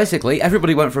anyway, So basically,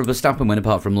 everybody went for a Verstappen win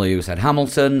apart from Lee, who said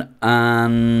Hamilton,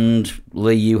 and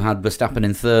Lee, you had Verstappen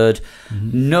in third.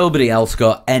 Nobody else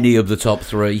got any of the top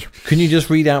 3. can you just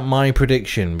read out my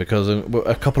prediction? Because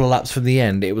a couple of laps from the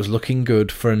end, it was looking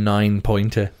good for a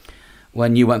 9-pointer.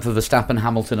 When you went for Verstappen,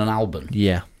 Hamilton, and Albon.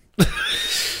 Yeah.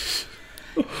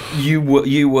 You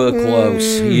were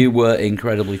close. You were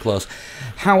incredibly close.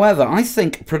 However, I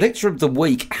think Predictor of the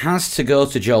Week has to go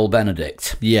to Joel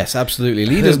Benedict, Yes, absolutely.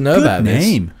 Lee doesn't know Good about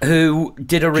name. who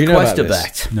did a Do you know request a about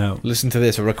this? bet. No. this. Listen to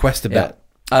this. A request a bet.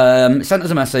 Sent us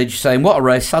a message saying, what a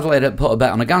race, sadly I didn't put a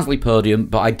bet on a Gasly podium,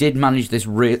 but I did manage this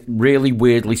really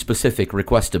weirdly specific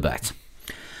request a bet.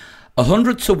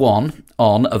 100 to 1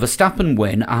 on a Verstappen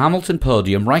win, a Hamilton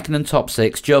podium, Raikkonen top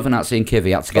 6, Giovinazzi and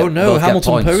Kvyat to get Oh no, both get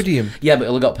Hamilton points. podium. Yeah, but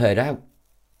it'll have got paid out.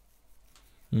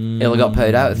 It'll have got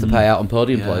paid out if they pay out on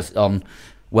podium place on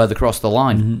where they cross the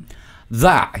line.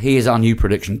 That, he is our new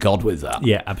prediction god with that.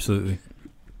 Yeah, absolutely.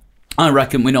 I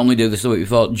reckon we normally do this the week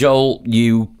before. Joel,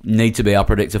 you need to be our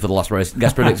predictor for the last race,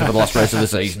 guest predictor for the last race of the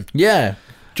season. Yeah.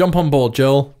 Jump on board,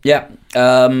 Joel. Yeah,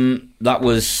 that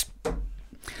was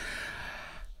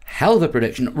hell of a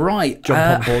prediction. Right, Jump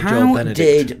on board, Joel how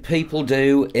Benedict. did people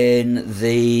do in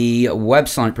the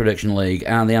website prediction league?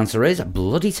 And the answer is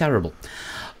bloody terrible.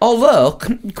 Although,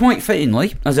 quite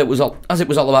fittingly, as it was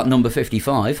all about number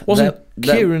 55, Wasn't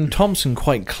there- Kieran Thompson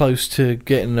quite close to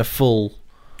getting a full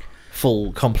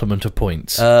complement of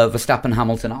points? Verstappen,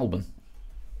 Hamilton, Albon.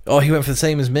 Oh, he went for the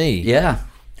same as me. Yeah.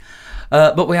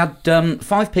 But we had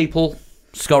 5 people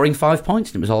scoring 5 points,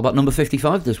 and it was all about number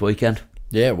 55 this weekend.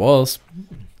 Yeah, it was.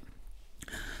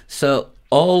 So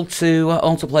all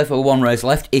to play for, one race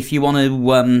left. If you want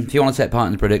to take part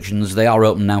in the predictions, they are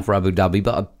open now for Abu Dhabi,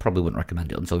 but I probably wouldn't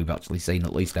recommend it until you've actually seen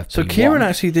at least FP1. So Kieran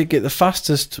actually did get the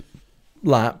fastest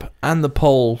lap and the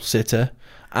pole sitter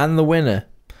and the winner.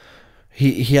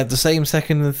 He had the same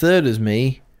second and third as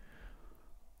me,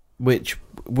 which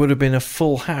would have been a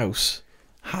full house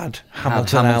had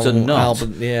Hamilton Hamilton not.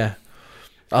 Albon, yeah.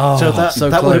 Oh, So that so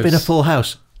would have been a close. full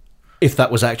house. if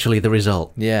that was actually the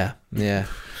result. Yeah. You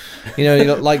know, you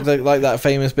got like that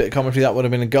famous bit of commentary, that would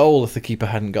have been a goal if the keeper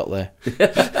hadn't got there.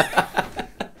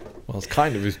 Well, it's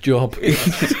kind of his job.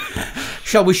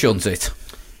 Shall we shunt it?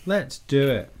 Let's do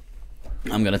it.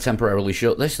 I'm going to temporarily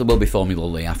shut this. There will be Formula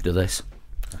Lee after this.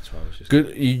 That's what I was just.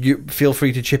 Good. You feel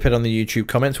free to chip in on the YouTube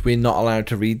comments. We're not allowed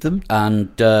to read them.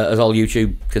 And as all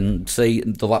YouTube can see,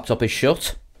 the laptop is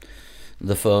shut.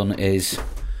 The phone is...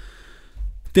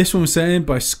 This one was sent in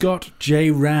by Scott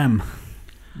J. Ram.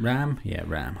 Ram? Yeah,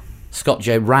 Ram. Scott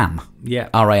J. Ram. Yeah.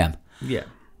 RAM. Yeah.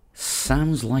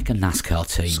 Sounds like a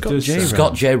NASCAR team. Scott J. Ram.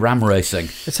 Scott J. Ram Racing.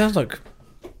 It sounds like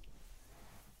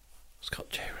Scott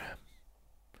J. Ram.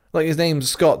 Like his name's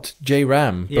Scott J.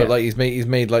 Ram, Yeah. but like he's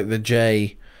made like the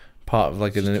J part of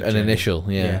like an Just a J. initial.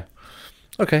 Yeah.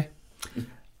 Okay.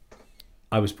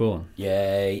 I was born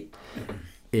Yay.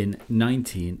 in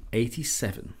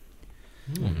 1987.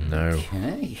 No.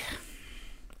 Okay.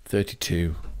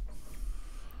 32.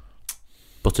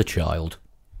 But a child.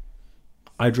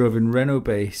 I drove in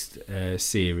Renault-based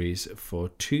series for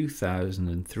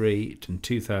 2003 to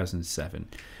 2007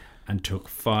 and took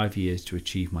 5 years to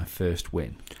achieve my first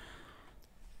win.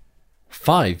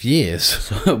 5 years.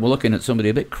 So we're looking at somebody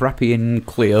a bit crappy in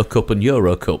Clio Cup and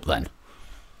Euro Cup then.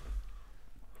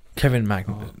 Kevin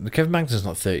Magnussen's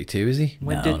not 32, is he?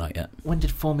 No, not yet. When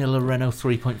did Formula Renault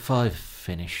 3.5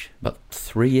 finish? About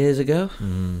 3 years ago.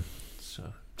 So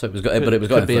It was, but it was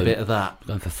going could be for, a bit of that.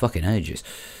 going for fucking ages.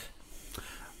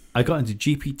 I got into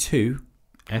GP2,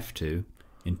 F2,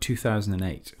 in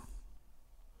 2008.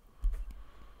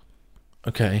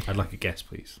 Okay. I'd like a guess,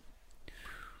 please.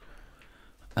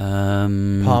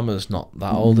 Palmer's not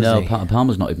that old, is no, he?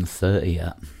 Palmer's not even 30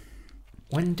 yet.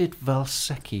 When did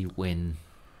Valsecchi win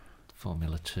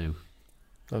Formula 2?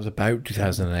 That was about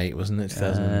 2008, wasn't it?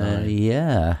 2009.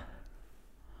 Yeah.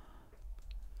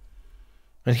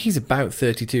 And he's about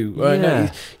 32. Well, no,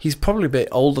 Yeah. he's probably a bit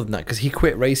older than that because he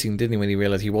quit racing, didn't he, when he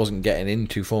realised he wasn't getting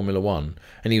into Formula 1.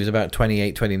 And he was about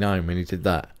 28, 29 when he did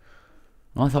that.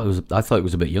 I thought it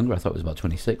was a bit younger. I thought it was about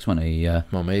 26 when he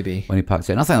Well, maybe. when he packed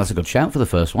it in. I think that's a good shout for the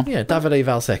first one. Yeah, Davide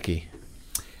Valsecchi.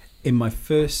 In my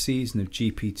first season of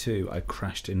GP2, I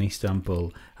crashed in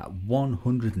Istanbul at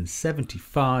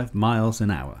 175 miles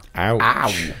an hour.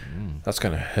 Ouch. That's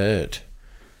going to hurt.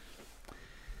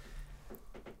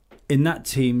 In that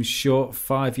team's short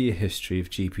 5-year history of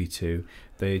GP2,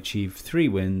 they achieved 3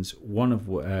 wins, one of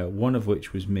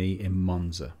which was me in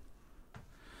Monza.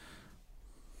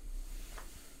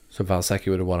 So Valsecchi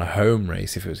would have won a home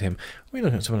race if it was him. We're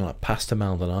looking at someone like Pastor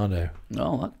Maldonado.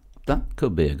 Oh, that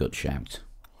could be a good shout.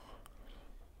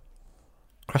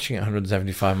 Crashing at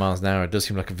 175 miles an hour does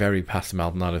seem like a very Pastor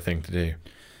Maldonado thing to do.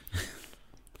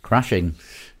 Crashing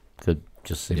could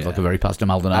just seem like a very Pastor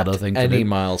Maldonado thing to Any do.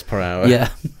 miles per hour. Yeah.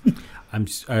 I'm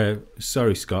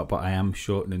sorry, Scott, but I am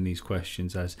shortening these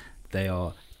questions as they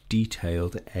are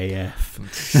detailed AF.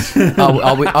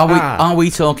 Are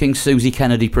we talking Susie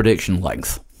Kennedy prediction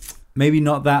length? Maybe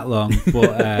not that long,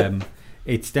 but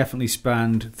it's definitely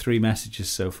spanned 3 messages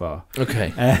so far.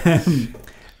 Okay.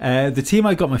 The team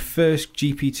I got my first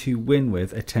GP2 win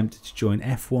with attempted to join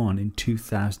F1 in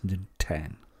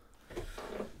 2010.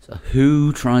 So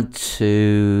who tried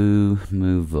to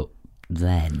move up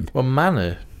then? Well,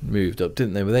 Manor moved up,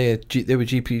 didn't they? Were they were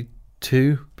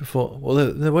GP2 before?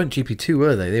 Well, they weren't GP2,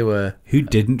 were they? They were... Who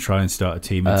didn't try and start a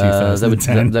team in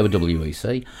 2010? They were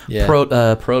WEC. Yeah.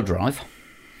 Pro Drive.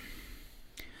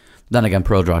 Then again,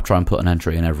 Pro Drive try and put an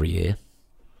entry in every year.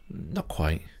 Not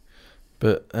quite.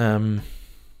 But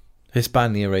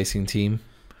Hispania racing team.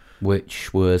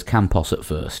 Which was Campos at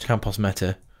first. Campos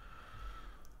Meta.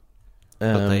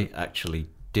 But they actually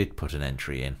did put an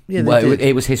entry in. Yeah, Well, they did.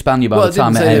 it was Hispania by the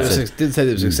time it entered. Didn't say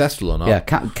it was successful or not. Yeah,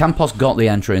 Campos got the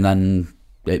entry and then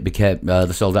it became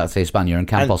they sold out to Hispania and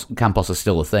Campos is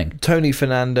still a thing. Tony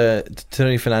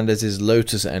Fernandez's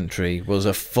Lotus entry was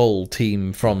a full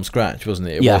team from scratch, wasn't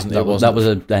it? That was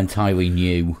entirely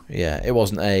new. Yeah, it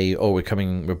wasn't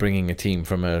we're bringing a team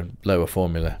from a lower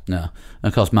formula. No. And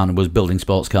of course, man was building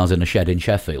sports cars in a shed in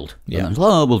Sheffield. Yeah. And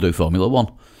we'll do Formula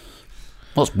 1.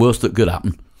 What's worse that could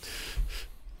happen?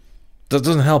 That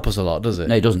doesn't help us a lot, does it?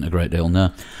 No, it doesn't a great deal,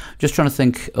 no. Just trying to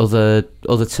think other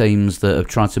teams that have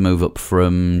tried to move up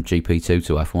from GP2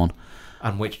 to F1.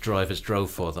 And which drivers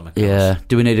drove for them, of course. Yeah.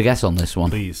 Do we need a guess on this one?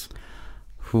 Please.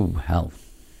 Ooh, hell.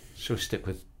 Shall we stick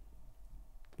with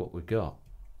what we got?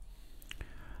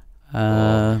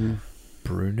 Bruno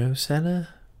Senna?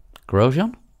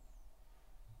 Grosjean?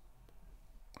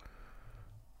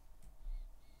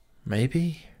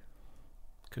 Maybe.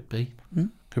 Could be.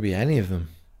 Could be any of them.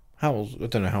 I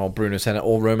don't know how old Bruno Senna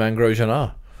or Romain Grosjean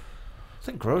are. I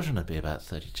think Grosjean would be about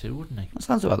 32, wouldn't he? That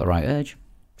sounds about the right age.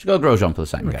 Should go Grosjean for the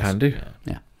second We guess. can do.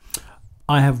 Yeah.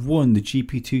 I have won the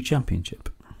GP2 championship.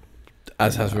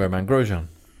 As has Roman Grosjean.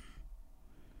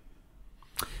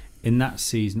 In that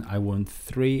season, I won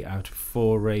 3 out of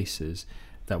 4 races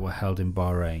that were held in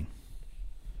Bahrain.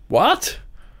 What?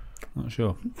 Not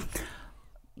sure.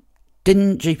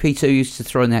 Didn't GP2 used to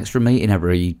throw in the extra meeting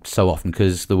every so often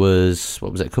because there was,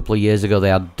 what was it, a couple of years ago they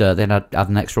had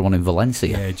an extra one in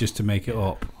Valencia. Yeah, just to make it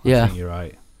up. Yeah. I think you're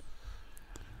right.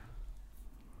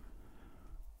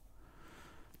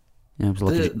 Yeah, it was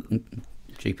like a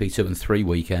GP2 and 3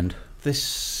 weekend.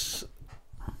 This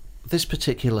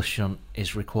particular shunt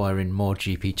is requiring more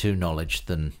GP2 knowledge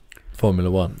than Formula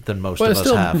One. most Well, of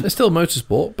us have. it's still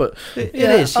motorsport, but It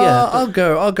is, yeah. I'll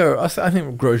go. I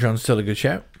think Grosjean's still a good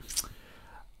shout.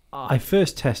 I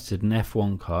first tested an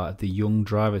F1 car at the Young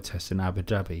Driver Test in Abu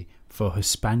Dhabi for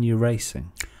Hispania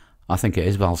Racing. I think it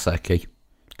is Valsecchi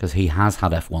because he has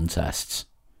had F1 tests.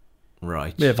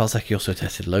 Right. Yeah, Valsecchi also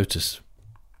tested Lotus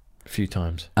a few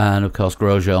times. And of course,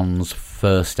 Grosjean's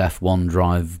first F1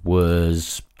 drive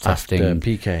was testing. After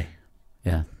PK.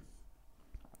 Yeah.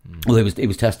 Well, it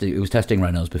was testing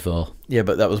Renaults before. Yeah,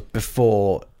 but that was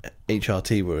before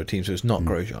HRT were a team, so it's not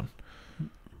Grosjean.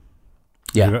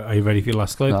 Yeah. Are you ready for your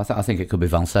last clue? No, I think it could be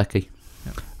Valsecchi.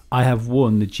 I have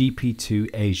won the GP2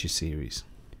 Asia Series.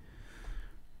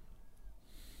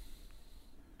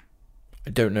 I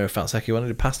don't know if Valsecchi won it.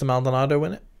 Did Pastor Maldonado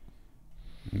win it?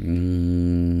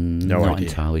 No not idea.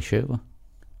 entirely sure.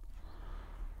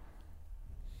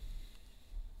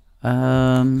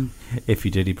 If he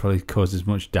did, he probably caused as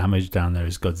much damage down there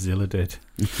as Godzilla did.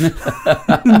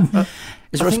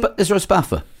 Is there a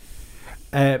Spaffer?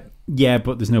 Yeah,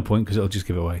 but there's no point because it'll just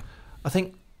give it away. I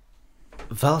think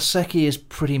Valsecchi is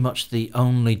pretty much the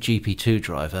only GP2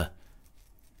 driver,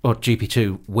 or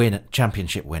GP2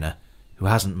 championship winner, who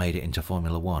hasn't made it into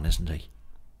Formula One, isn't he?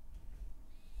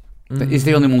 He's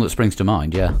the only one that springs to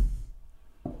mind. Yeah.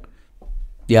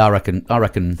 Yeah, I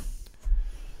reckon.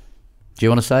 Do you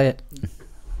want to say it?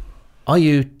 Are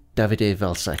you Davide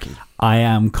Valsecchi? I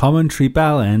am commentary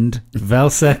Ballend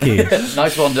Valsecchi.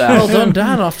 Nice one, Dan. Well done,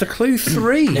 Dan, after clue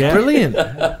 3. Yeah. Brilliant.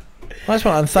 Nice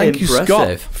one. And thank you, Scott,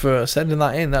 Impressive. for sending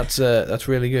that in. That's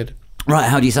really good. Right,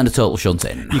 how do you send a total shunt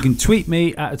in? You can tweet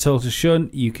me at a Total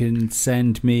Shunt. You can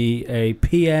send me a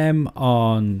PM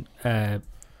on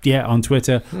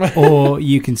Twitter, or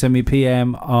you can send me a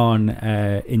PM on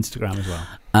Instagram as well.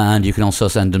 And you can also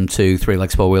send them to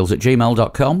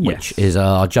 3legs4wheels@gmail.com, which Yes. is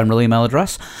our general email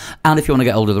address. And if you want to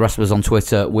get hold of the rest of us on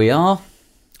Twitter, we are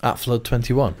At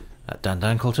Flood21. At Dan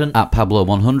Dankleton. at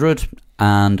Pablo100,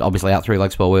 and obviously at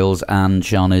 3legs4wheels, and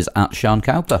Sean is at Sean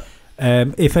Cowper.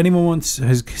 If anyone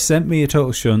has sent me a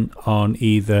Total Shunt on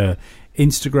either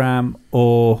Instagram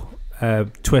or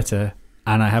Twitter,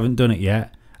 and I haven't done it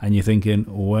yet, and you're thinking,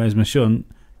 where's my shunt?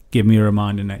 Give me a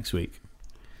reminder next week.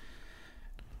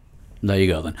 There you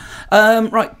go then.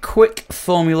 Right, quick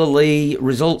Formula Lee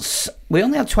results. We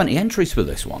only had 20 entries for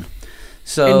this one.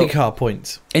 So IndyCar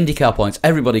points. IndyCar points.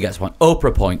 Everybody gets a point.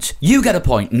 Oprah points. You get a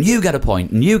point, and you get a point,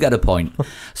 and you get a point.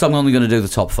 So I'm only going to do the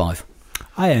top 5.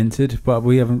 I entered, but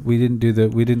we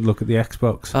didn't look at the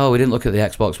Xbox. Oh, we didn't look at the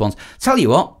Xbox ones. Tell you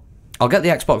what, I'll get the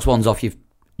Xbox ones off you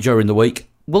during the week.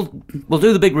 We'll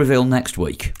do the big reveal next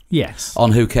week Yes.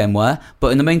 on who came where.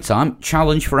 But in the meantime,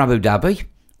 challenge for Abu Dhabi.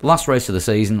 Last race of the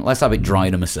season. Let's have it dry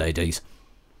in a Mercedes.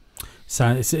 So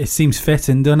it seems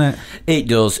fitting, doesn't it? It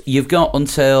does. You've got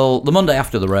until the Monday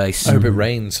after the race. I hope it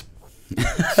rains.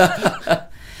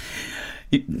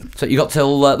 So you got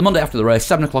till the Monday after the race,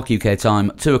 7 o'clock UK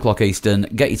time, 2 o'clock Eastern.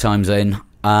 Get your times in,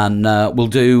 and we'll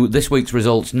do this week's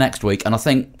results next week. And I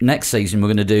think next season we're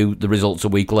going to do the results a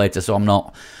week later, so I'm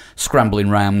not scrambling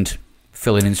round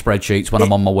filling in spreadsheets when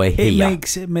I'm on my way here.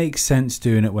 It makes sense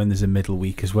doing it when there's a middle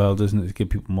week as well, doesn't it? To give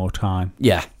people more time.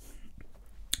 Yeah.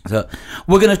 So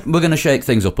we're gonna shake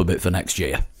things up a bit for next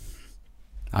year.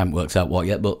 I haven't worked out what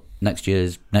yet, but next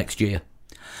year's next year.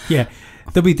 Yeah,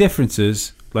 there'll be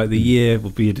differences. Like the year will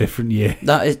be a different year.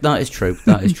 That is true.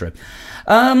 That is true.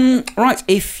 Right,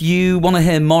 if you want to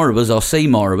hear more of us or see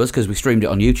more of us, because we streamed it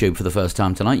on YouTube for the first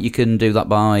time tonight, you can do that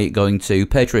by going to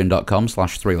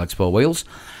patreon.com/3legs4wheels.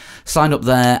 Sign up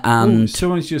there and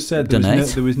someone's just said donate.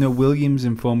 there was no Williams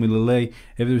in Formula Lee.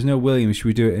 If there was no Williams, should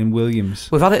we do it in Williams?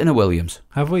 We've had it in a Williams.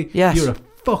 Have we? Yes. You're a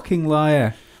fucking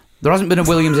liar. There hasn't been a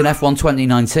Williams in F1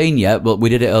 2019 yet, but we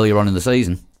did it earlier on in the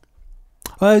season.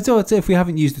 So if we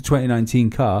haven't used the 2019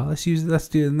 car, let's do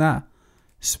it in that.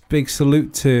 Big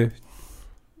salute to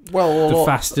the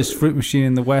fastest fruit machine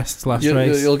in the West last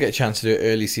race. You'll get a chance to do it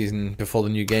early season before the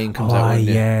new game comes out.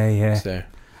 Yeah. So.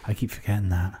 I keep forgetting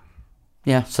that.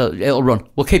 Yeah, so it'll run.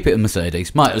 We'll keep it in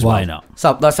Mercedes. Might as well. Why not?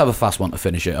 So let's have a fast one to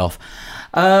finish it off.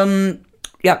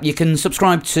 Yeah, you can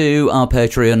subscribe to our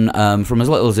Patreon from as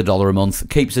little as $1 a month.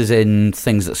 Keeps us in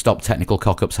things that stop technical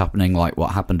cock-ups happening, like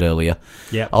what happened earlier.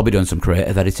 Yeah, I'll be doing some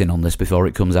creative editing on this before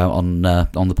it comes out on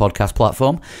the podcast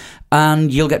platform.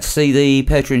 And you'll get to see the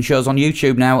Patreon shows on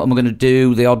YouTube now, and we're going to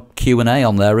do the odd Q&A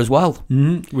on there as well.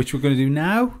 Which we're going to do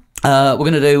now. We're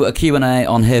going to do a Q&A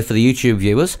on here for the YouTube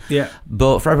viewers. Yeah.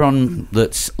 But for everyone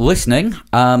that's listening,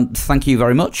 thank you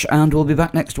very much, and we'll be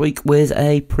back next week with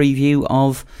a preview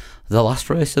of the last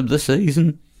race of the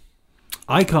season.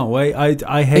 I can't wait.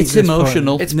 I hate It's this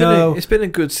emotional. part. It's been a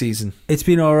good season. It's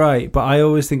been all right, but I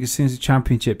always think as soon as the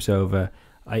championship's over,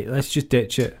 let's just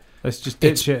ditch it. Let's just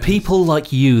ditch it. People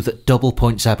like you that double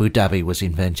points Abu Dhabi was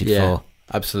invented for.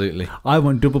 Absolutely. I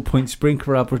want double point sprint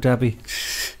for Abu Dhabi.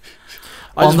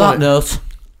 On that note,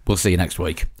 we'll see you next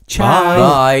week. Ciao.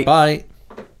 Bye. Bye.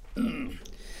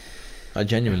 I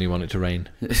genuinely want it to rain.